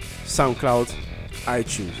 SoundCloud,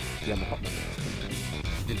 iTunes. Yeah, I'm a hot man.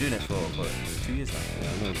 You've been doing it for 2 years now. Yeah,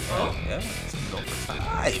 I know. Oh, yeah. It's a lot of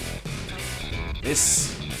time.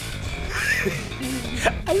 This.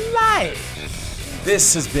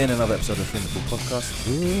 This has been another episode of Free Football Podcast.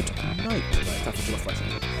 Good night. Time for Jollof Rice.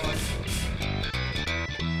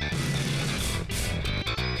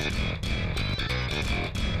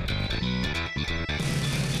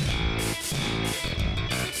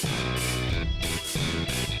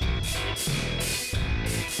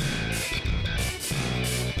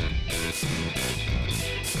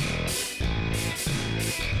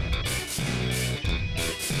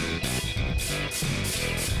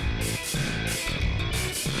 Peace.